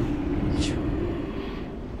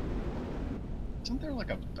 Isn't there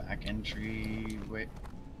like a back entry way?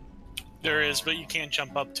 There is, but you can't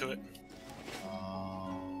jump up to it.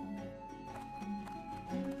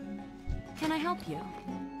 Can I help you?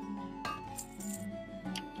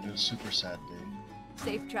 It was a super sad day.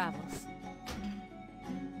 Safe travels.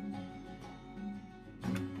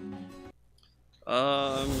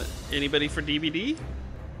 Anybody for DBD?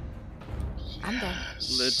 I'm done.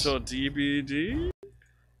 Little DBD?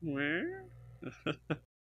 Where?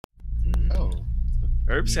 Oh.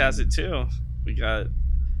 Herbs has it too. We got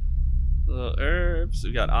little Herbs,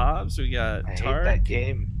 we got Obs, we got I hate Tark. that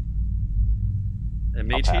game. And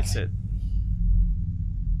Mage hates it.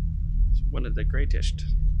 It's one of the greatest.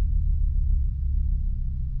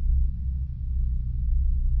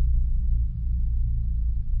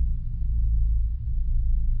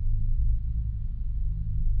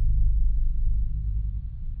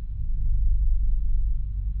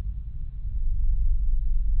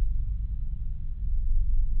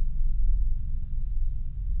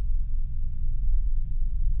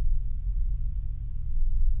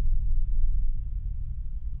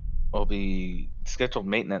 Will be scheduled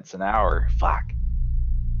maintenance an hour. Fuck.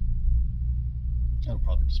 That'll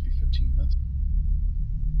probably just be 15 minutes.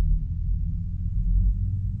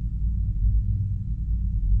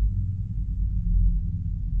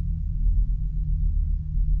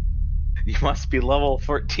 You must be level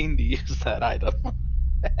 14 to use that item.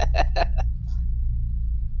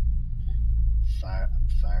 I'm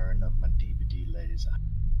firing up my DVD laser.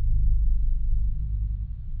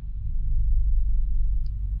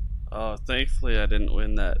 Oh, thankfully I didn't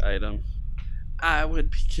win that item. I would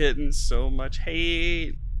be getting so much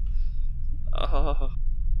hate. Oh.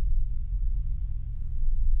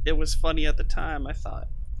 It was funny at the time, I thought.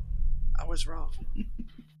 I was wrong.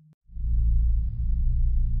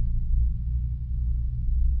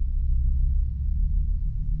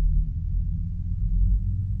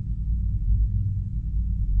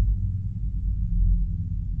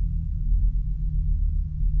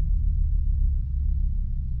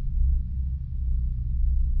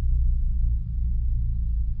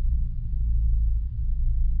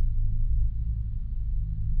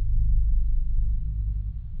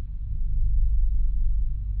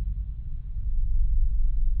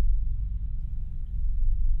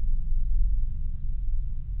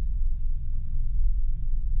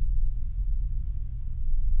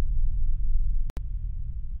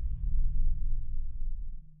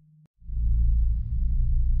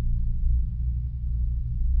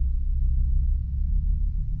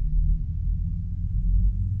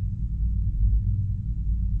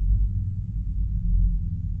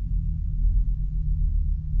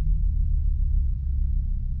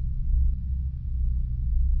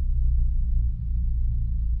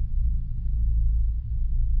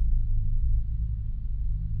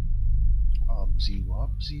 Wobsy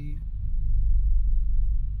wobsy.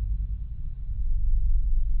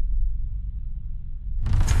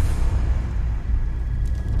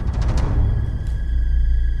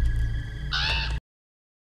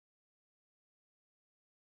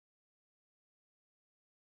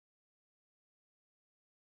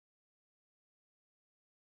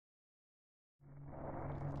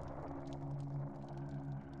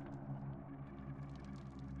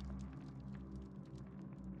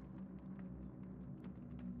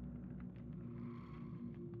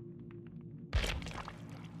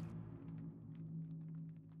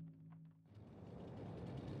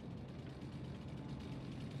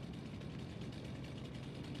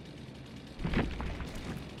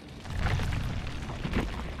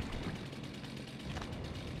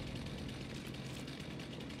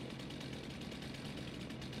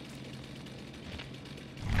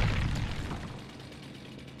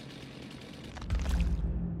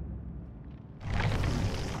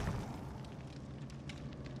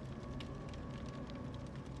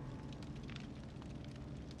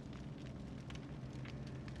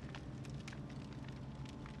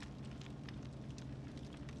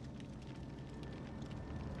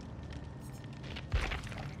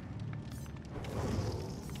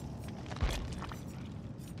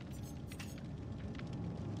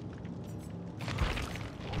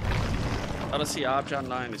 I don't see Obj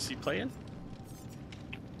online. Is he playing?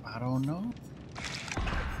 I don't know.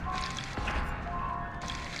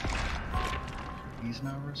 He's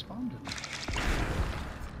not responding.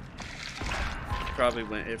 Probably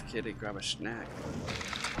went AFK to grab a snack.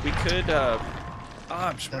 We could, oh,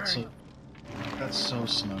 I'm sorry. That's so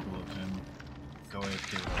snuggle of him. Go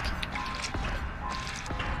AFK without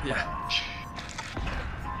trying. Yeah.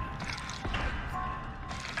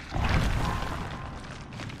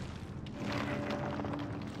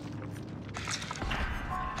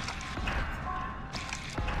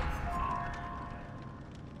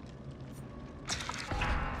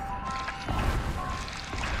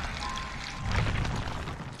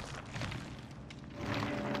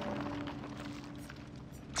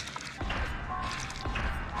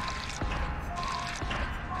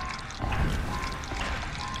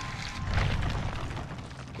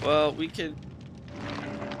 Well, we could,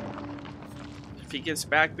 if he gets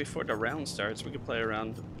back before the round starts, we could play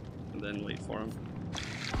around and then wait for him.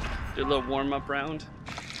 Do a little warm-up round.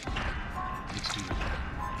 Let's do it.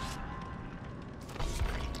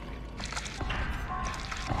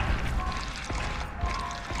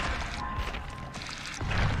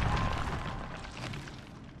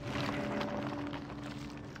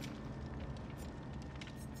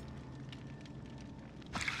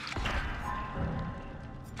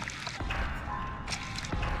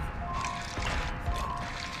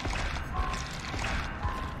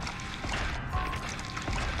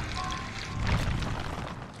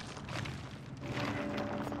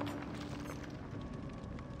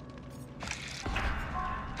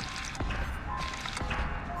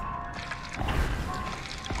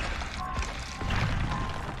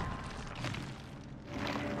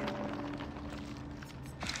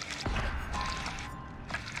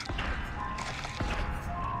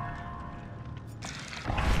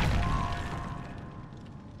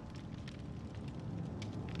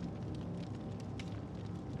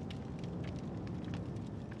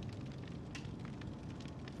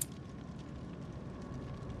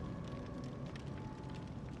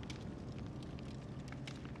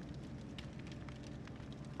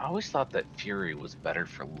 I always thought that Fury was better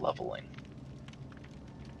for leveling.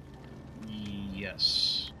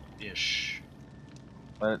 Yes. Ish.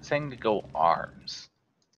 But it's saying to go arms.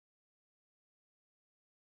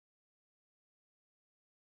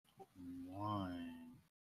 Why?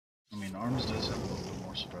 I mean, arms does have a little bit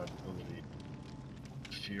more spreadability.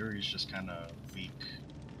 Fury's just kind of weak,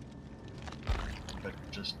 but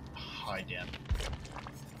just high damage.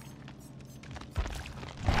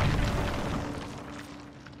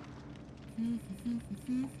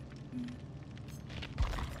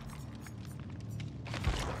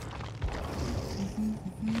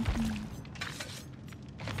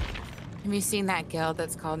 Have you seen that guild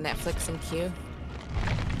that's called Netflix and Q?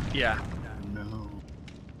 Yeah, No.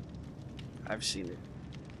 I've seen it.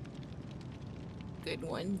 Good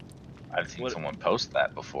one. I've seen What- someone post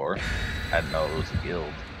that before. I didn't know it was a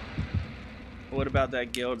guild. What about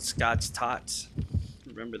that guild, Scott's Tots?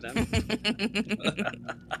 Remember them?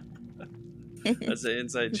 That's an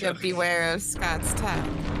inside Yeah, joke. beware of Scott's top.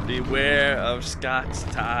 Beware of Scott's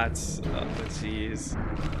Tots. Oh, jeez.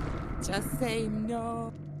 Just say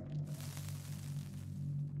no.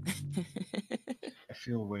 I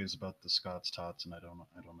feel ways about the Scots Tots, and I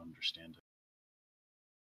don't understand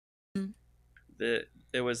it.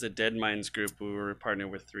 There was a Dead Minds group. We were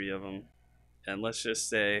partnered with 3 of them, and let's just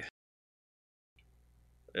say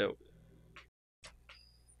it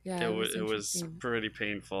Yeah, it was interesting. pretty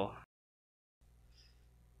painful.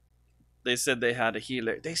 They said they had a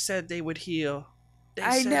healer. They said they would heal.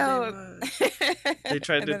 I know. They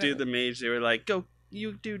tried And to then do the mage. They were like, "Go,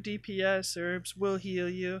 you do DPS, herbs. We'll heal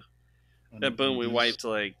you." And boom, we wiped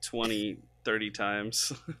like 20, 30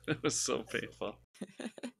 times. It was so painful.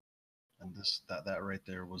 And that right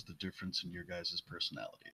there was the difference in your guys'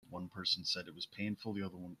 personality. One person said it was painful, the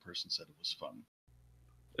other one person said it was fun.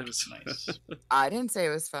 It was Nice. I didn't say it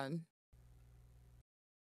was fun.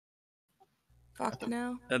 Fuck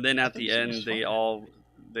no. And then at the end, they all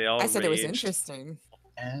I said it was raged. interesting.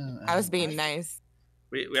 I was being nice.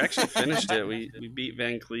 We actually finished it. We beat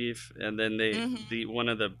Van Cleef, and then the one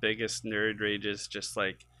of the biggest nerd rages just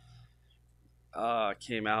like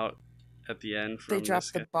came out at the end. From They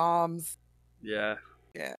dropped the bombs. Yeah.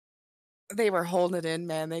 Yeah. They were holding it in,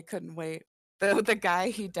 man. They couldn't wait. The guy,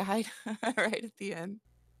 he died right at the end.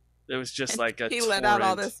 It was just And like a he torrent. let out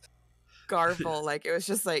all this garble, like it was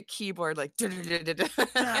just like keyboard, like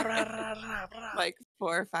like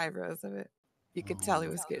 4 or 5 rows of it. You could tell he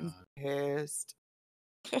was getting pissed.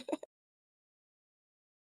 That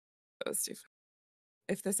was too funny.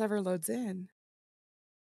 If this ever loads in.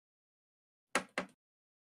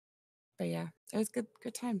 But yeah, it was good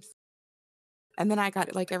times. And then I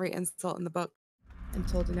got like every insult in the book and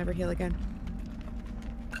told to never heal again.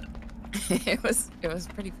 it was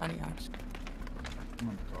pretty funny actually. Oh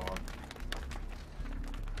my god.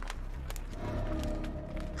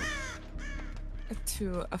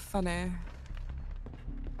 To a funny.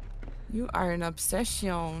 You are an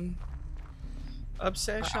obsession.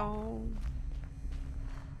 Obsession.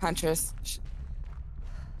 Huntress.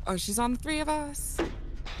 Oh, she's on the 3 of us.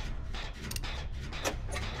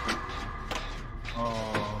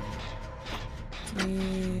 Oh.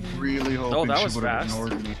 Really hoping Oh, that she was would have fast.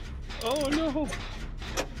 ignored me. Oh no.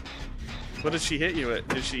 What did she hit you at?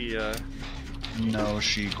 Did she No,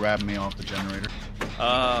 she grabbed me off the generator.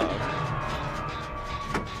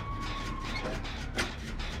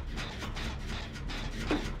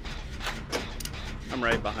 I'm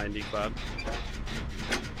right behind you, Cloud.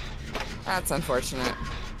 That's unfortunate.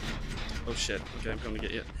 Oh shit. Okay, I'm coming to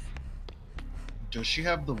get you. Does she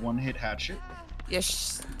have the one-hit hatchet?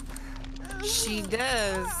 Yes, she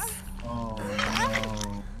does. Oh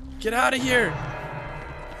no. Get out of here!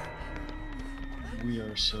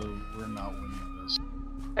 We're not winning this.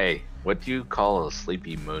 Hey, what do you call a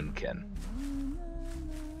sleepy moonkin?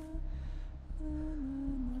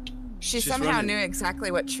 She She's somehow running. knew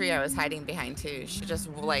exactly what tree I was hiding behind too. She just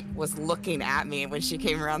like was looking at me when she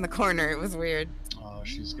came around the corner. It was weird. Oh,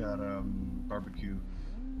 she's got barbecue.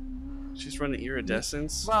 She's running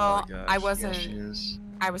iridescence. Well, oh, gosh. I wasn't. Yeah, she is.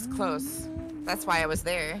 I was close. That's why I was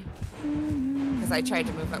there. Because I tried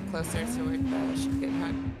to move up closer so she'd get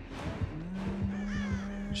hugged.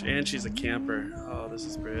 And she's a camper. Oh, this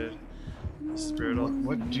is brutal. This is brutal.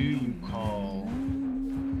 What do you call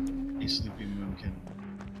a sleepy moonkin?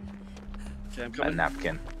 Okay, I'm A coming.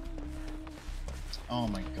 napkin. Oh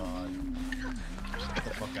my god. Just get the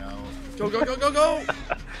fuck out. Go, go, go, go, go!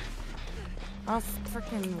 Oh,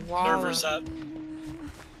 freaking wall. Server's up.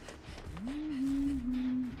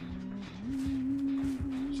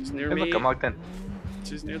 She's near Hey, me. look, I'm locked in.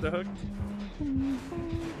 She's near the hook.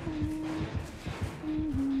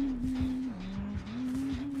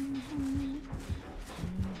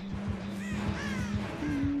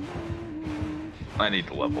 I need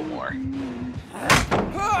to level more.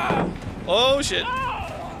 Oh shit!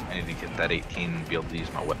 I need to get that 18 and be able to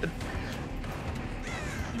use my weapon.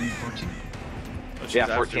 You need 14? Oh, she's Yeah,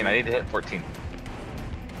 after 14. me. I need to hit 14.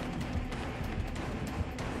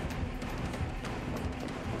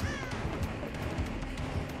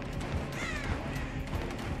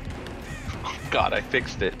 God, I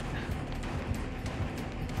fixed it.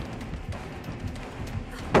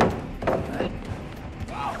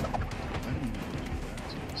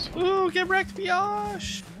 Ooh, get wrecked,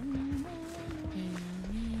 Biosh!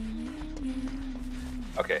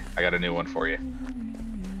 Okay, I got a new one for you.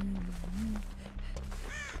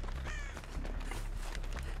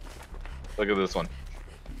 Look at this one.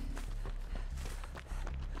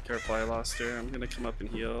 Careful, I lost her. I'm gonna come up and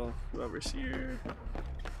heal whoever's here.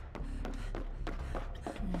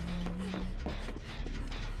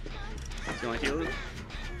 Do you wanna heal it?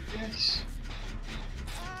 Yes.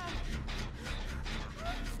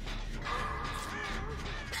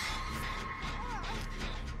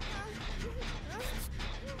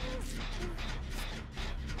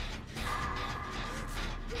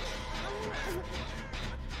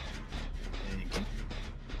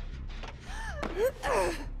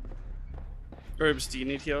 Herbs, do you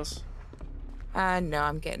need heals? No,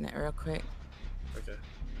 I'm getting it real quick. Okay.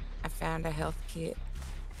 I found a health kit.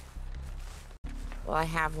 Well, I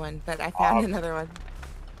have one, but I found another one.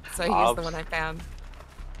 So I used the one I found.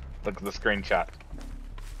 Look at the screenshot.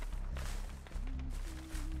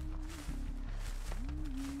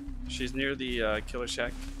 She's near the killer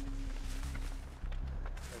shack.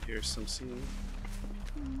 I hear some scene.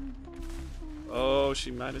 Oh, she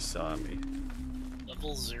might have saw me.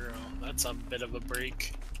 Level 0. That's a bit of a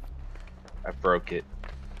break. I broke it.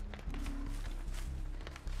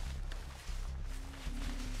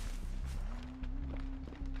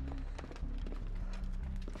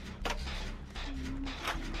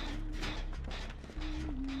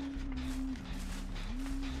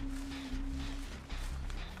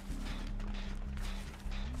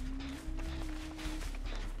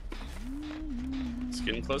 It's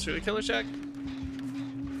getting closer to the killer shack.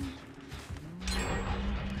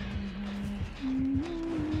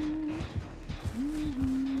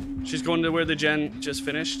 She's going to where the gen just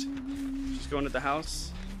finished. She's going to the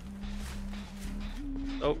house.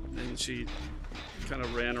 Oh, and she kind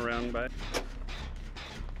of ran around by.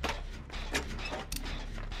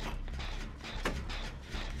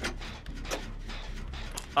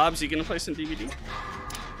 Hobbs, you gonna play some DVD?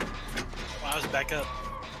 Well, I was back up.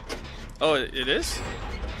 Oh, it is?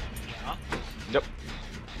 Yeah. Yep.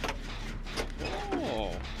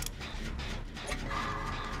 Oh.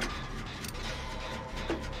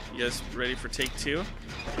 You guys ready for take 2?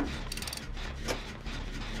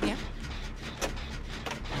 Yeah.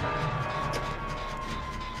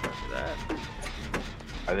 After that.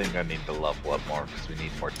 I think I need to level up more because we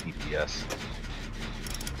need more DPS.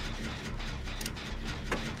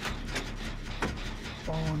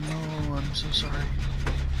 Oh no, I'm so sorry.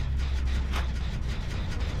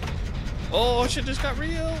 Oh, shit just got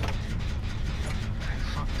real. I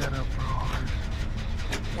fucked that up real hard.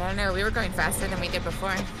 I don't know. We were going faster than we did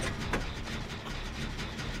before.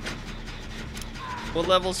 What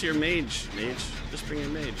level's your mage? Mage? Just bring your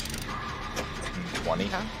mage. 20.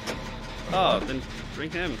 Oh, then bring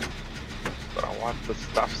him. But I want the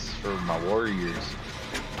stuffs for my warriors.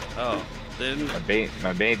 Oh, then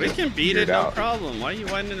my mage we is can beat it, no out. problem. Why are you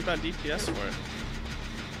whining about DPS for it?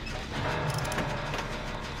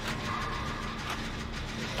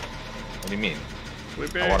 What do you mean?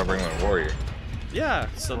 I want to bring my warrior. Yeah,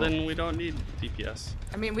 so then we don't need DPS.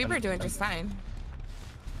 I mean, we were doing just fine.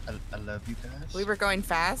 I love you guys. We were going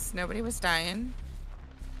fast. Nobody was dying.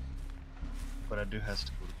 But I do have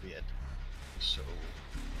to go to bed. So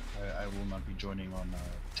I will not be joining on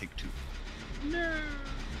take 2. No.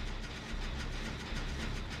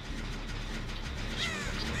 Just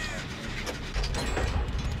realized the time actually.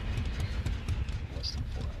 Less than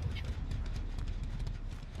 4 hours, right?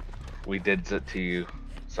 We did it to you.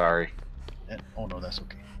 Sorry. Oh no, that's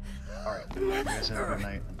okay. Alright, you guys have a good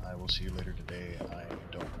night, and I will see you later today. I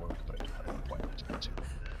don't work, but I do have an appointment to go to.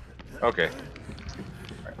 Okay.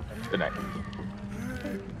 Alright, Good night.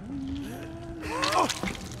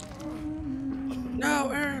 No,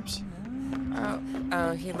 herbs!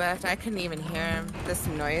 Oh, he left. I couldn't even hear him. This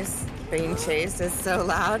noise being chased is so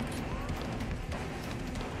loud.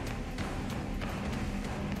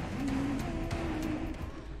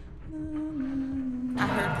 I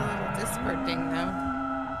heard the little Discord ding though.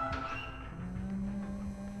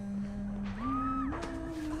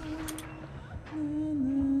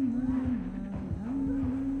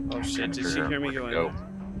 Oh shit, did you hear me going? Go.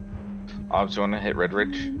 Obs, you want to hit Red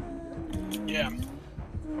Ridge? Yeah.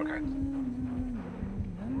 Okay.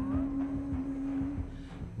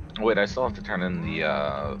 Wait, I still have to turn in the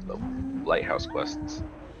lighthouse quests.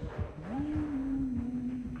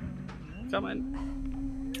 Come on.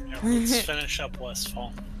 Yeah, let's finish up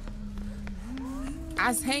Westfall. I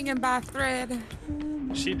was hanging by a thread.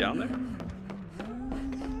 Is she down there?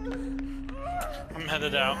 I'm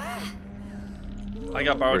headed out. I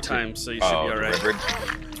got borrowed Where to? time, so you should be alright. Red Ridge?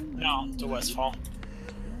 No, to Westfall.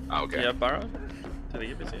 Oh, okay. Yeah, borrowed? Did I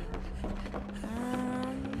give it to you?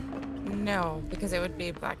 No, because it would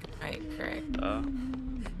be black and white, correct?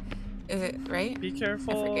 Is it right? Be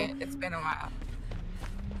careful. I forget. It's been a while.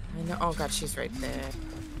 I know. Oh god, she's right there.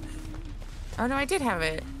 Oh no, I did have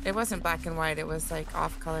it. It wasn't black and white. It was like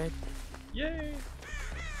off-colored. Yay!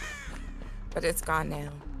 But it's gone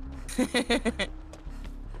now.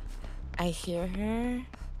 I hear her.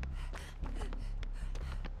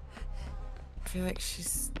 I feel like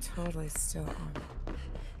she's totally still on.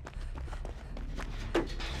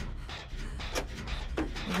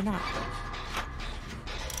 Maybe not.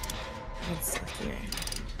 I'm still here.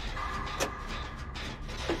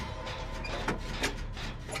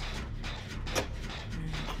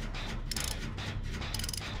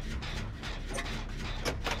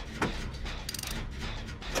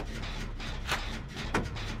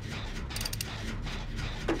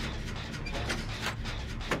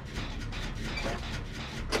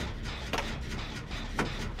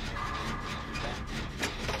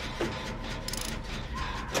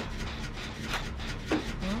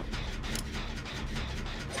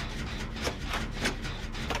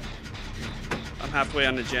 Halfway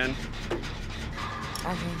on the gen.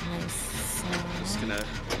 Okay, nice. Just gonna.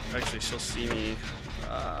 Actually, she'll see me.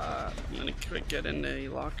 I'm gonna quick get in a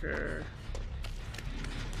locker.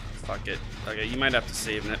 Fuck it. Okay, you might have to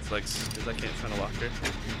save Netflix because I can't find a locker.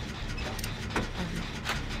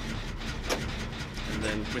 And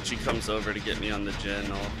then when she comes over to get me on the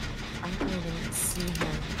gen, I don't even see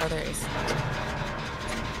her. Oh, there is.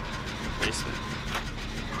 Basement.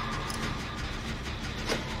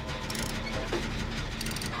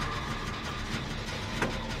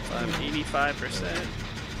 I'm 85%.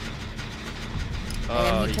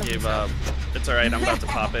 Oh, he gave up. It's alright, I'm about to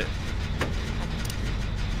pop it.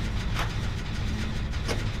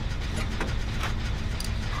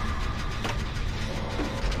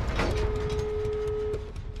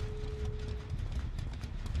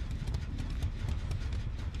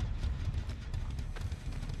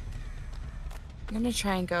 I'm gonna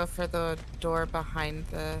try and go for the door behind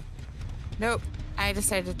the... Nope. I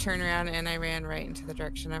decided to turn around and I ran right into the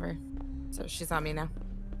direction of her. So she's on me now.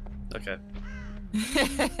 Okay.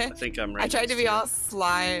 I think I'm right. I tried to be you. all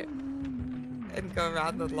sly and go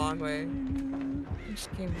around the long way. She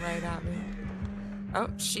came right at me. Oh,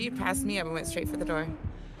 she passed me up and went straight for the door.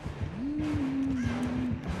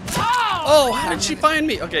 Oh, how did she find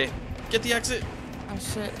me? Okay, get the exit. Oh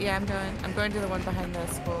shit, yeah, I'm going to the one behind the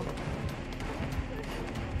school.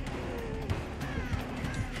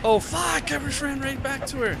 Oh fuck, I just ran right back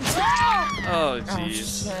to her. Oh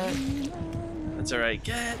jeez. Oh, shit. That's alright,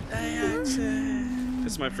 get the exit.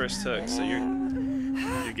 It's my first hook, so you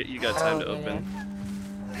got time to open.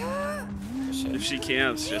 If she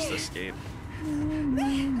camps, just escape. Or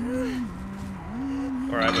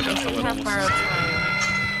I would almost escape.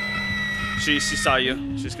 She saw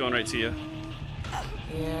you. She's going right to you.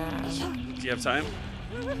 Yeah. Do you have time?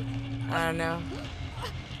 I don't know.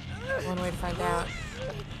 One way to find out.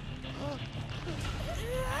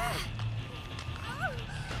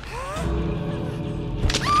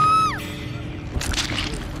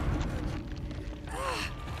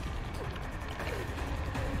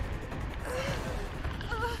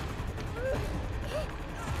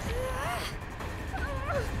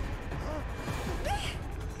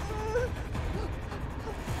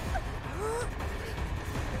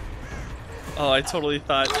 Oh, I totally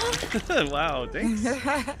thought. Wow, thanks.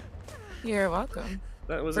 You're welcome.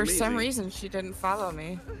 That was For amazing. some reason, she didn't follow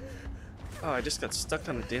me. Oh, I just got stuck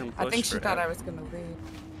on a damn bush. I think she thought forever. I was gonna leave.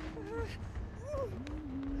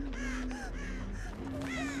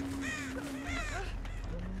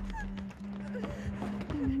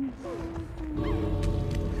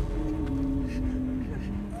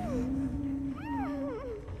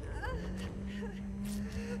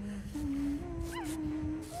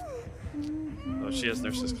 Oh, she has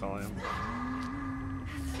nurses calling him.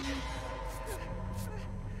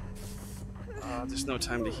 There's no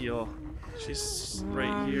time to heal. She's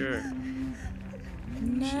right here.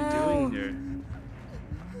 What's she doing here?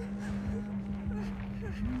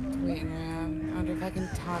 Waiting around. I wonder if I can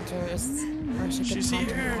taunt her, or she can She's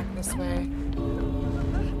taunt her here. back this way.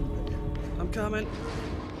 I'm coming.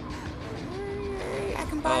 I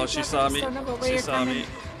can buy Oh, it, she but I saw just me. don't know what way She you're saw coming. me.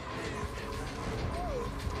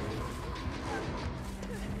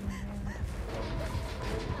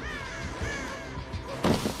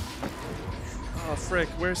 Oh, frick.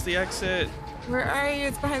 Where's the exit? Where are you?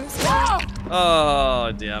 It's behind the school.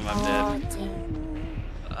 Oh, damn. I'm dead.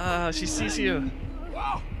 Damn. She sees you.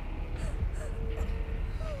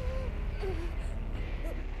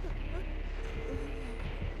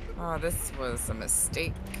 Oh, this was a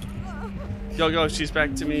mistake. Go. She's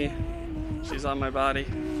back to me. She's on my body.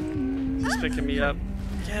 She's picking me up.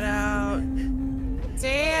 Get out.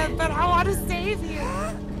 Damn, but I want to save you.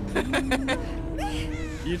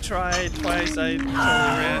 You tried twice. I totally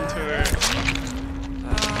ran to her.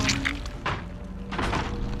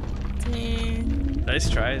 Dang. Nice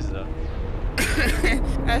tries, though.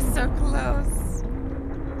 That's so close.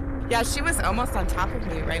 Yeah, she was almost on top of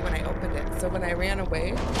me right when I opened it. So when I ran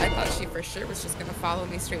away, I thought she for sure was just gonna follow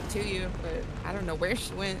me straight to you, but I don't know where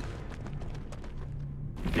she went.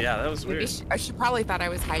 Yeah, that was Maybe weird. she probably thought I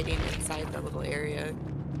was hiding inside the little area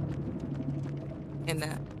in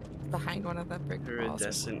the behind one of the brick walls.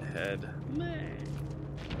 Iridescent head.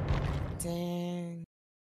 Dang.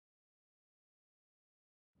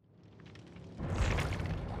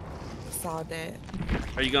 Saw that.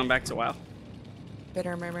 Are you going back to WoW?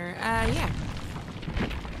 Bitter murmur. Yeah.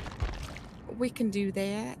 We can do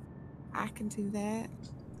that. I can do that.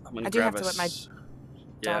 I'm gonna I do grab have to let my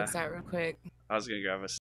dogs out real quick. I was gonna grab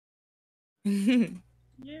us.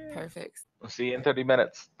 Yeah. Perfect. We'll see you in 30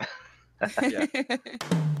 minutes. Yeah.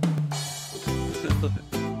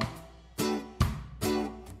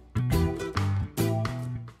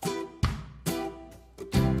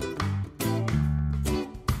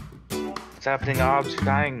 What's happening, Obs? You're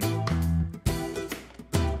dying.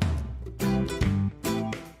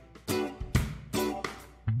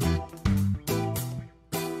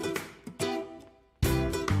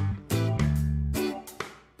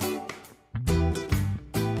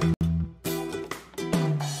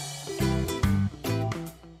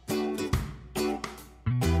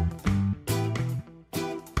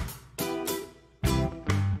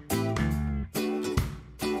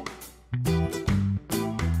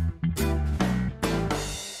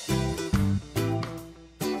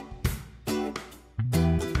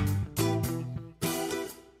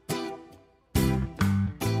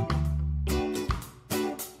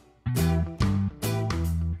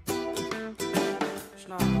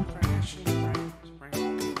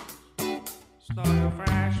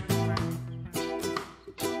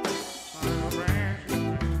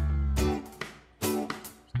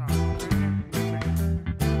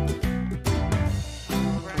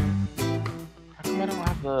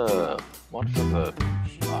 the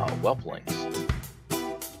whelplings?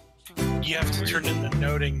 You have to turn in the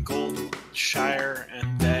note in Goldshire,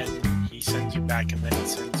 and then he sends you back, and then he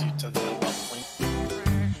sends you to the whelpling.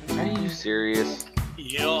 Are you serious?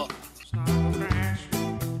 Yup.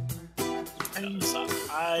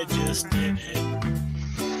 I just did it.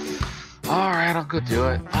 Alright, I'll go do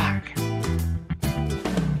it. Fuck.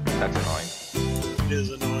 That's annoying. It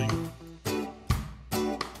is annoying.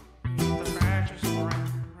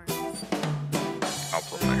 I'll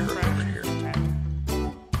put my herd over here.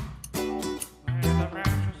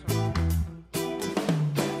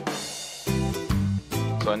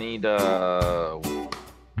 So I need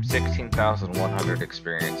 16,100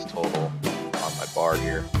 experience total on my bar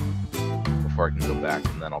here before I can go back,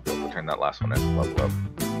 and then I'll be able to turn that last one in, level up.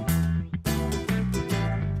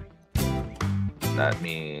 And that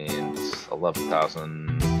means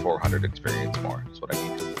 11,400 experience more is what I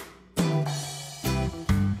need.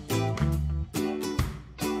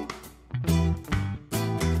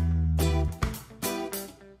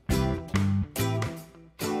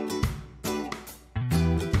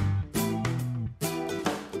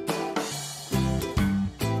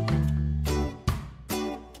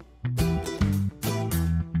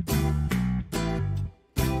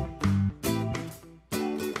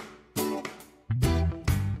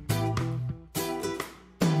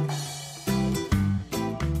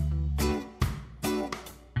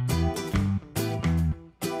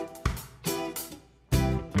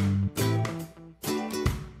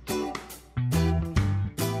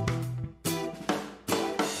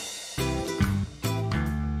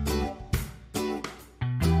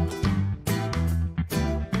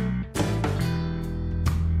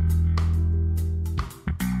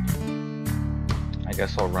 I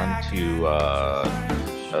guess I'll run to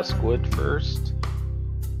Duskwood first,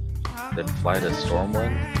 then fly to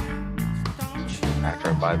Stormwind after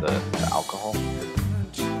I buy the alcohol.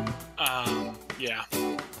 Yeah.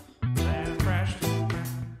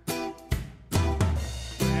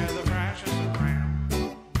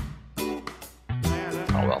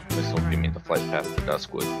 Oh well, this will give me the flight path to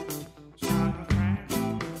Duskwood.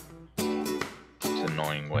 It's an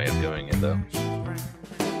annoying way of doing it though.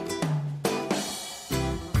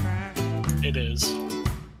 It is.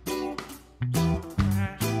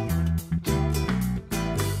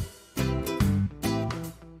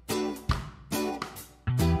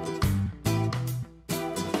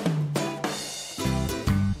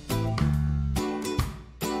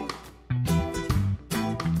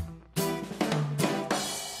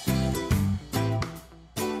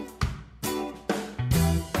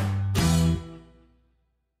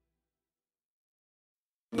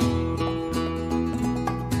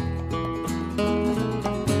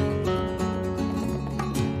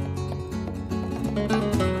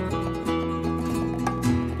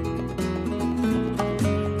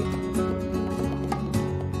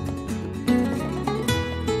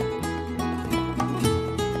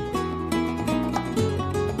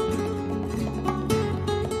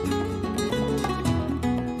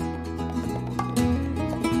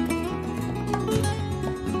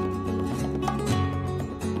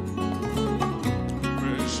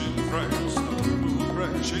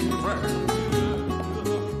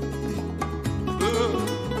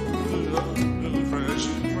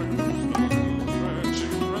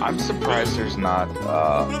 I'm surprised there's not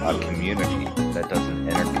a community that does an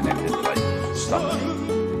interconnected like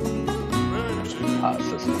summoning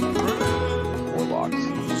system. Warlocks.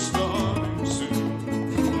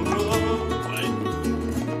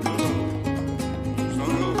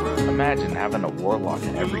 Imagine having a warlock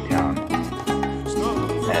in every town,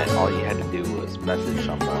 and all you had to do was message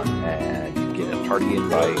someone, and you get a party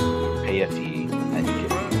invite, pay a fee, and you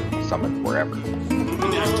get summoned wherever.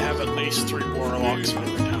 You have to have at least 3 warlocks in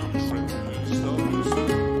every town.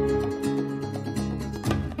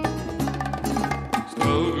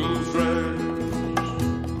 Snugglefresh,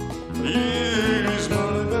 he's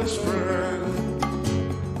my best friend.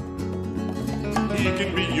 He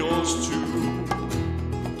can be yours too.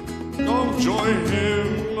 Come join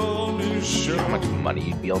him on his show. You know how much money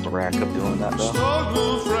you'd be able to rack up doing that though?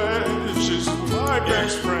 Snugglefresh is my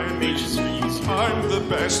best friend. I'm the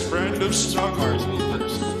best friend of Snuggle.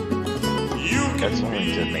 That's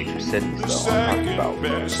only to major cities though. I'm talking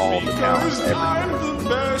about all the towns everywhere. I'm the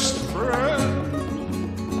best friend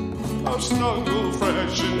of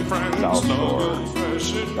Snugglefresh and friends. Snugglefresh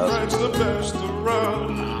and friends, the best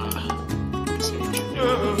around.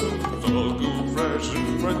 Snugglefresh and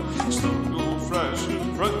friends, Snugglefresh and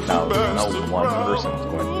friends, the best no one person's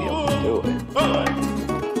going to be able to do it. But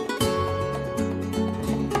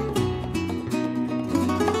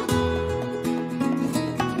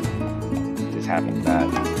having that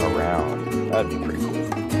around, that'd be pretty cool.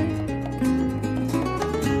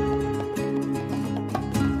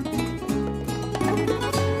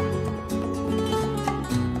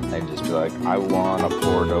 And just be like, I want to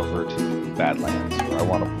port over to Badlands, or I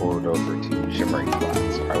want to port over to Shimmering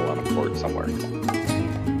Flats, or I want to port somewhere.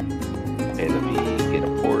 Pay the fee, get a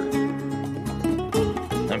port,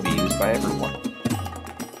 and be used by everyone.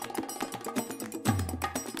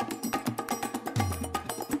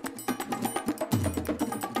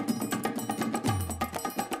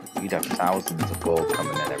 You'd have thousands of gold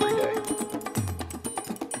coming in every day.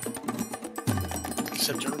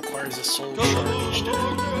 Except it requires a soul shard each day.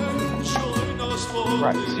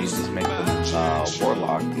 Right, so you just make the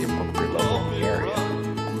warlock the appropriate level in the area.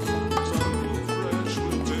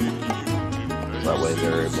 So that way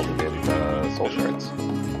they're able to get soul shards.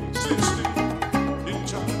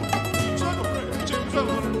 I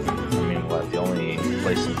mean, what, the only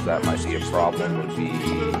places that might be a problem would be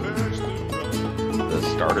the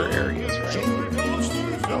starter areas, right?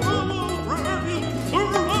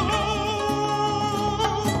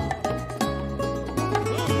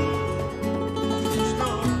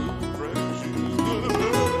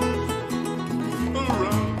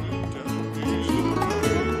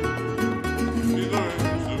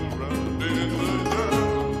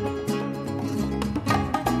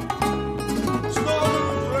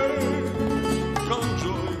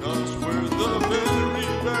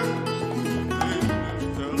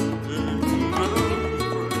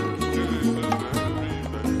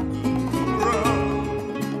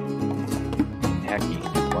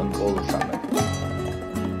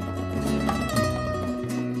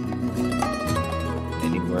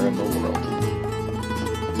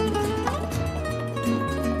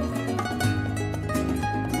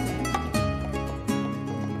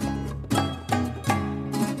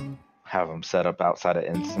 Have them set up outside of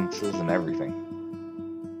instances and everything.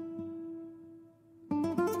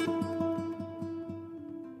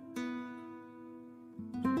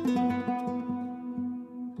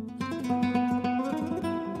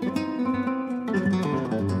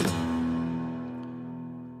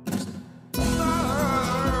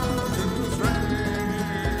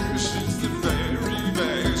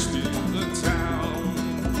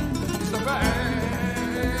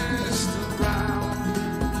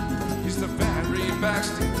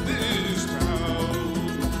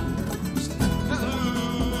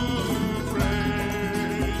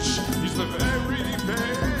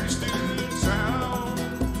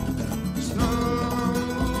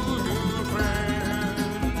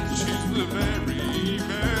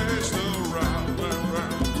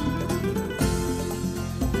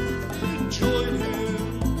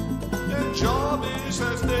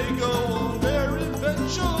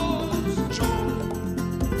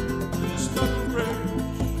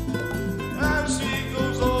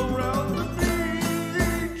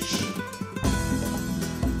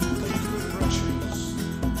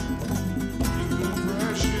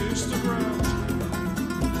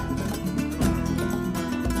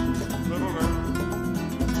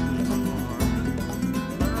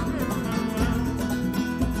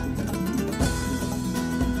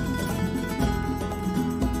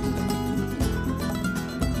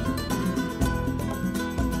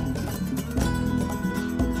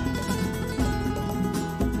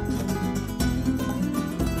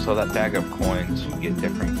 So that bag of coins, you get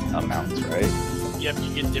different amounts, right? Yep,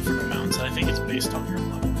 you get different amounts. I think it's based on your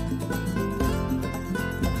level.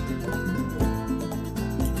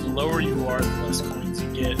 The lower you are, the less coins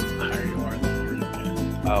you get. The higher you are, the more you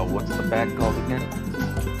get. Oh, what's the bag called again?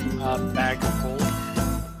 Bag of gold.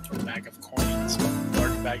 Or bag of coins.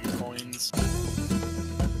 Large bag of coins.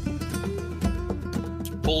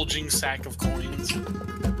 Bulging sack of coins.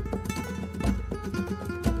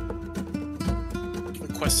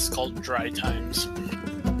 Quest is called Dry Times.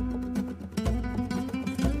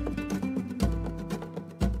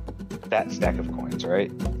 That stack of coins,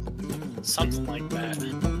 right? Something like that.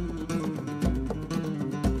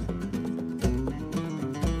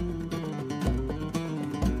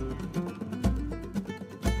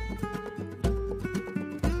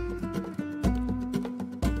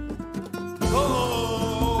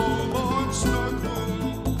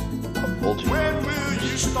 When will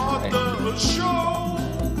you start the show?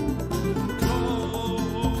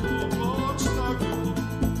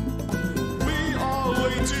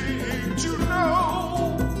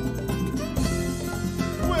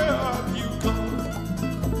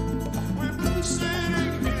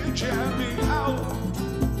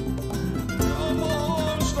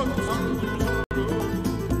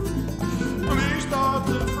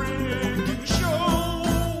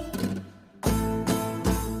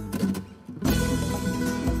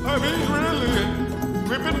 I mean, really,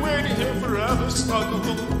 we've been waiting here forever, Snuggle.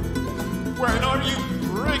 When are you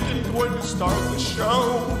freaking going to start the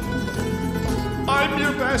show? I'm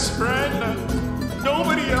your best friend.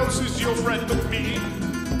 Nobody else is your friend but me.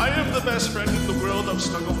 I am the best friend in the world of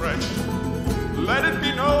Snugglefresh. Let it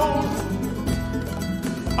be known.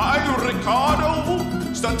 I'm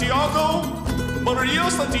Ricardo, Santiago, Maria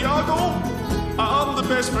Santiago. I'm the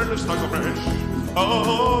best friend of Snugglefresh.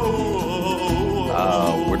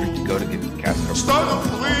 Where did you go to get the cast? Snuggle,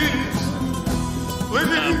 please.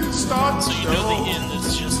 Please start the So you show. know the inn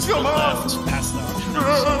is just to the left, past the auction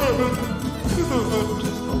house.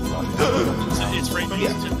 So it's right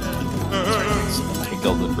next to the...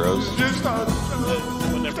 Gilded Rose.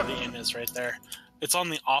 Whatever the inn is right there. It's on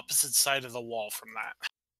the opposite side of the wall from that.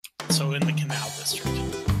 So in the Canal District.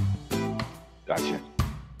 Gotcha.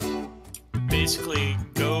 Basically,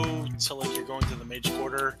 go to like you're going to the Mage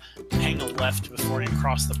Quarter, hang a left before you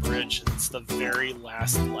cross the bridge. It's the very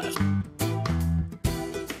last left.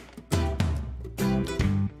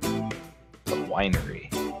 The winery.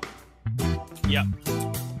 Yep.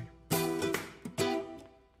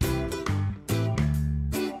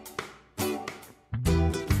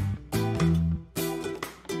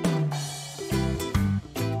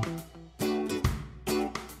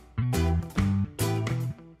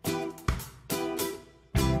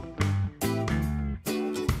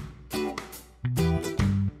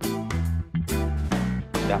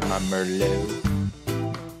 Got my Merlot.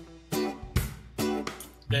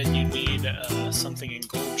 Then you need something in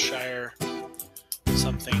Goldshire.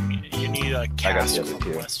 Something you need a cask the other from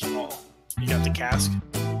two. Westfall. You got the cask.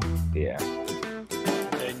 Yeah.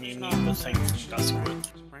 Then you need the thing from Duskwood.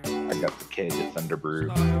 I got the keg of Thunder Brew.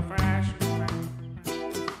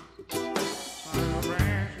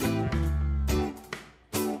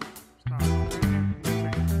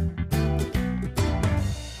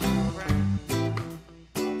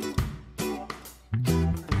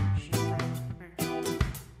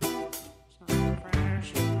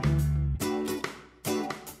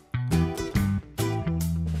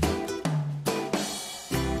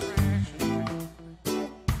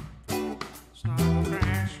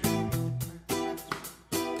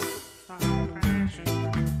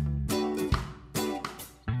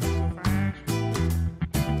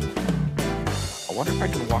 I wonder if I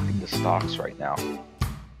can walk into stocks right now.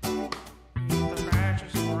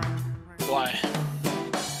 Why?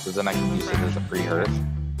 Because then I can use it as a free hearth.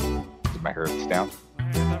 Because my hearth's down.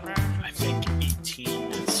 I think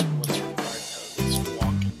 18 is what's required to at least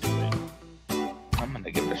walk into it. I'm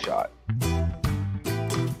gonna give it a shot.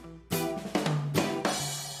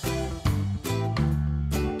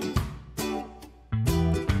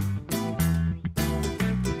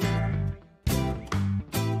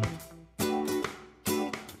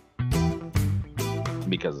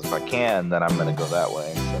 Because if I can, then I'm gonna go that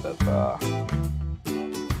way instead of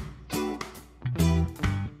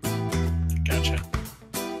Gotcha.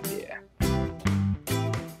 yeah.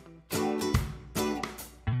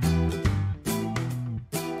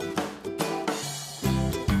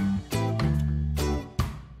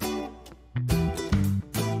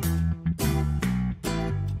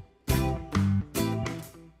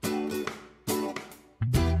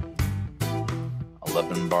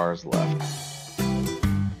 11 bars left.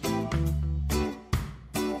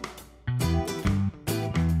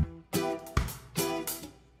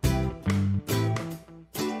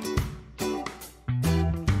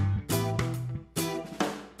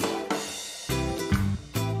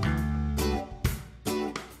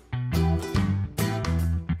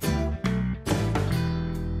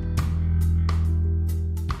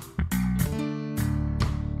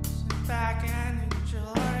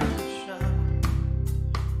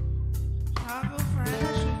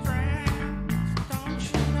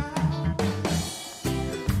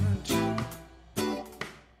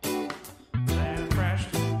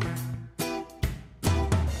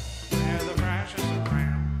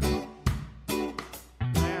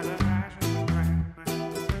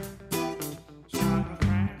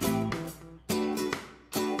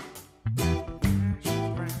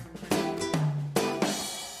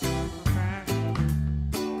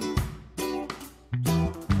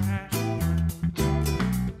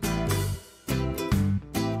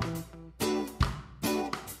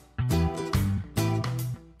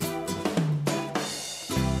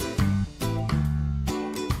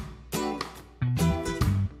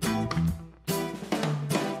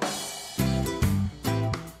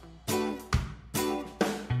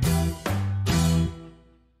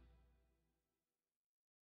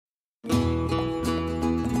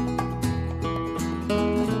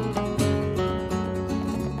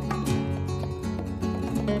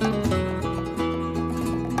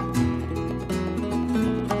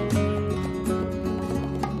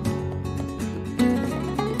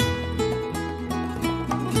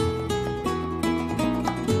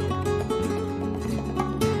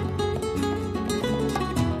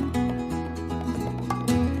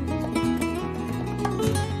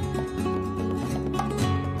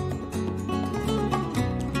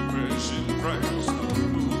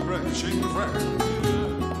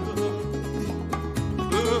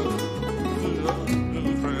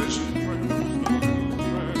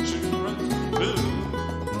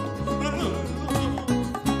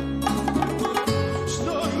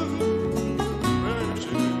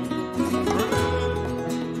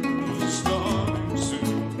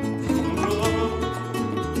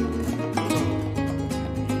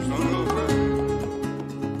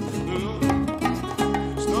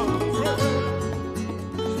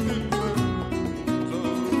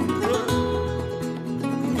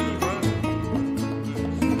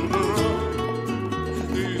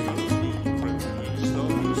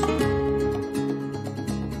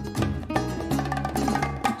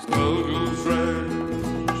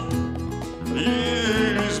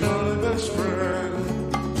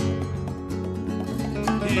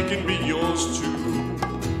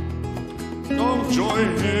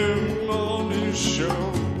 Join him on his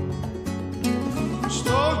show.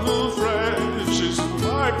 Snugglefresh is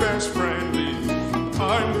my best friend.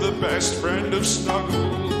 I'm the best friend of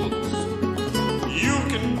Snuggles. You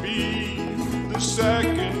can be the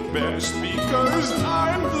second best because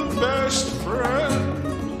I'm the best friend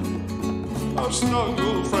of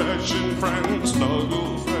Snugglefresh and friends.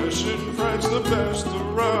 Snugglefresh and friends, the best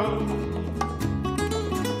around.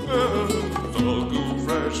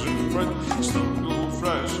 Snugglefresh and friends,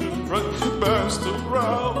 Snugglefresh and friends, best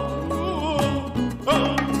around.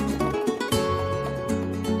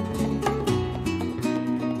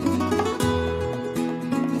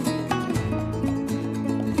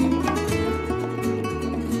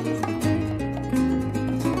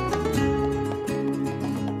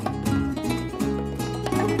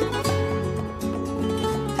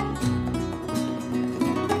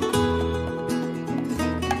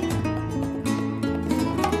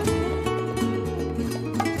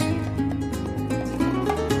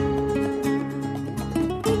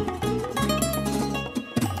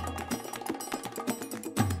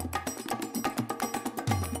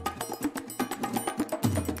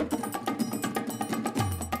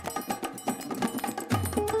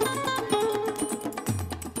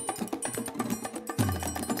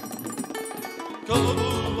 Come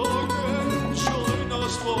along and join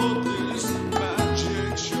us for this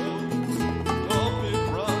magic show. Come and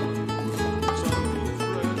run.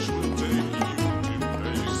 Snugglefresh will take you to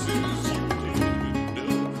places you didn't even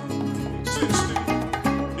know existed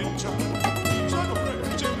in time.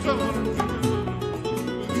 Snugglefresh in time.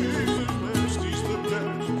 He's the best, he's the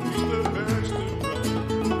best, he's the best around.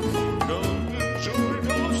 Come and join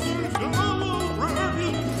us to celebrate around.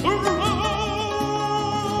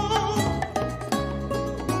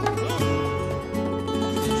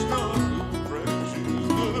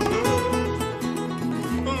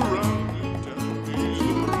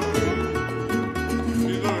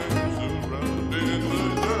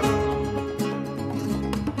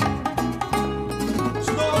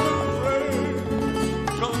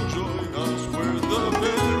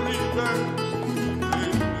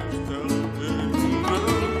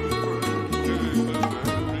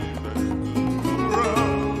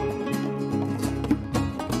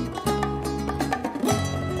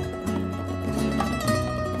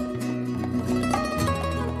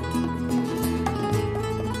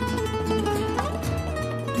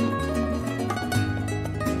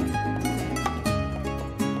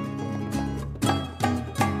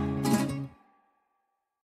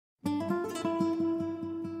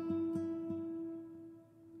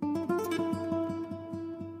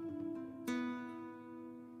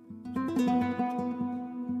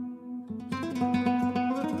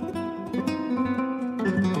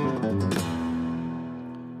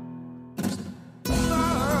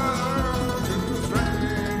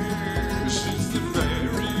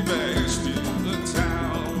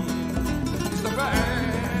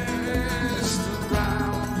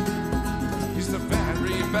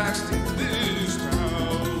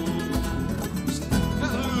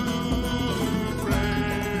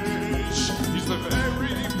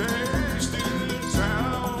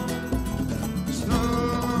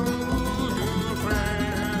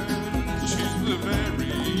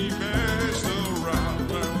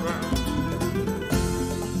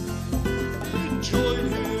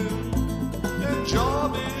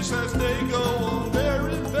 As they go on their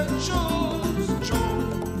adventures,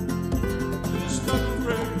 join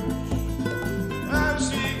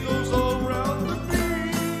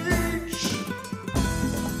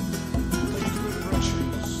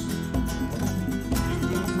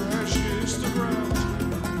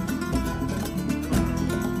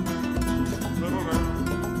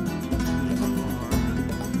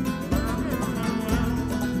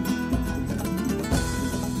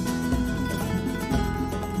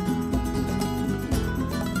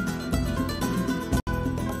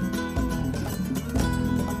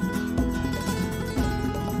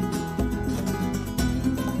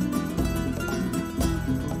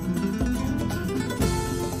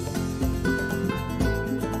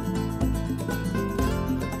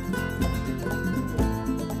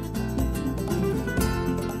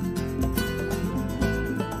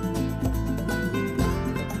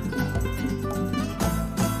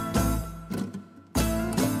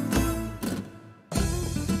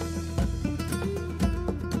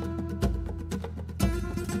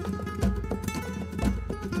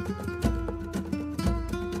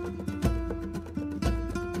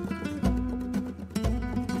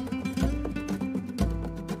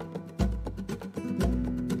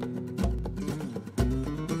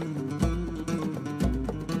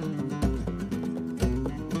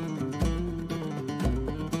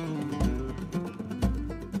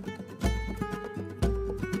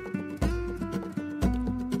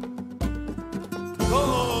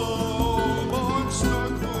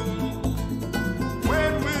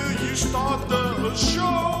the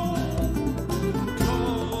show.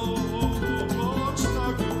 Come on,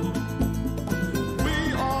 Snuggle. We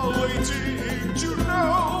are waiting to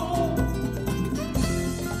know.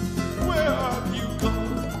 Where have you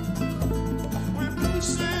gone? We've been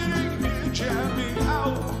sitting here jamming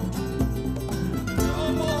out.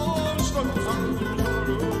 Come on, Snuggle, Snuggle,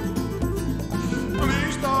 Snuggle.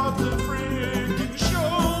 Please start the freaking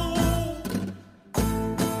show.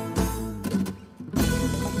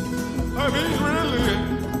 I mean, really,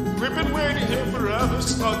 we've been waiting here forever,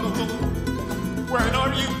 Snuggle. When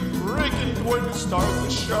are you freaking going to start the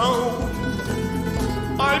show?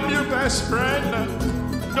 I'm your best friend.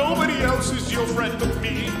 Nobody else is your friend but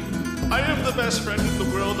me. I am the best friend in the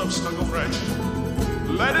world of Snugglefresh.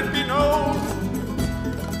 Let it be known.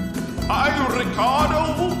 I'm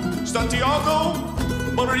Ricardo, Santiago,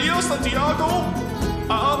 Maria Santiago.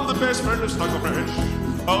 I'm the best friend of Snugglefresh.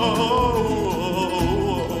 Oh.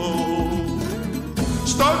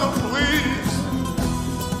 Snuggle, please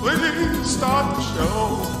start the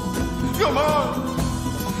show. Come on.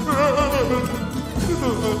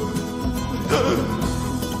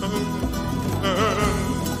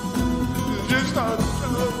 Just start the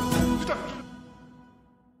show. Start.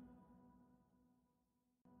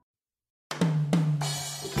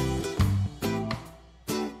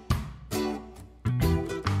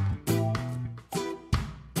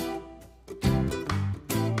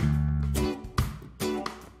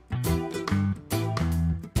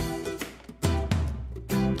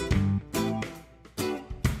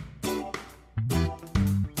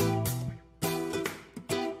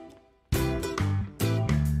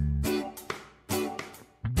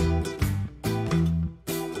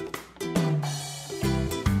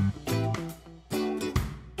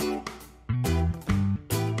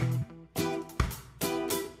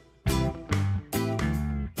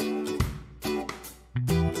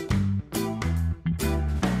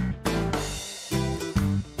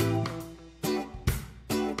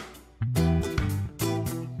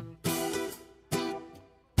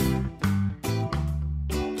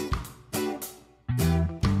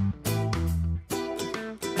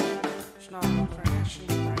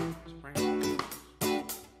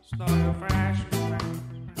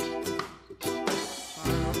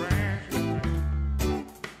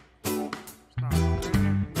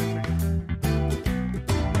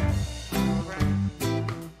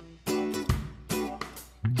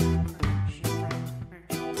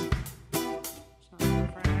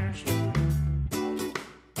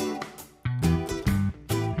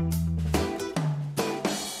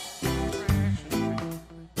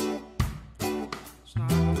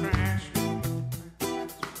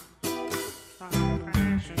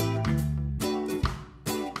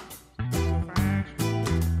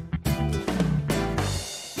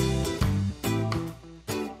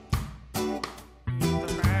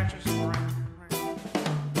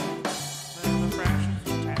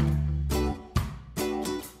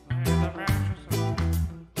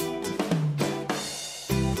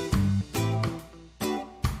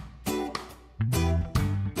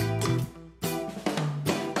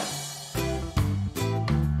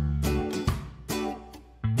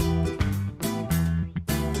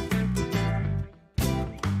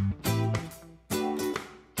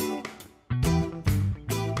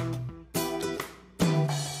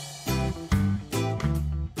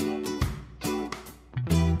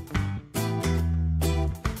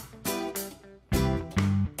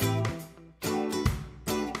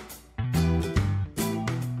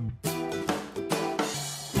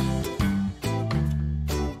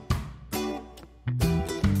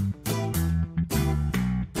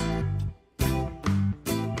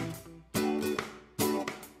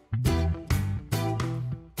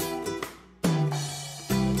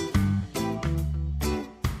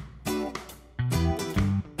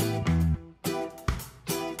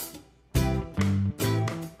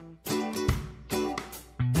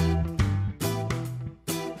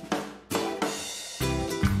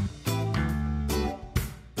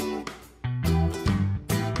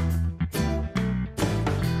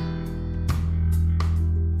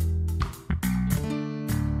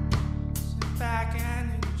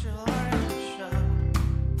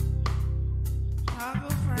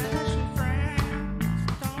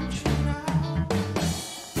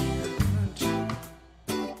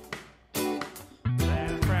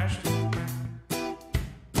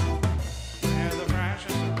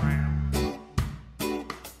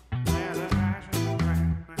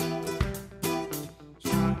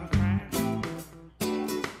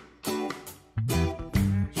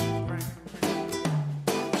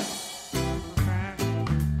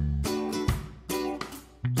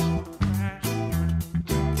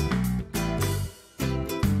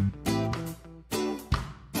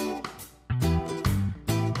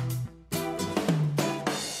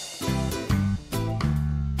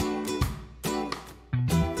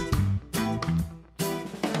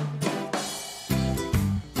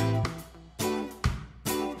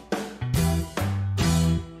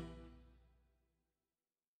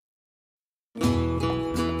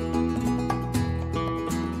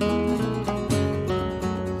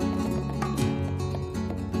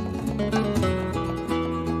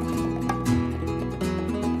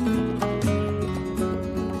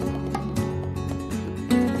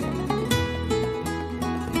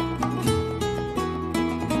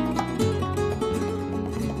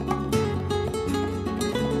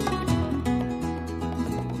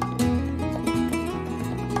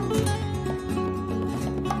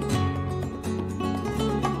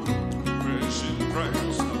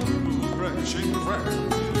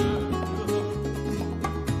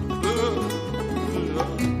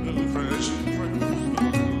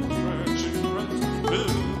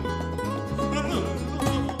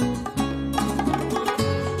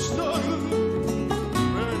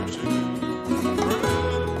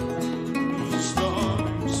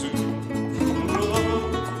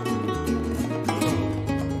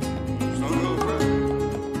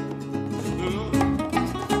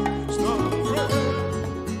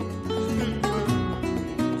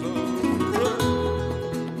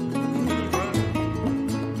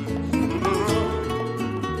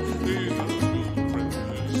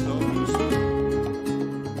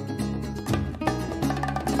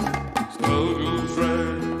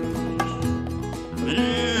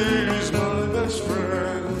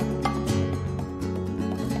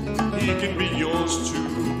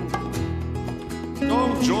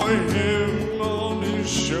 Join him on his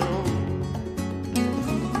show.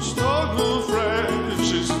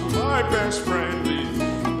 Snugglefresh is my best friend.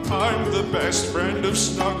 I'm the best friend of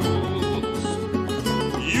Snuggles.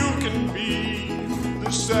 You can be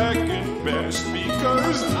the second best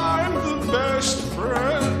because I'm the best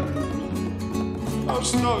friend of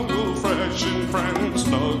Snugglefresh and friends.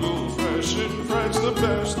 Snugglefresh and friends, the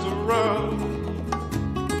best around.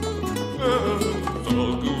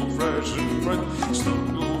 Snugglefresh and friends,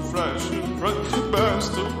 Snugglefresh and friends, the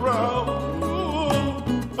best around.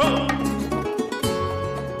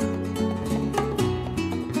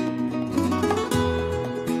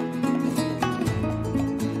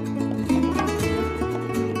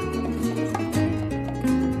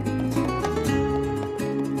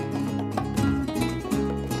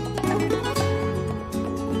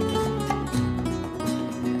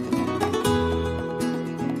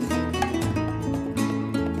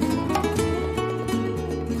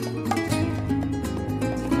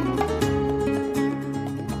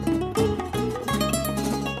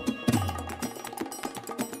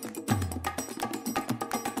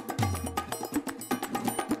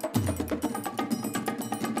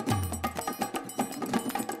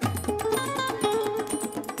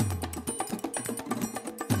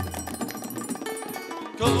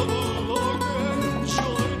 Come along and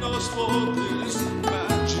join us for this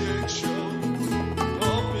magic show.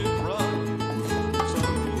 Come and run,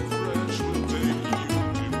 Snugglefresh will take you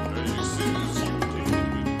to places you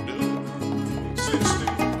didn't know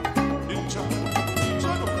existed in time.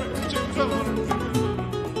 Snugglefresh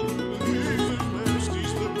is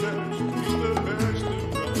he's the best around.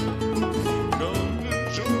 Come and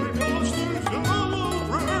join us to celebrate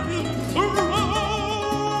around.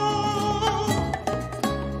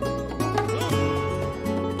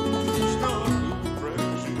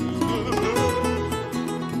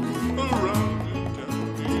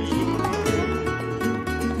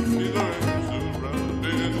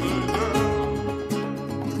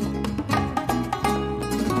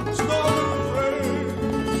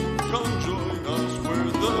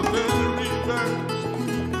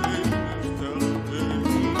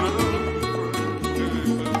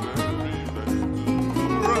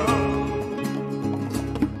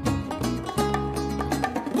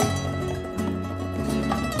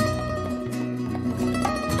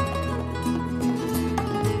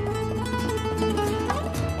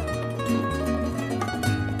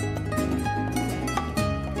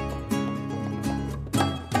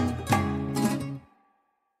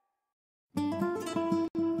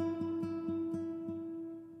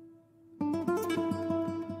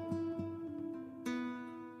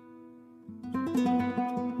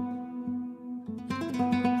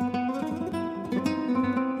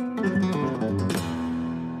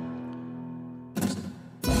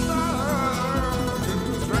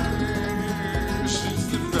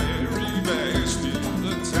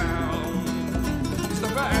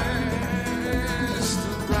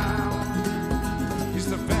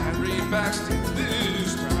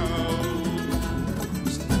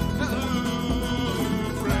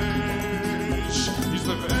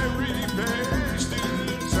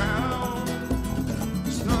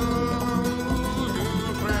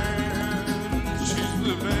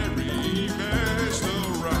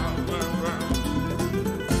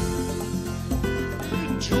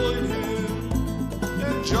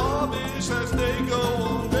 As they go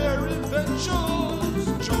on their adventures,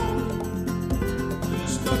 join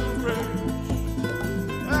Snugglefresh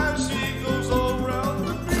as he goes around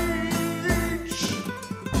the beach.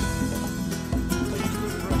 He's the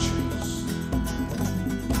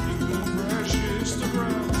freshest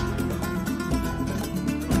around.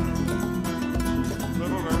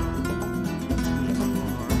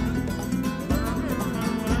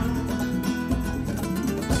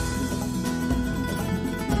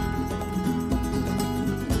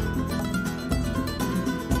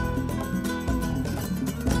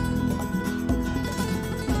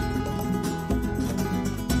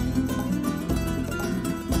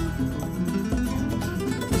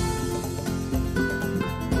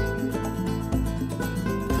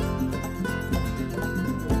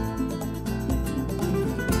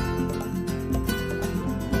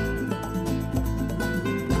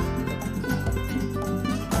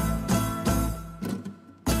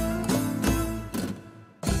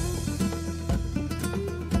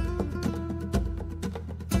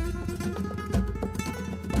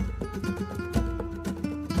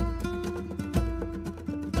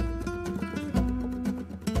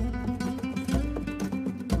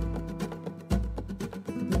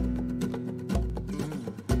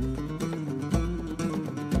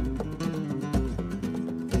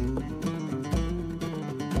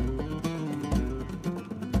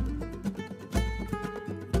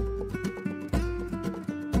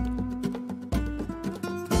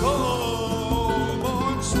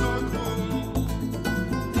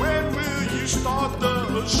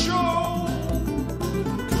 the show.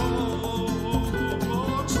 Come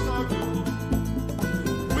on, Snuggle.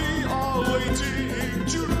 We are waiting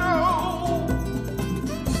to know.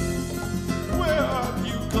 Where have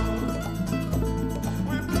you gone?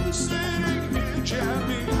 We've been sitting here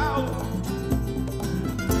jamming out.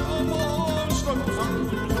 Come on, Snuggle.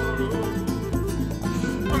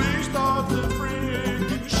 Please start the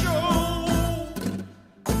freaking show.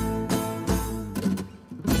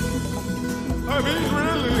 I mean,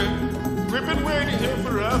 really, we've been waiting here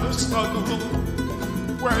forever, Snuggle.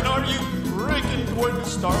 When are you freaking going to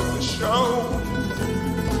start the show?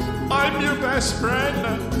 I'm your best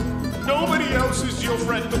friend. Nobody else is your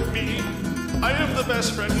friend but me. I am the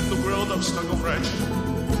best friend in the world of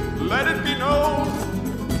Snugglefresh. Let it be known.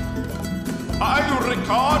 I'm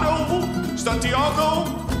Ricardo, Santiago,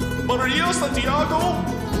 Maria Santiago.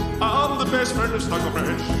 I'm the best friend of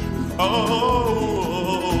Snugglefresh.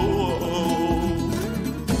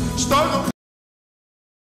 Snuggle.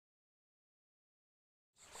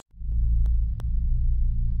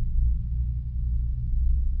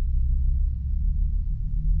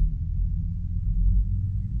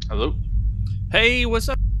 Hello. Hey, what's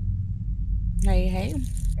up? Hey, hey.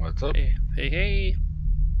 What's up? Hey.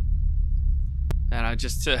 And I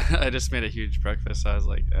just made a huge breakfast. So I was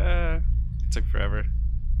like, it took forever.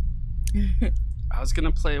 I was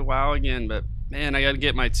gonna play WoW again, but man, I gotta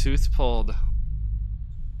get my tooth pulled.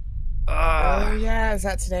 Oh yeah, is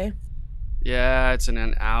that today? Yeah, it's in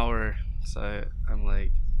an hour. So I'm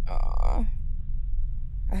like, aw.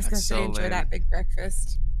 I was gonna say, enjoy that big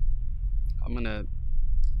breakfast. I'm gonna.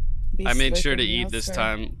 I made sure to eat this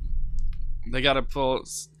time. They gotta pull.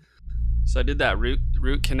 So I did that root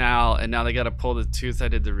canal, and now they gotta pull the tooth I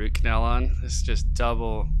did the root canal on. It's just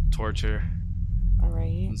double torture. All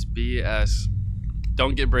right. It's BS.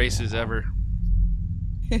 Don't get braces ever.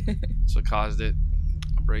 That's what caused it.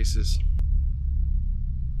 Braces.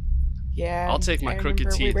 Yeah. I'll take my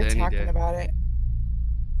crooked teeth we were any talking day. about it.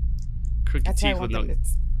 Crooked teeth with no.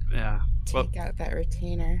 Yeah. Take out that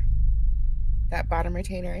retainer. That bottom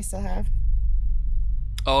retainer I still have.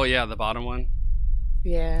 Oh yeah, the bottom one.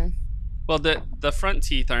 Yeah. Well, the front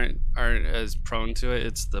teeth aren't as prone to it.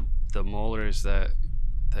 It's the molars that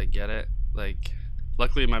get it. Like,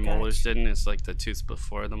 luckily my molars didn't. It's like the tooth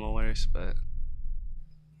before the molars, but.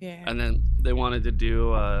 Yeah. And then they wanted to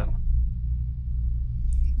do.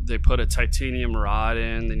 They put a titanium rod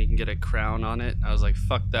in, then you can get a crown on it. I was like,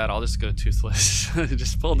 fuck that, I'll just go toothless.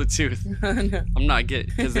 Just pull the tooth. No. I'm not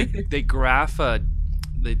getting, because they graft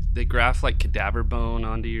they graft like cadaver bone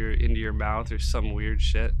into your mouth or some weird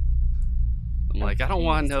shit. I'm like, I don't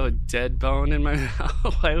want no dead bone in my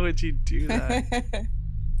mouth. Why would you do that?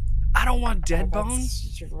 I don't want dead bone.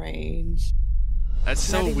 Strange. That's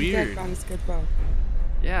so weird. Dead bone's good bone.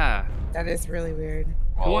 Yeah. That is really weird.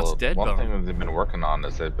 Who wants dead bone? One thing they've been working on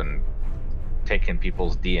is they've been taking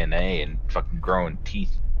people's DNA and fucking growing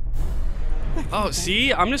teeth. Oh,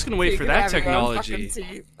 see, I'm just gonna wait for that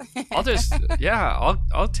technology. I'll just,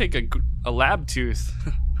 I'll take a lab tooth.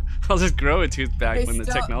 I'll just grow a tooth back when the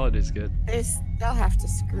technology's good. They still have to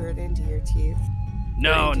screw it into your teeth.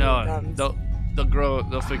 No,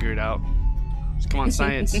 they'll figure it out. Come on,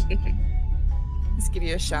 science. Just give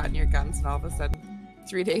you a shot in your gums, and all of a sudden,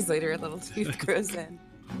 3 days later, a little tooth grows in.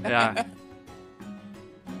 Yeah.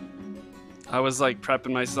 I was like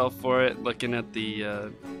prepping myself for it, looking at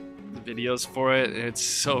the videos for it. It's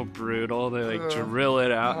so brutal. They like drill it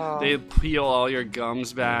out. They peel all your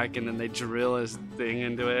gums back, and then they drill this thing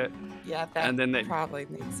into it. Yeah, that probably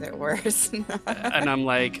makes it worse. And I'm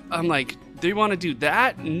like, do you want to do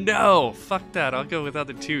that? No, fuck that. I'll go without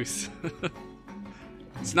the tooth.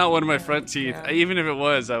 It's not one of my front teeth. Yeah. Even if it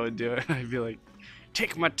was, I would do it. I'd be like,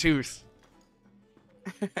 take my tooth.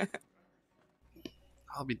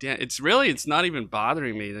 I'll be damned. It's not even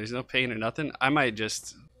bothering me. There's no pain or nothing. I might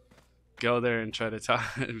just go there and try to talk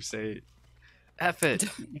and say, F it.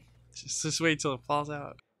 just wait till it falls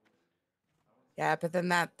out. Yeah, but then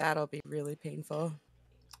that'll be really painful.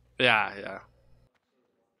 Yeah.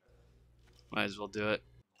 Might as well do it.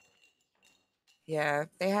 Yeah,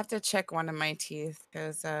 they have to check one of my teeth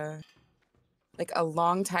because, like a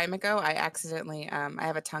long time ago, I accidentally, I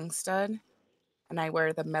have a tongue stud, and I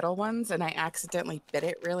wear the metal ones, and I accidentally bit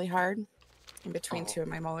it really hard in between two of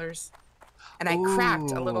my molars, and I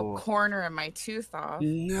cracked a little corner of my tooth off.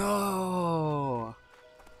 No.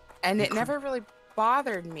 And it never really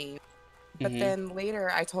bothered me, but then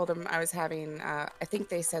later I told them I was having, I think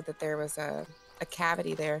they said that there was a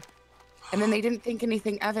cavity there. And then they didn't think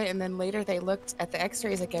anything of it, and then later they looked at the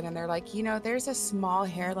x-rays again, and they're like, there's a small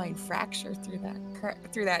hairline fracture through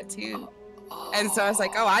that tooth. And so I was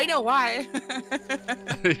like, oh, I know why.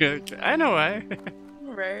 I know why.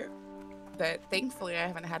 Right. But thankfully, I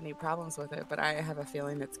haven't had any problems with it. But I have a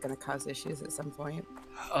feeling it's going to cause issues at some point.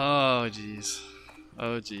 Oh, jeez.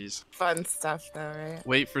 Oh, jeez. Fun stuff, though, right?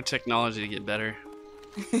 Wait for technology to get better.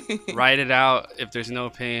 Write it out if there's no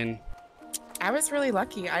pain. I was really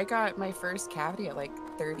lucky. I got my first cavity at like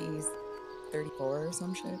 30s, 34 or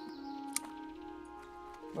some shit.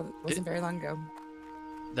 Wasn't very long ago.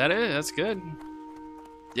 That's good.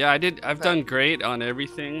 Yeah, I've done great on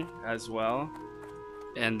everything as well.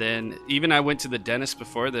 And then even I went to the dentist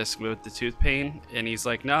before this with the tooth pain, and he's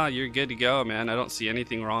like, "No, you're good to go, man. I don't see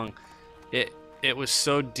anything wrong." It was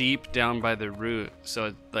so deep down by the root,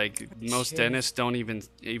 so like most dentists don't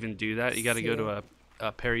even do that. You got to go to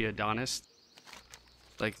a periodontist,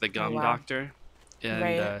 like the gum doctor,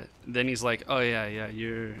 and then he's like, "Oh yeah,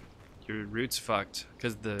 your root's fucked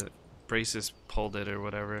because the braces pulled it or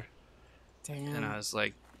whatever." Damn. And I was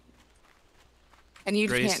like, and you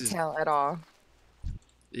can't tell at all.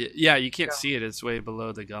 Yeah, you can't see it. It's way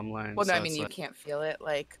below the gum line. Well, no, so I mean you can't feel it.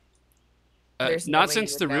 Like, not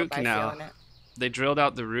since the root canal. They drilled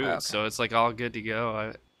out the root, so it's like all good to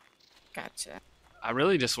go. Gotcha. I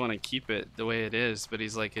really just want to keep it the way it is, but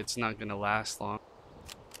he's like, it's not gonna last long.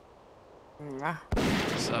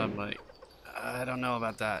 So I'm like, I don't know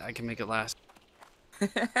about that. I can make it last.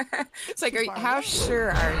 It's like, how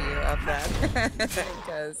sure are you of that?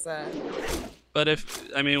 Because. But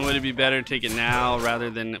would it be better to take it now rather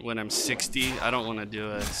than when I'm 60? I don't want to do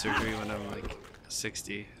a surgery when I'm like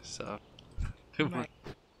 60. So. Right.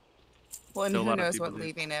 Well, and who knows what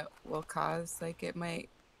leaving it will cause? Like, it might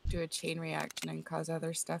do a chain reaction and cause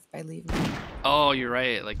other stuff by leaving it. Oh, you're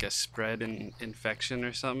right. Like a spread infection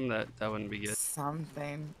or something. That wouldn't be good.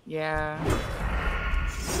 Something. Yeah.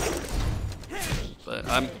 But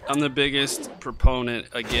I'm the biggest proponent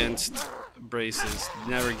against braces.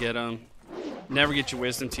 Never get them. Never get your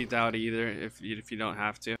wisdom teeth out either if you don't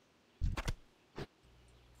have to.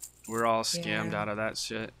 We're all scammed out of that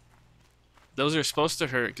shit. Those are supposed to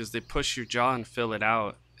hurt because they push your jaw and fill it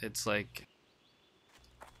out. It's like,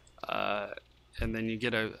 and then you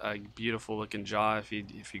get a beautiful looking jaw if you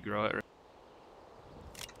grow it.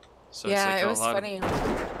 So yeah, it's like it was funny.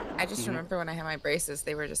 I just remember when I had my braces,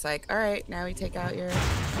 they were just like, "All right, now we take out your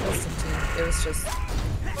wisdom teeth." It was just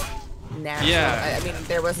natural. Yeah. I mean,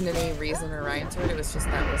 there wasn't any reason or rhyme to it. It was just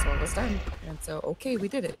that was what was done, and so okay, we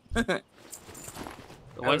did it. That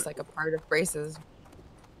was like a part of braces.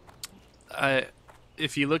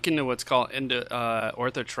 If you look into what's called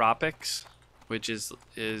orthotropics, which is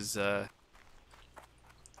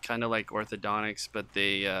kind of like orthodontics, but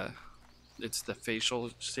it's the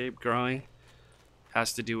facial shape growing,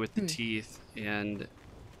 has to do with the teeth, and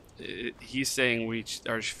he's saying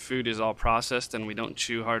our food is all processed and we don't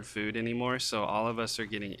chew hard food anymore, so all of us are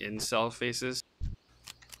getting incel faces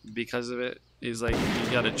because of it. He's like,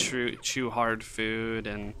 you gotta chew hard food,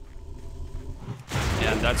 and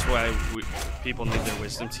that's why people need their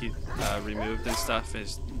wisdom teeth removed and stuff.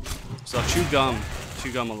 So chew gum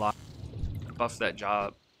a lot, buff that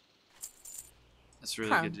job. That's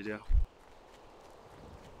really good to do.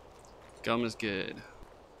 Gum is good.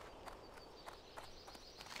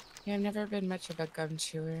 Yeah, I've never been much of a gum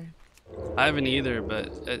chewer. I haven't either,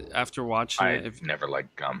 but after watching it, I've never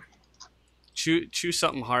liked gum. Chew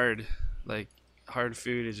something hard. Like hard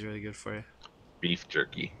food is really good for you. Beef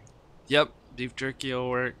jerky. Yep, beef jerky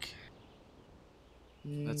will work.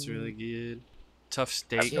 That's really good. Tough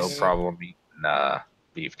steak. I have no problem eating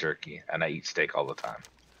beef jerky, and I eat steak all the time.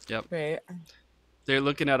 Yep. Right. They're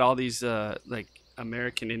looking at all these like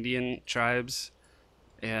American Indian tribes,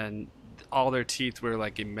 and all their teeth were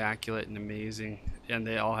like immaculate and amazing, and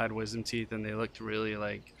they all had wisdom teeth, and they looked really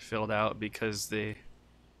like filled out because they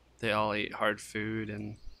all ate hard food,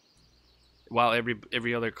 and while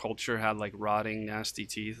every other culture had like rotting nasty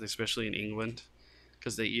teeth, especially in England,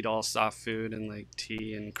 because they eat all soft food and like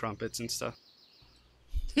tea and crumpets and stuff.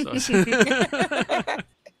 So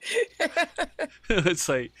it's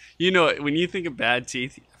like, when you think of bad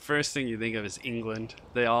teeth, first thing you think of is England.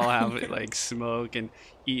 They all have like smoke and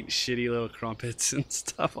eat shitty little crumpets and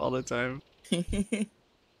stuff all the time.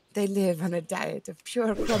 They live on a diet of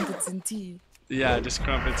pure crumpets and tea. Yeah, just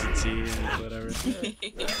crumpets and tea and whatever.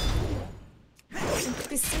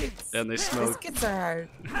 Biscuits. And they smoke. Biscuits are hard.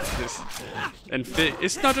 And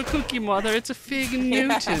it's not a cookie, mother. It's a fig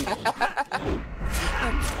Newton.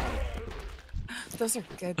 Those are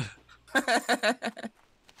good. I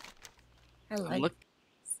like.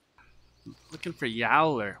 Looking for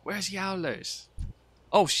Yowler. Where's Yowlers?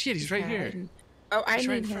 Oh shit, he's right here. Oh, I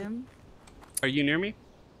need him. Are you near me?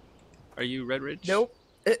 Are you Red Ridge? Nope.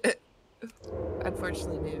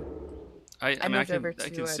 unfortunately moved. I mean, moved over to I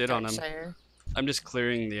can sit on them. Darkshire. I'm just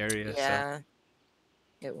clearing the area. Yeah. So.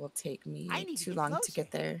 It will take me I need too to get long to closer.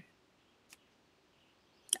 get there.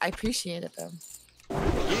 I appreciate it though.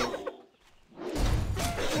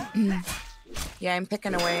 Yeah, I'm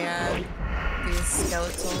picking away these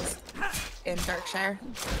skeletals in Darkshire.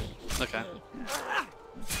 Okay.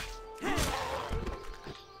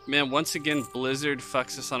 Man, once again, Blizzard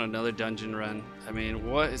fucks us on another dungeon run. I mean,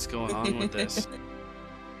 what is going on with this?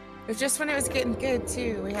 It was just when it was getting good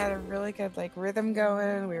too. We had a really good like rhythm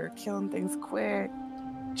going. We were killing things quick.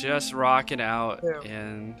 Just rocking out,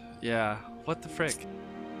 and yeah, what the frick?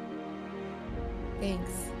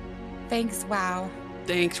 Thanks. Thanks, wow.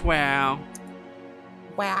 Thanks, wow.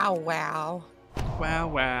 Wow, wow. Wow,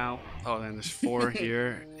 wow. Oh, then there's 4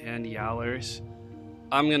 here, and Yowlers.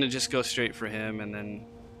 I'm gonna just go straight for him, and then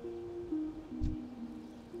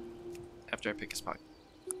after I pick a spot.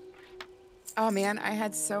 Oh man, I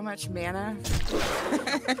had so much mana.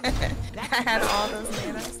 I had all those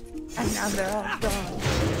manas, and now they're all gone.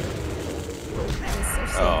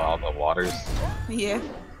 So oh, all the waters. Yeah.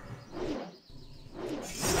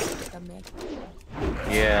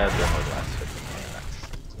 Yeah, they only last 15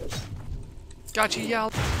 minutes. Gotcha, Yowl.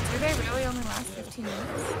 Do they really only last 15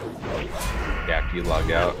 minutes? Yeah, after you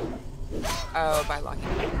log out. Oh, by logging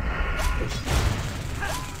out.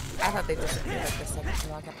 I thought they disappeared like the second you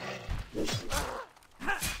log out.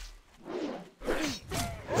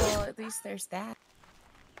 Well, at least there's that.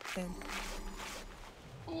 Then.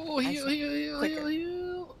 Oh, heal.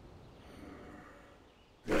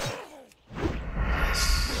 Yes.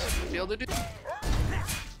 Be able to do.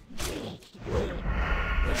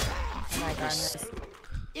 My goodness.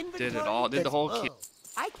 Did it all. Did the whole kill.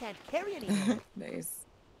 I can't carry anymore. Nice.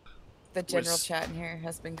 The general chat in here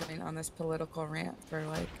has been going on this political rant for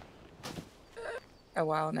like a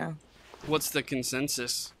while now. What's the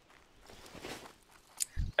consensus?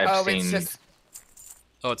 Epstein. Oh, it's just.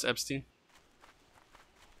 Oh, it's Epstein.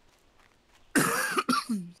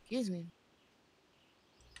 Excuse me.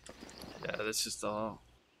 Yeah, that's just all.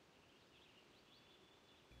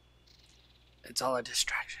 It's all a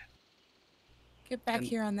distraction. Get back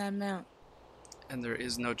here on that mount. And there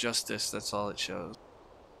is no justice. That's all it shows.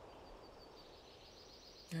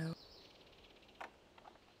 No.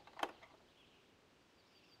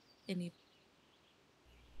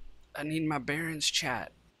 I need my Baron's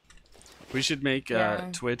chat. We should make a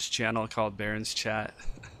Twitch channel called Baron's Chat.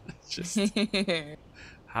 Just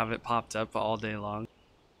have it popped up all day long.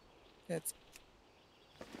 That's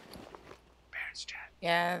Baron's Chat.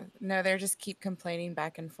 Yeah, no, they just keep complaining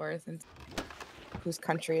back and forth and whose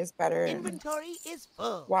country is better. Inventory is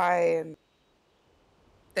full. Why, and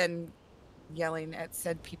then yelling at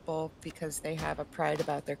said people because they have a pride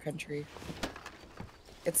about their country.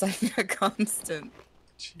 It's like a constant.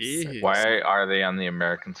 Jeez. Why are they on the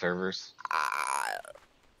American servers?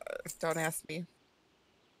 Don't ask me.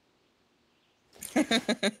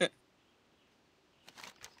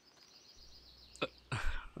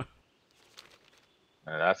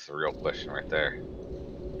 That's the real question right there.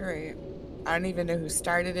 Right. I don't even know who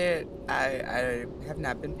started it. I have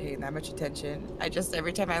not been paying that much attention. I just,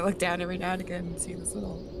 every time I look down every now and again, see this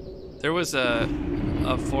little... There was a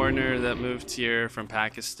foreigner that moved here from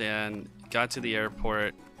Pakistan, got to the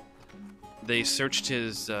airport. They searched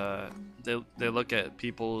his, they look at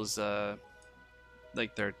people's,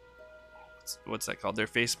 like their, what's that called? Their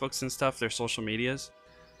Facebooks and stuff, their social medias.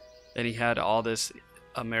 And he had all this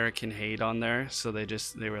American hate on there. So they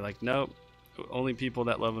were like, nope, only people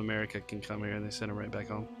that love America can come here, and they sent him right back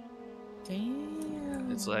home. Damn.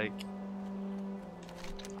 It's like...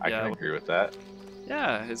 I can agree with that.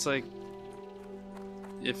 Yeah, it's like...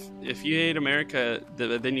 If you hate America,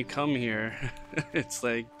 then you come here. It's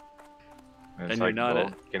like... And and you're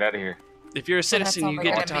not get out of here. If you're a citizen, you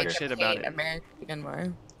get to talk shit about it. American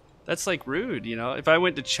more. That's like rude, you know? If I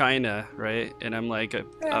went to China, right, and I'm like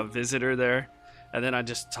a visitor there, and then I'm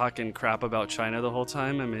just talking crap about China the whole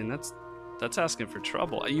time, I mean, that's asking for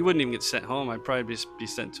trouble. You wouldn't even get sent home. I'd probably be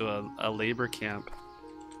sent to a labor camp,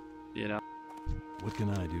 you know? What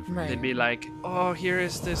can I do for you? They'd be like, oh, here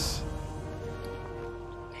is this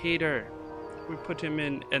hater. We put him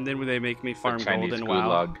in, and then they make me farm gold in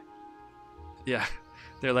WoW. Yeah.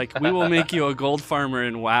 They're like, we will make you a gold farmer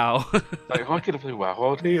in WoW. Like, I get to play WoW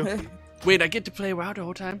all day. Wait, I get to play WoW the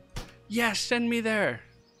whole time? Yes, send me there.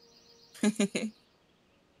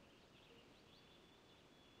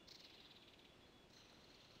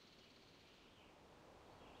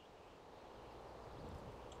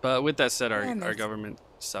 But with that said, our government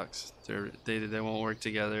sucks. They won't work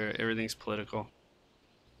together. Everything's political,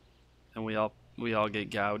 and we all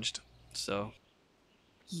get gouged. So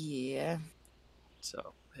Yeah.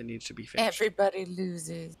 So it needs to be finished. Everybody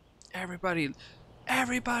loses. Everybody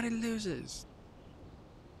loses.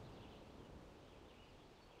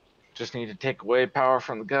 Just need to take away power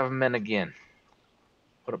from the government again.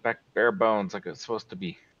 Put it back bare bones like it's supposed to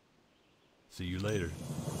be. See you later.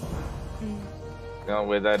 The only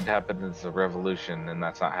way that'd happen is a revolution, and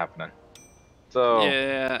that's not happening. So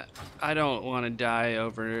Yeah, I don't want to die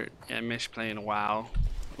over Mish playing WoW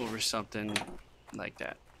over something like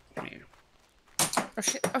that. I mean, Oh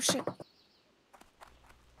shit! Oh shit!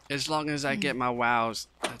 as long as I get my WoWs,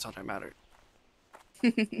 that's all that matters.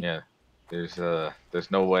 yeah, there's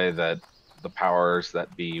no way that the powers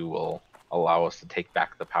that be will allow us to take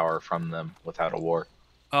back the power from them without a war.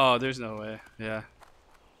 Oh, there's no way. Yeah.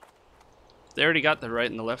 They already got the right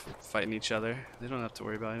and the left fighting each other. They don't have to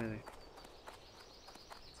worry about anything.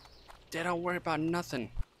 They don't worry about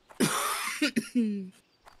nothing.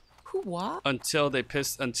 Who what? Until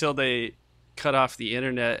they cut off the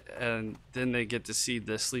internet, and then they get to see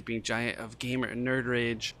the sleeping giant of gamer and nerd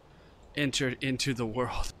rage enter into the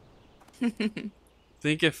world.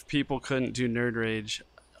 Think if people couldn't do nerd rage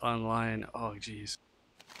online. Oh, jeez.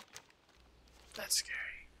 That's scary.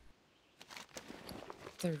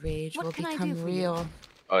 The rage What will can I do become for you? real.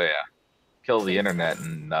 Oh yeah, kill the internet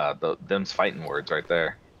and them's fighting words right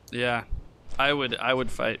there. Yeah, I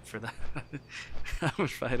would fight for that. I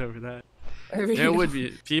would fight over that. Every- There would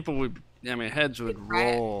be people would. I mean, heads would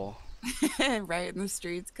roll. right in the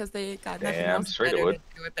streets because they got nothing Damn else straight it better would. to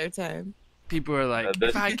do with their time. People are like,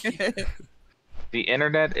 if I can't. The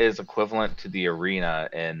internet is equivalent to the arena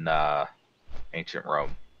in ancient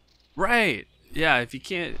Rome. Right. Yeah. If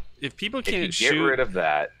people can't If you shoot. get rid of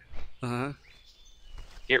that, Uh-huh.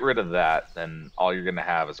 then all you're gonna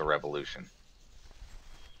have is a revolution.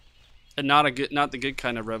 And not the good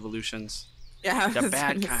kind of revolutions. Yeah, I The was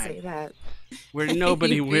bad gonna kind. say that. Where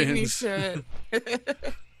nobody You beat me wins. to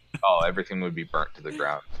it. Oh, everything would be burnt to the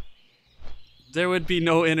ground. There would be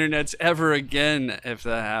no internets ever again if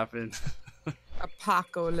that happened.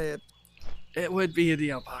 Apocalypse. It would be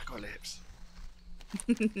the apocalypse.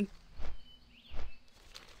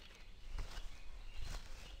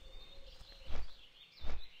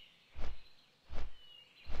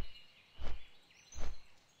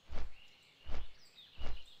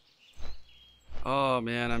 Oh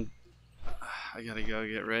man, I gotta go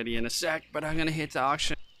get ready in a sec, but I'm gonna hit the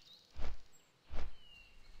auction.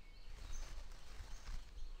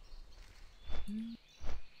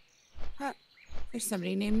 Huh. There's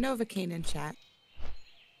somebody named Novocaine in chat.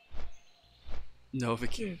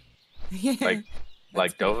 Novocaine. Yeah. Like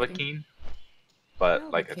That's pretty Dovahkiin,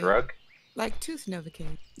 but like a Novocaine. drug. Like tooth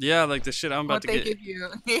Novocaine. Yeah, like the shit I'm about What to they get. give you.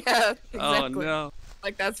 Yeah, exactly. Oh no.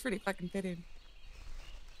 Like that's pretty fucking fitting.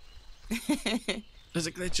 There's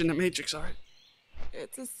a glitch in the matrix, alright.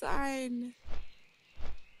 It's a sign.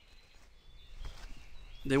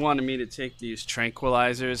 They wanted me to take these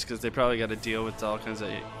tranquilizers because they probably got to deal with all kinds of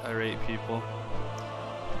irate people.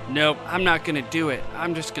 Nope, I'm not gonna do it.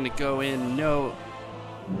 I'm just gonna go in, and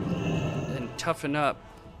toughen up.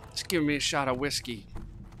 Just give me a shot of whiskey.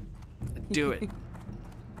 Do it.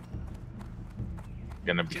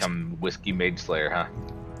 Gonna become Whiskey Mage Slayer, huh?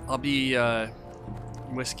 I'll be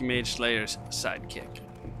Whiskey Mage Slayer's sidekick.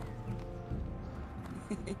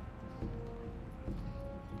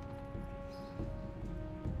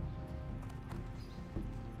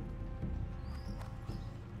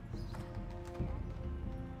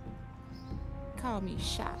 Call me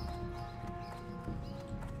Shot.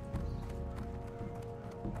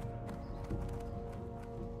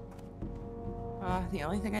 The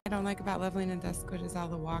only thing I don't like about leveling in Duskwood is all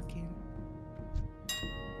the walking.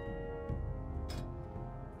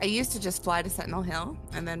 I used to just fly to Sentinel Hill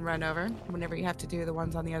and then run over whenever you have to do the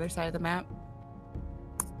ones on the other side of the map.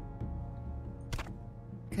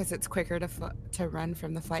 Because it's quicker to run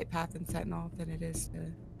from the flight path in Sentinel than it is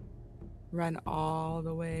to run all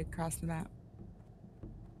the way across the map.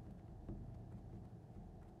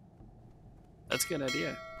 That's a good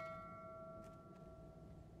idea.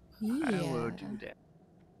 Yeah. I will do that.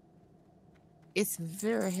 It's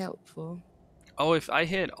very helpful. Oh, if I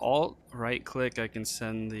hit Alt right click, I can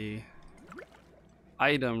send the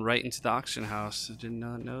item right into the auction house. I did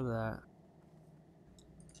not know that.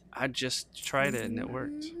 I just tried it and it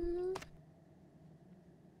worked.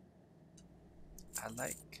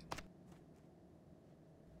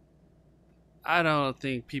 I don't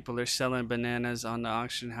think people are selling bananas on the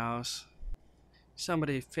auction house.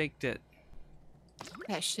 Somebody faked it.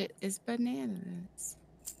 That shit is bananas.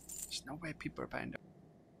 There's no way people are buying it.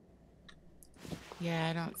 Yeah,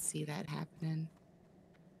 I don't see that happening.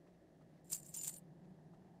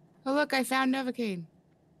 Oh, look, I found Novocaine.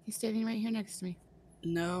 He's standing right here next to me.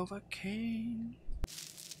 Novocaine.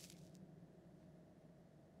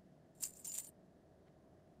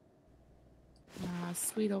 Ah,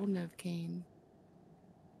 sweet old Novocaine.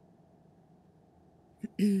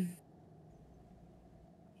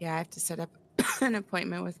 Yeah, I have to set up an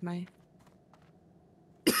appointment with my...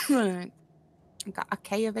 got a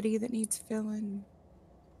cavity that needs filling.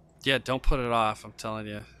 Yeah, don't put it off. I'm telling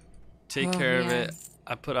you. Take care of yeah. it.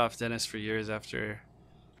 I put off dentist for years after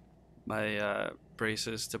my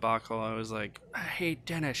braces debacle. I was like, I hate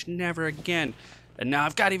dentist, never again. And now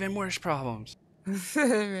I've got even worse problems.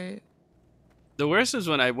 Right. The worst is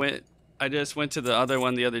when I just went to the other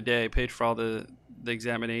one the other day, paid for all the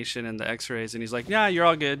examination and the x-rays, and he's like, yeah, you're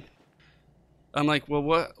all good. I'm like, well,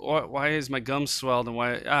 why is my gum swelled and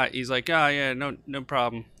why? He's like, yeah, no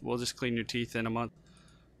problem. We'll just clean your teeth in a month.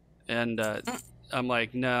 And I'm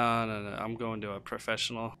like, no, I'm going to a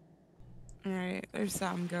professional. All right, there's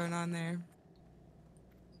something going on there.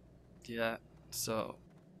 Yeah, so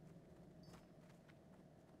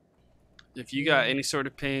if you got any sort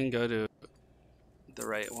of pain, go to the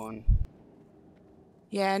right one.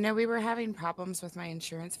 Yeah, no, we were having problems with my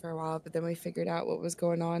insurance for a while, but then we figured out what was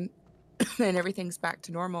going on and everything's back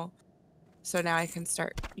to normal. So now I can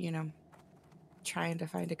start, trying to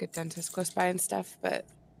find a good dentist close by and stuff. But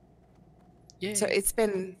yeah, so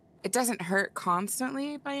it doesn't hurt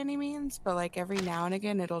constantly by any means, but like every now and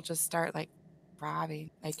again, it'll just start like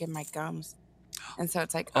throbbing, like in my gums. And so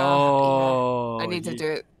it's like, yeah, I need to do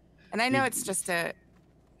it. And I know it's just that's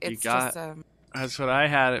what I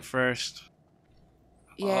had at first.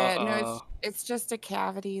 Yeah, no, it's just a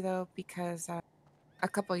cavity though, because a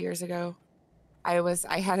couple years ago, I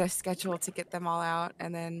had a schedule to get them all out,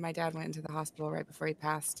 and then my dad went into the hospital right before he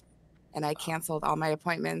passed, and I canceled all my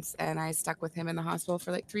appointments, and I stuck with him in the hospital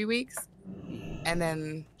for like 3 weeks, and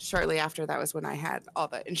then shortly after that was when I had all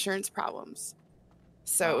the insurance problems.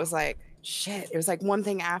 So it was like shit. It was like one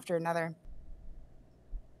thing after another,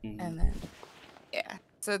 and then yeah.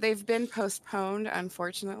 So they've been postponed,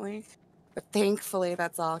 unfortunately. But thankfully,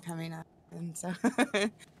 that's all coming up, and so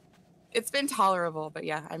it's been tolerable. But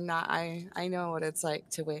yeah, I know what it's like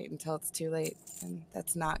to wait until it's too late, and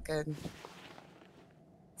that's not good.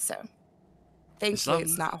 So, thankfully,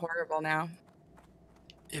 it's not horrible now.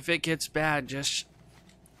 If it gets bad, just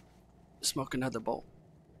smoke another bowl.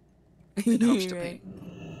 It helps the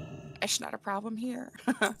pain. It's not a problem here.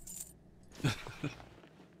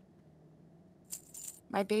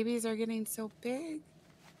 My babies are getting so big.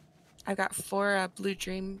 I've got 4 Blue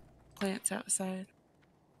Dream plants outside.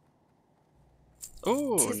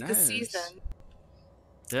 Oh, nice. It's the season.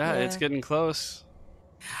 Yeah, it's getting close.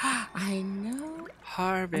 I know.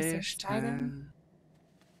 Harvest time.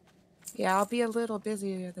 Yeah, I'll be a little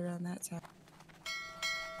busy around that time.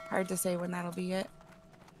 Hard to say when that'll be yet.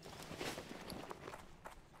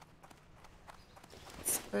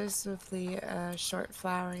 Supposedly a short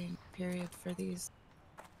flowering period for these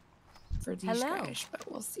guys,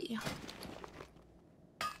 but we'll see.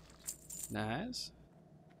 Nice.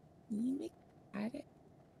 You got it.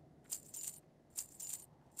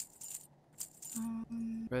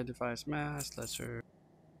 Red device mask, lesser.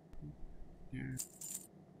 Here.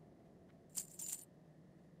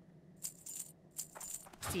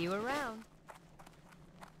 See you around.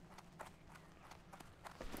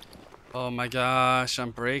 Oh my gosh,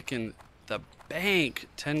 I'm breaking the bank.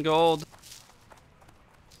 10 gold.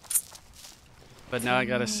 But now I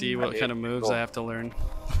gotta see what kind of moves I have to learn.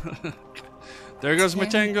 There goes my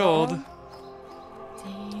 10 gold.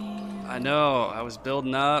 Damn. I know. I was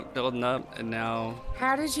building up, and now...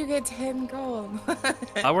 How did you get 10 gold?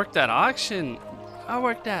 I worked that auction.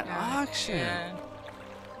 Auction. Yeah.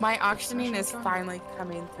 My auctioning is finally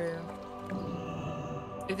coming through.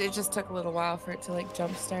 It just took a little while for it to like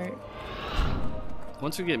jumpstart.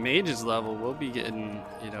 Once we get mages level, we'll be getting,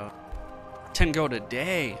 10 gold a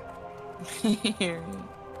day.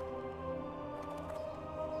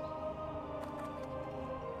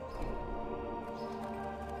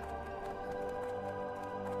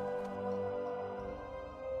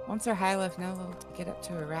 Once our high enough now, we'll get up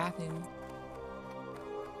to a Rathin.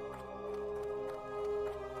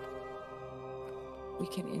 We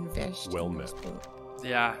can invest. Well met.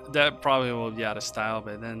 Yeah, that probably will be out of style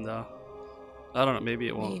by then, though. I don't know. Maybe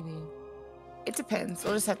it won't. Maybe. It depends.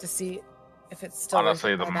 We'll just have to see if it's still.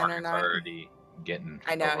 Honestly, the or market's not. already getting.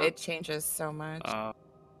 I know over. it changes so much.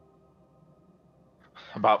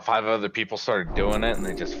 About 5 other people started doing it, and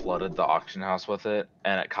they just flooded the auction house with it,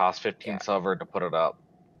 and it cost 15 silver to put it up.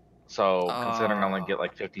 So considering I only get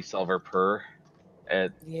like 50 silver per,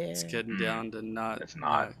 it's getting down to not. It's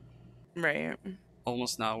not. Right.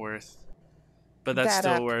 almost not worth. But that's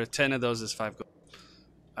still worth 10 of those is 5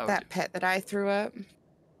 gold. That pet that I threw up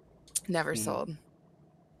never sold.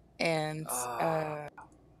 And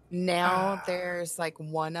now there's like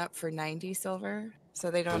 1 up for 90 silver. So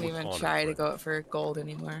they don't even try to go up for gold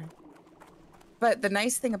anymore. But the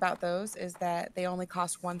nice thing about those is that they only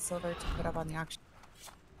cost 1 silver to put up on the auction.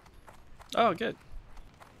 Oh, good.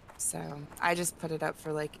 So I just put it up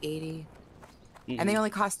for like 80. And they only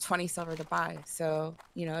cost 20 silver to buy. So,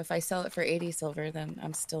 you know, if I sell it for 80 silver, then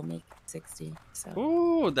I'm still making 60. So.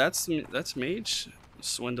 Ooh, that's mage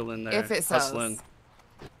swindling there. If it sells. Hustling.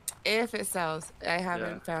 If it sells. I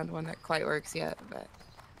haven't found one that quite works yet, but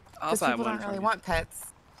I'll buy people one don't really you. want pets.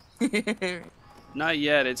 Not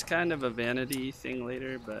yet. It's kind of a vanity thing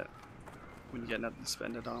later, but when you get nothing to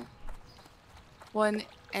spend it on. One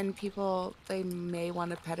and people, they may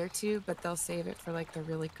want a pet or two, but they'll save it for like the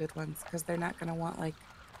really good ones because they're not gonna want like,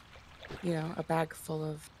 you know, a bag full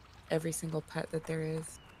of every single pet that there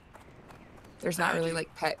is. There's not really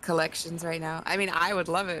like pet collections right now. I mean, I would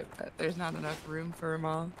love it, but there's not enough room for them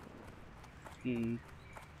all.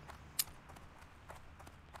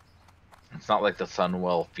 It's not like the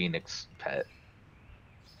Sunwell Phoenix pet.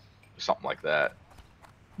 Something like that.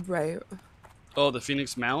 Right. Oh, the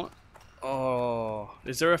Phoenix mount? Oh,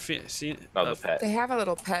 is there a the pet? They have a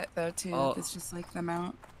little pet though too. It's just like the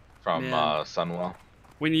mount from Sunwell.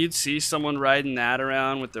 When you'd see someone riding that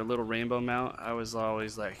around with their little rainbow mount, I was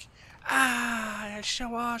always like, that's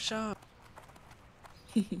so awesome.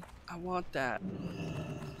 I want that.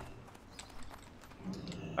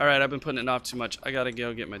 All right, I've been putting it off too much. I gotta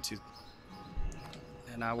go get my tooth,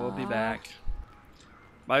 and I will be back.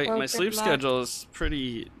 My sleep schedule is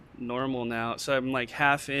pretty normal now, so I'm like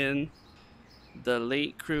half in the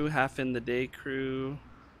late crew, half in the day crew.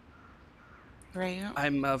 Right.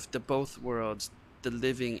 I'm of the both worlds, the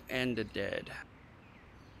living and the dead.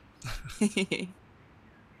 I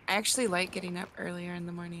actually like getting up earlier in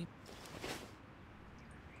the morning.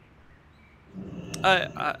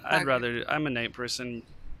 I'd rather. I'm a night person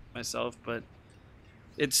myself, but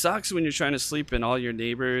it sucks when you're trying to sleep and all your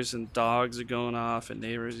neighbors and dogs are going off and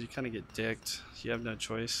neighbors. You kind of get dicked. You have no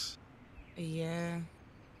choice. Yeah.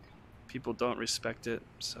 People don't respect it,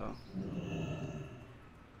 so.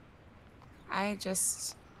 I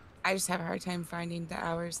just have a hard time finding the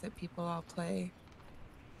hours that people all play.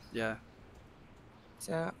 Yeah.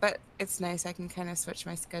 So, but it's nice. I can kind of switch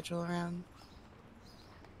my schedule around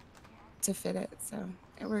to fit it, so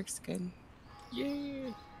it works good.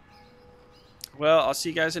 Yeah. Well, I'll see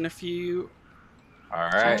you guys in a few. All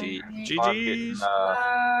right. GG's.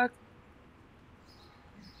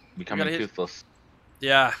 Becoming toothless.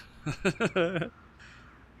 Yeah.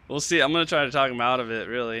 We'll see. I'm going to try to talk him out of it,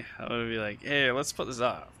 really. I'm going to be like, hey, let's put this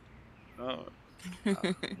off.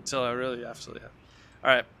 Until I really absolutely have.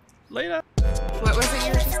 All right. Later. What was it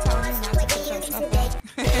you were just telling me not to put those up?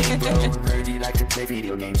 Hey bro, heard you like to play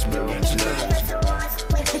video games, bro. Hey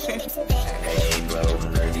bro,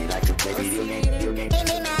 heard you like to play video games.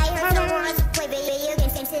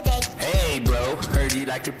 Hey bro, heard you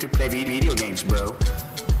like to play video games, bro.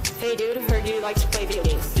 Hey dude, heard you like to play video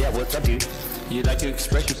games. Yeah, what's up, dude? You like to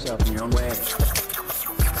express yourself in your own way.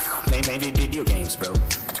 Play video games, bro.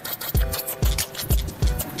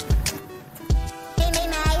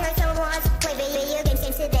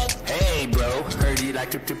 Hey bro, heard you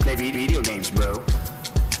like to play video games, bro.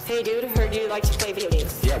 Hey dude, heard you like to play video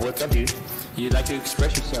games. Yeah, what's up, dude? You like to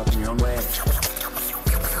express yourself in your own way.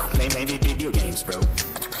 Play video games, bro.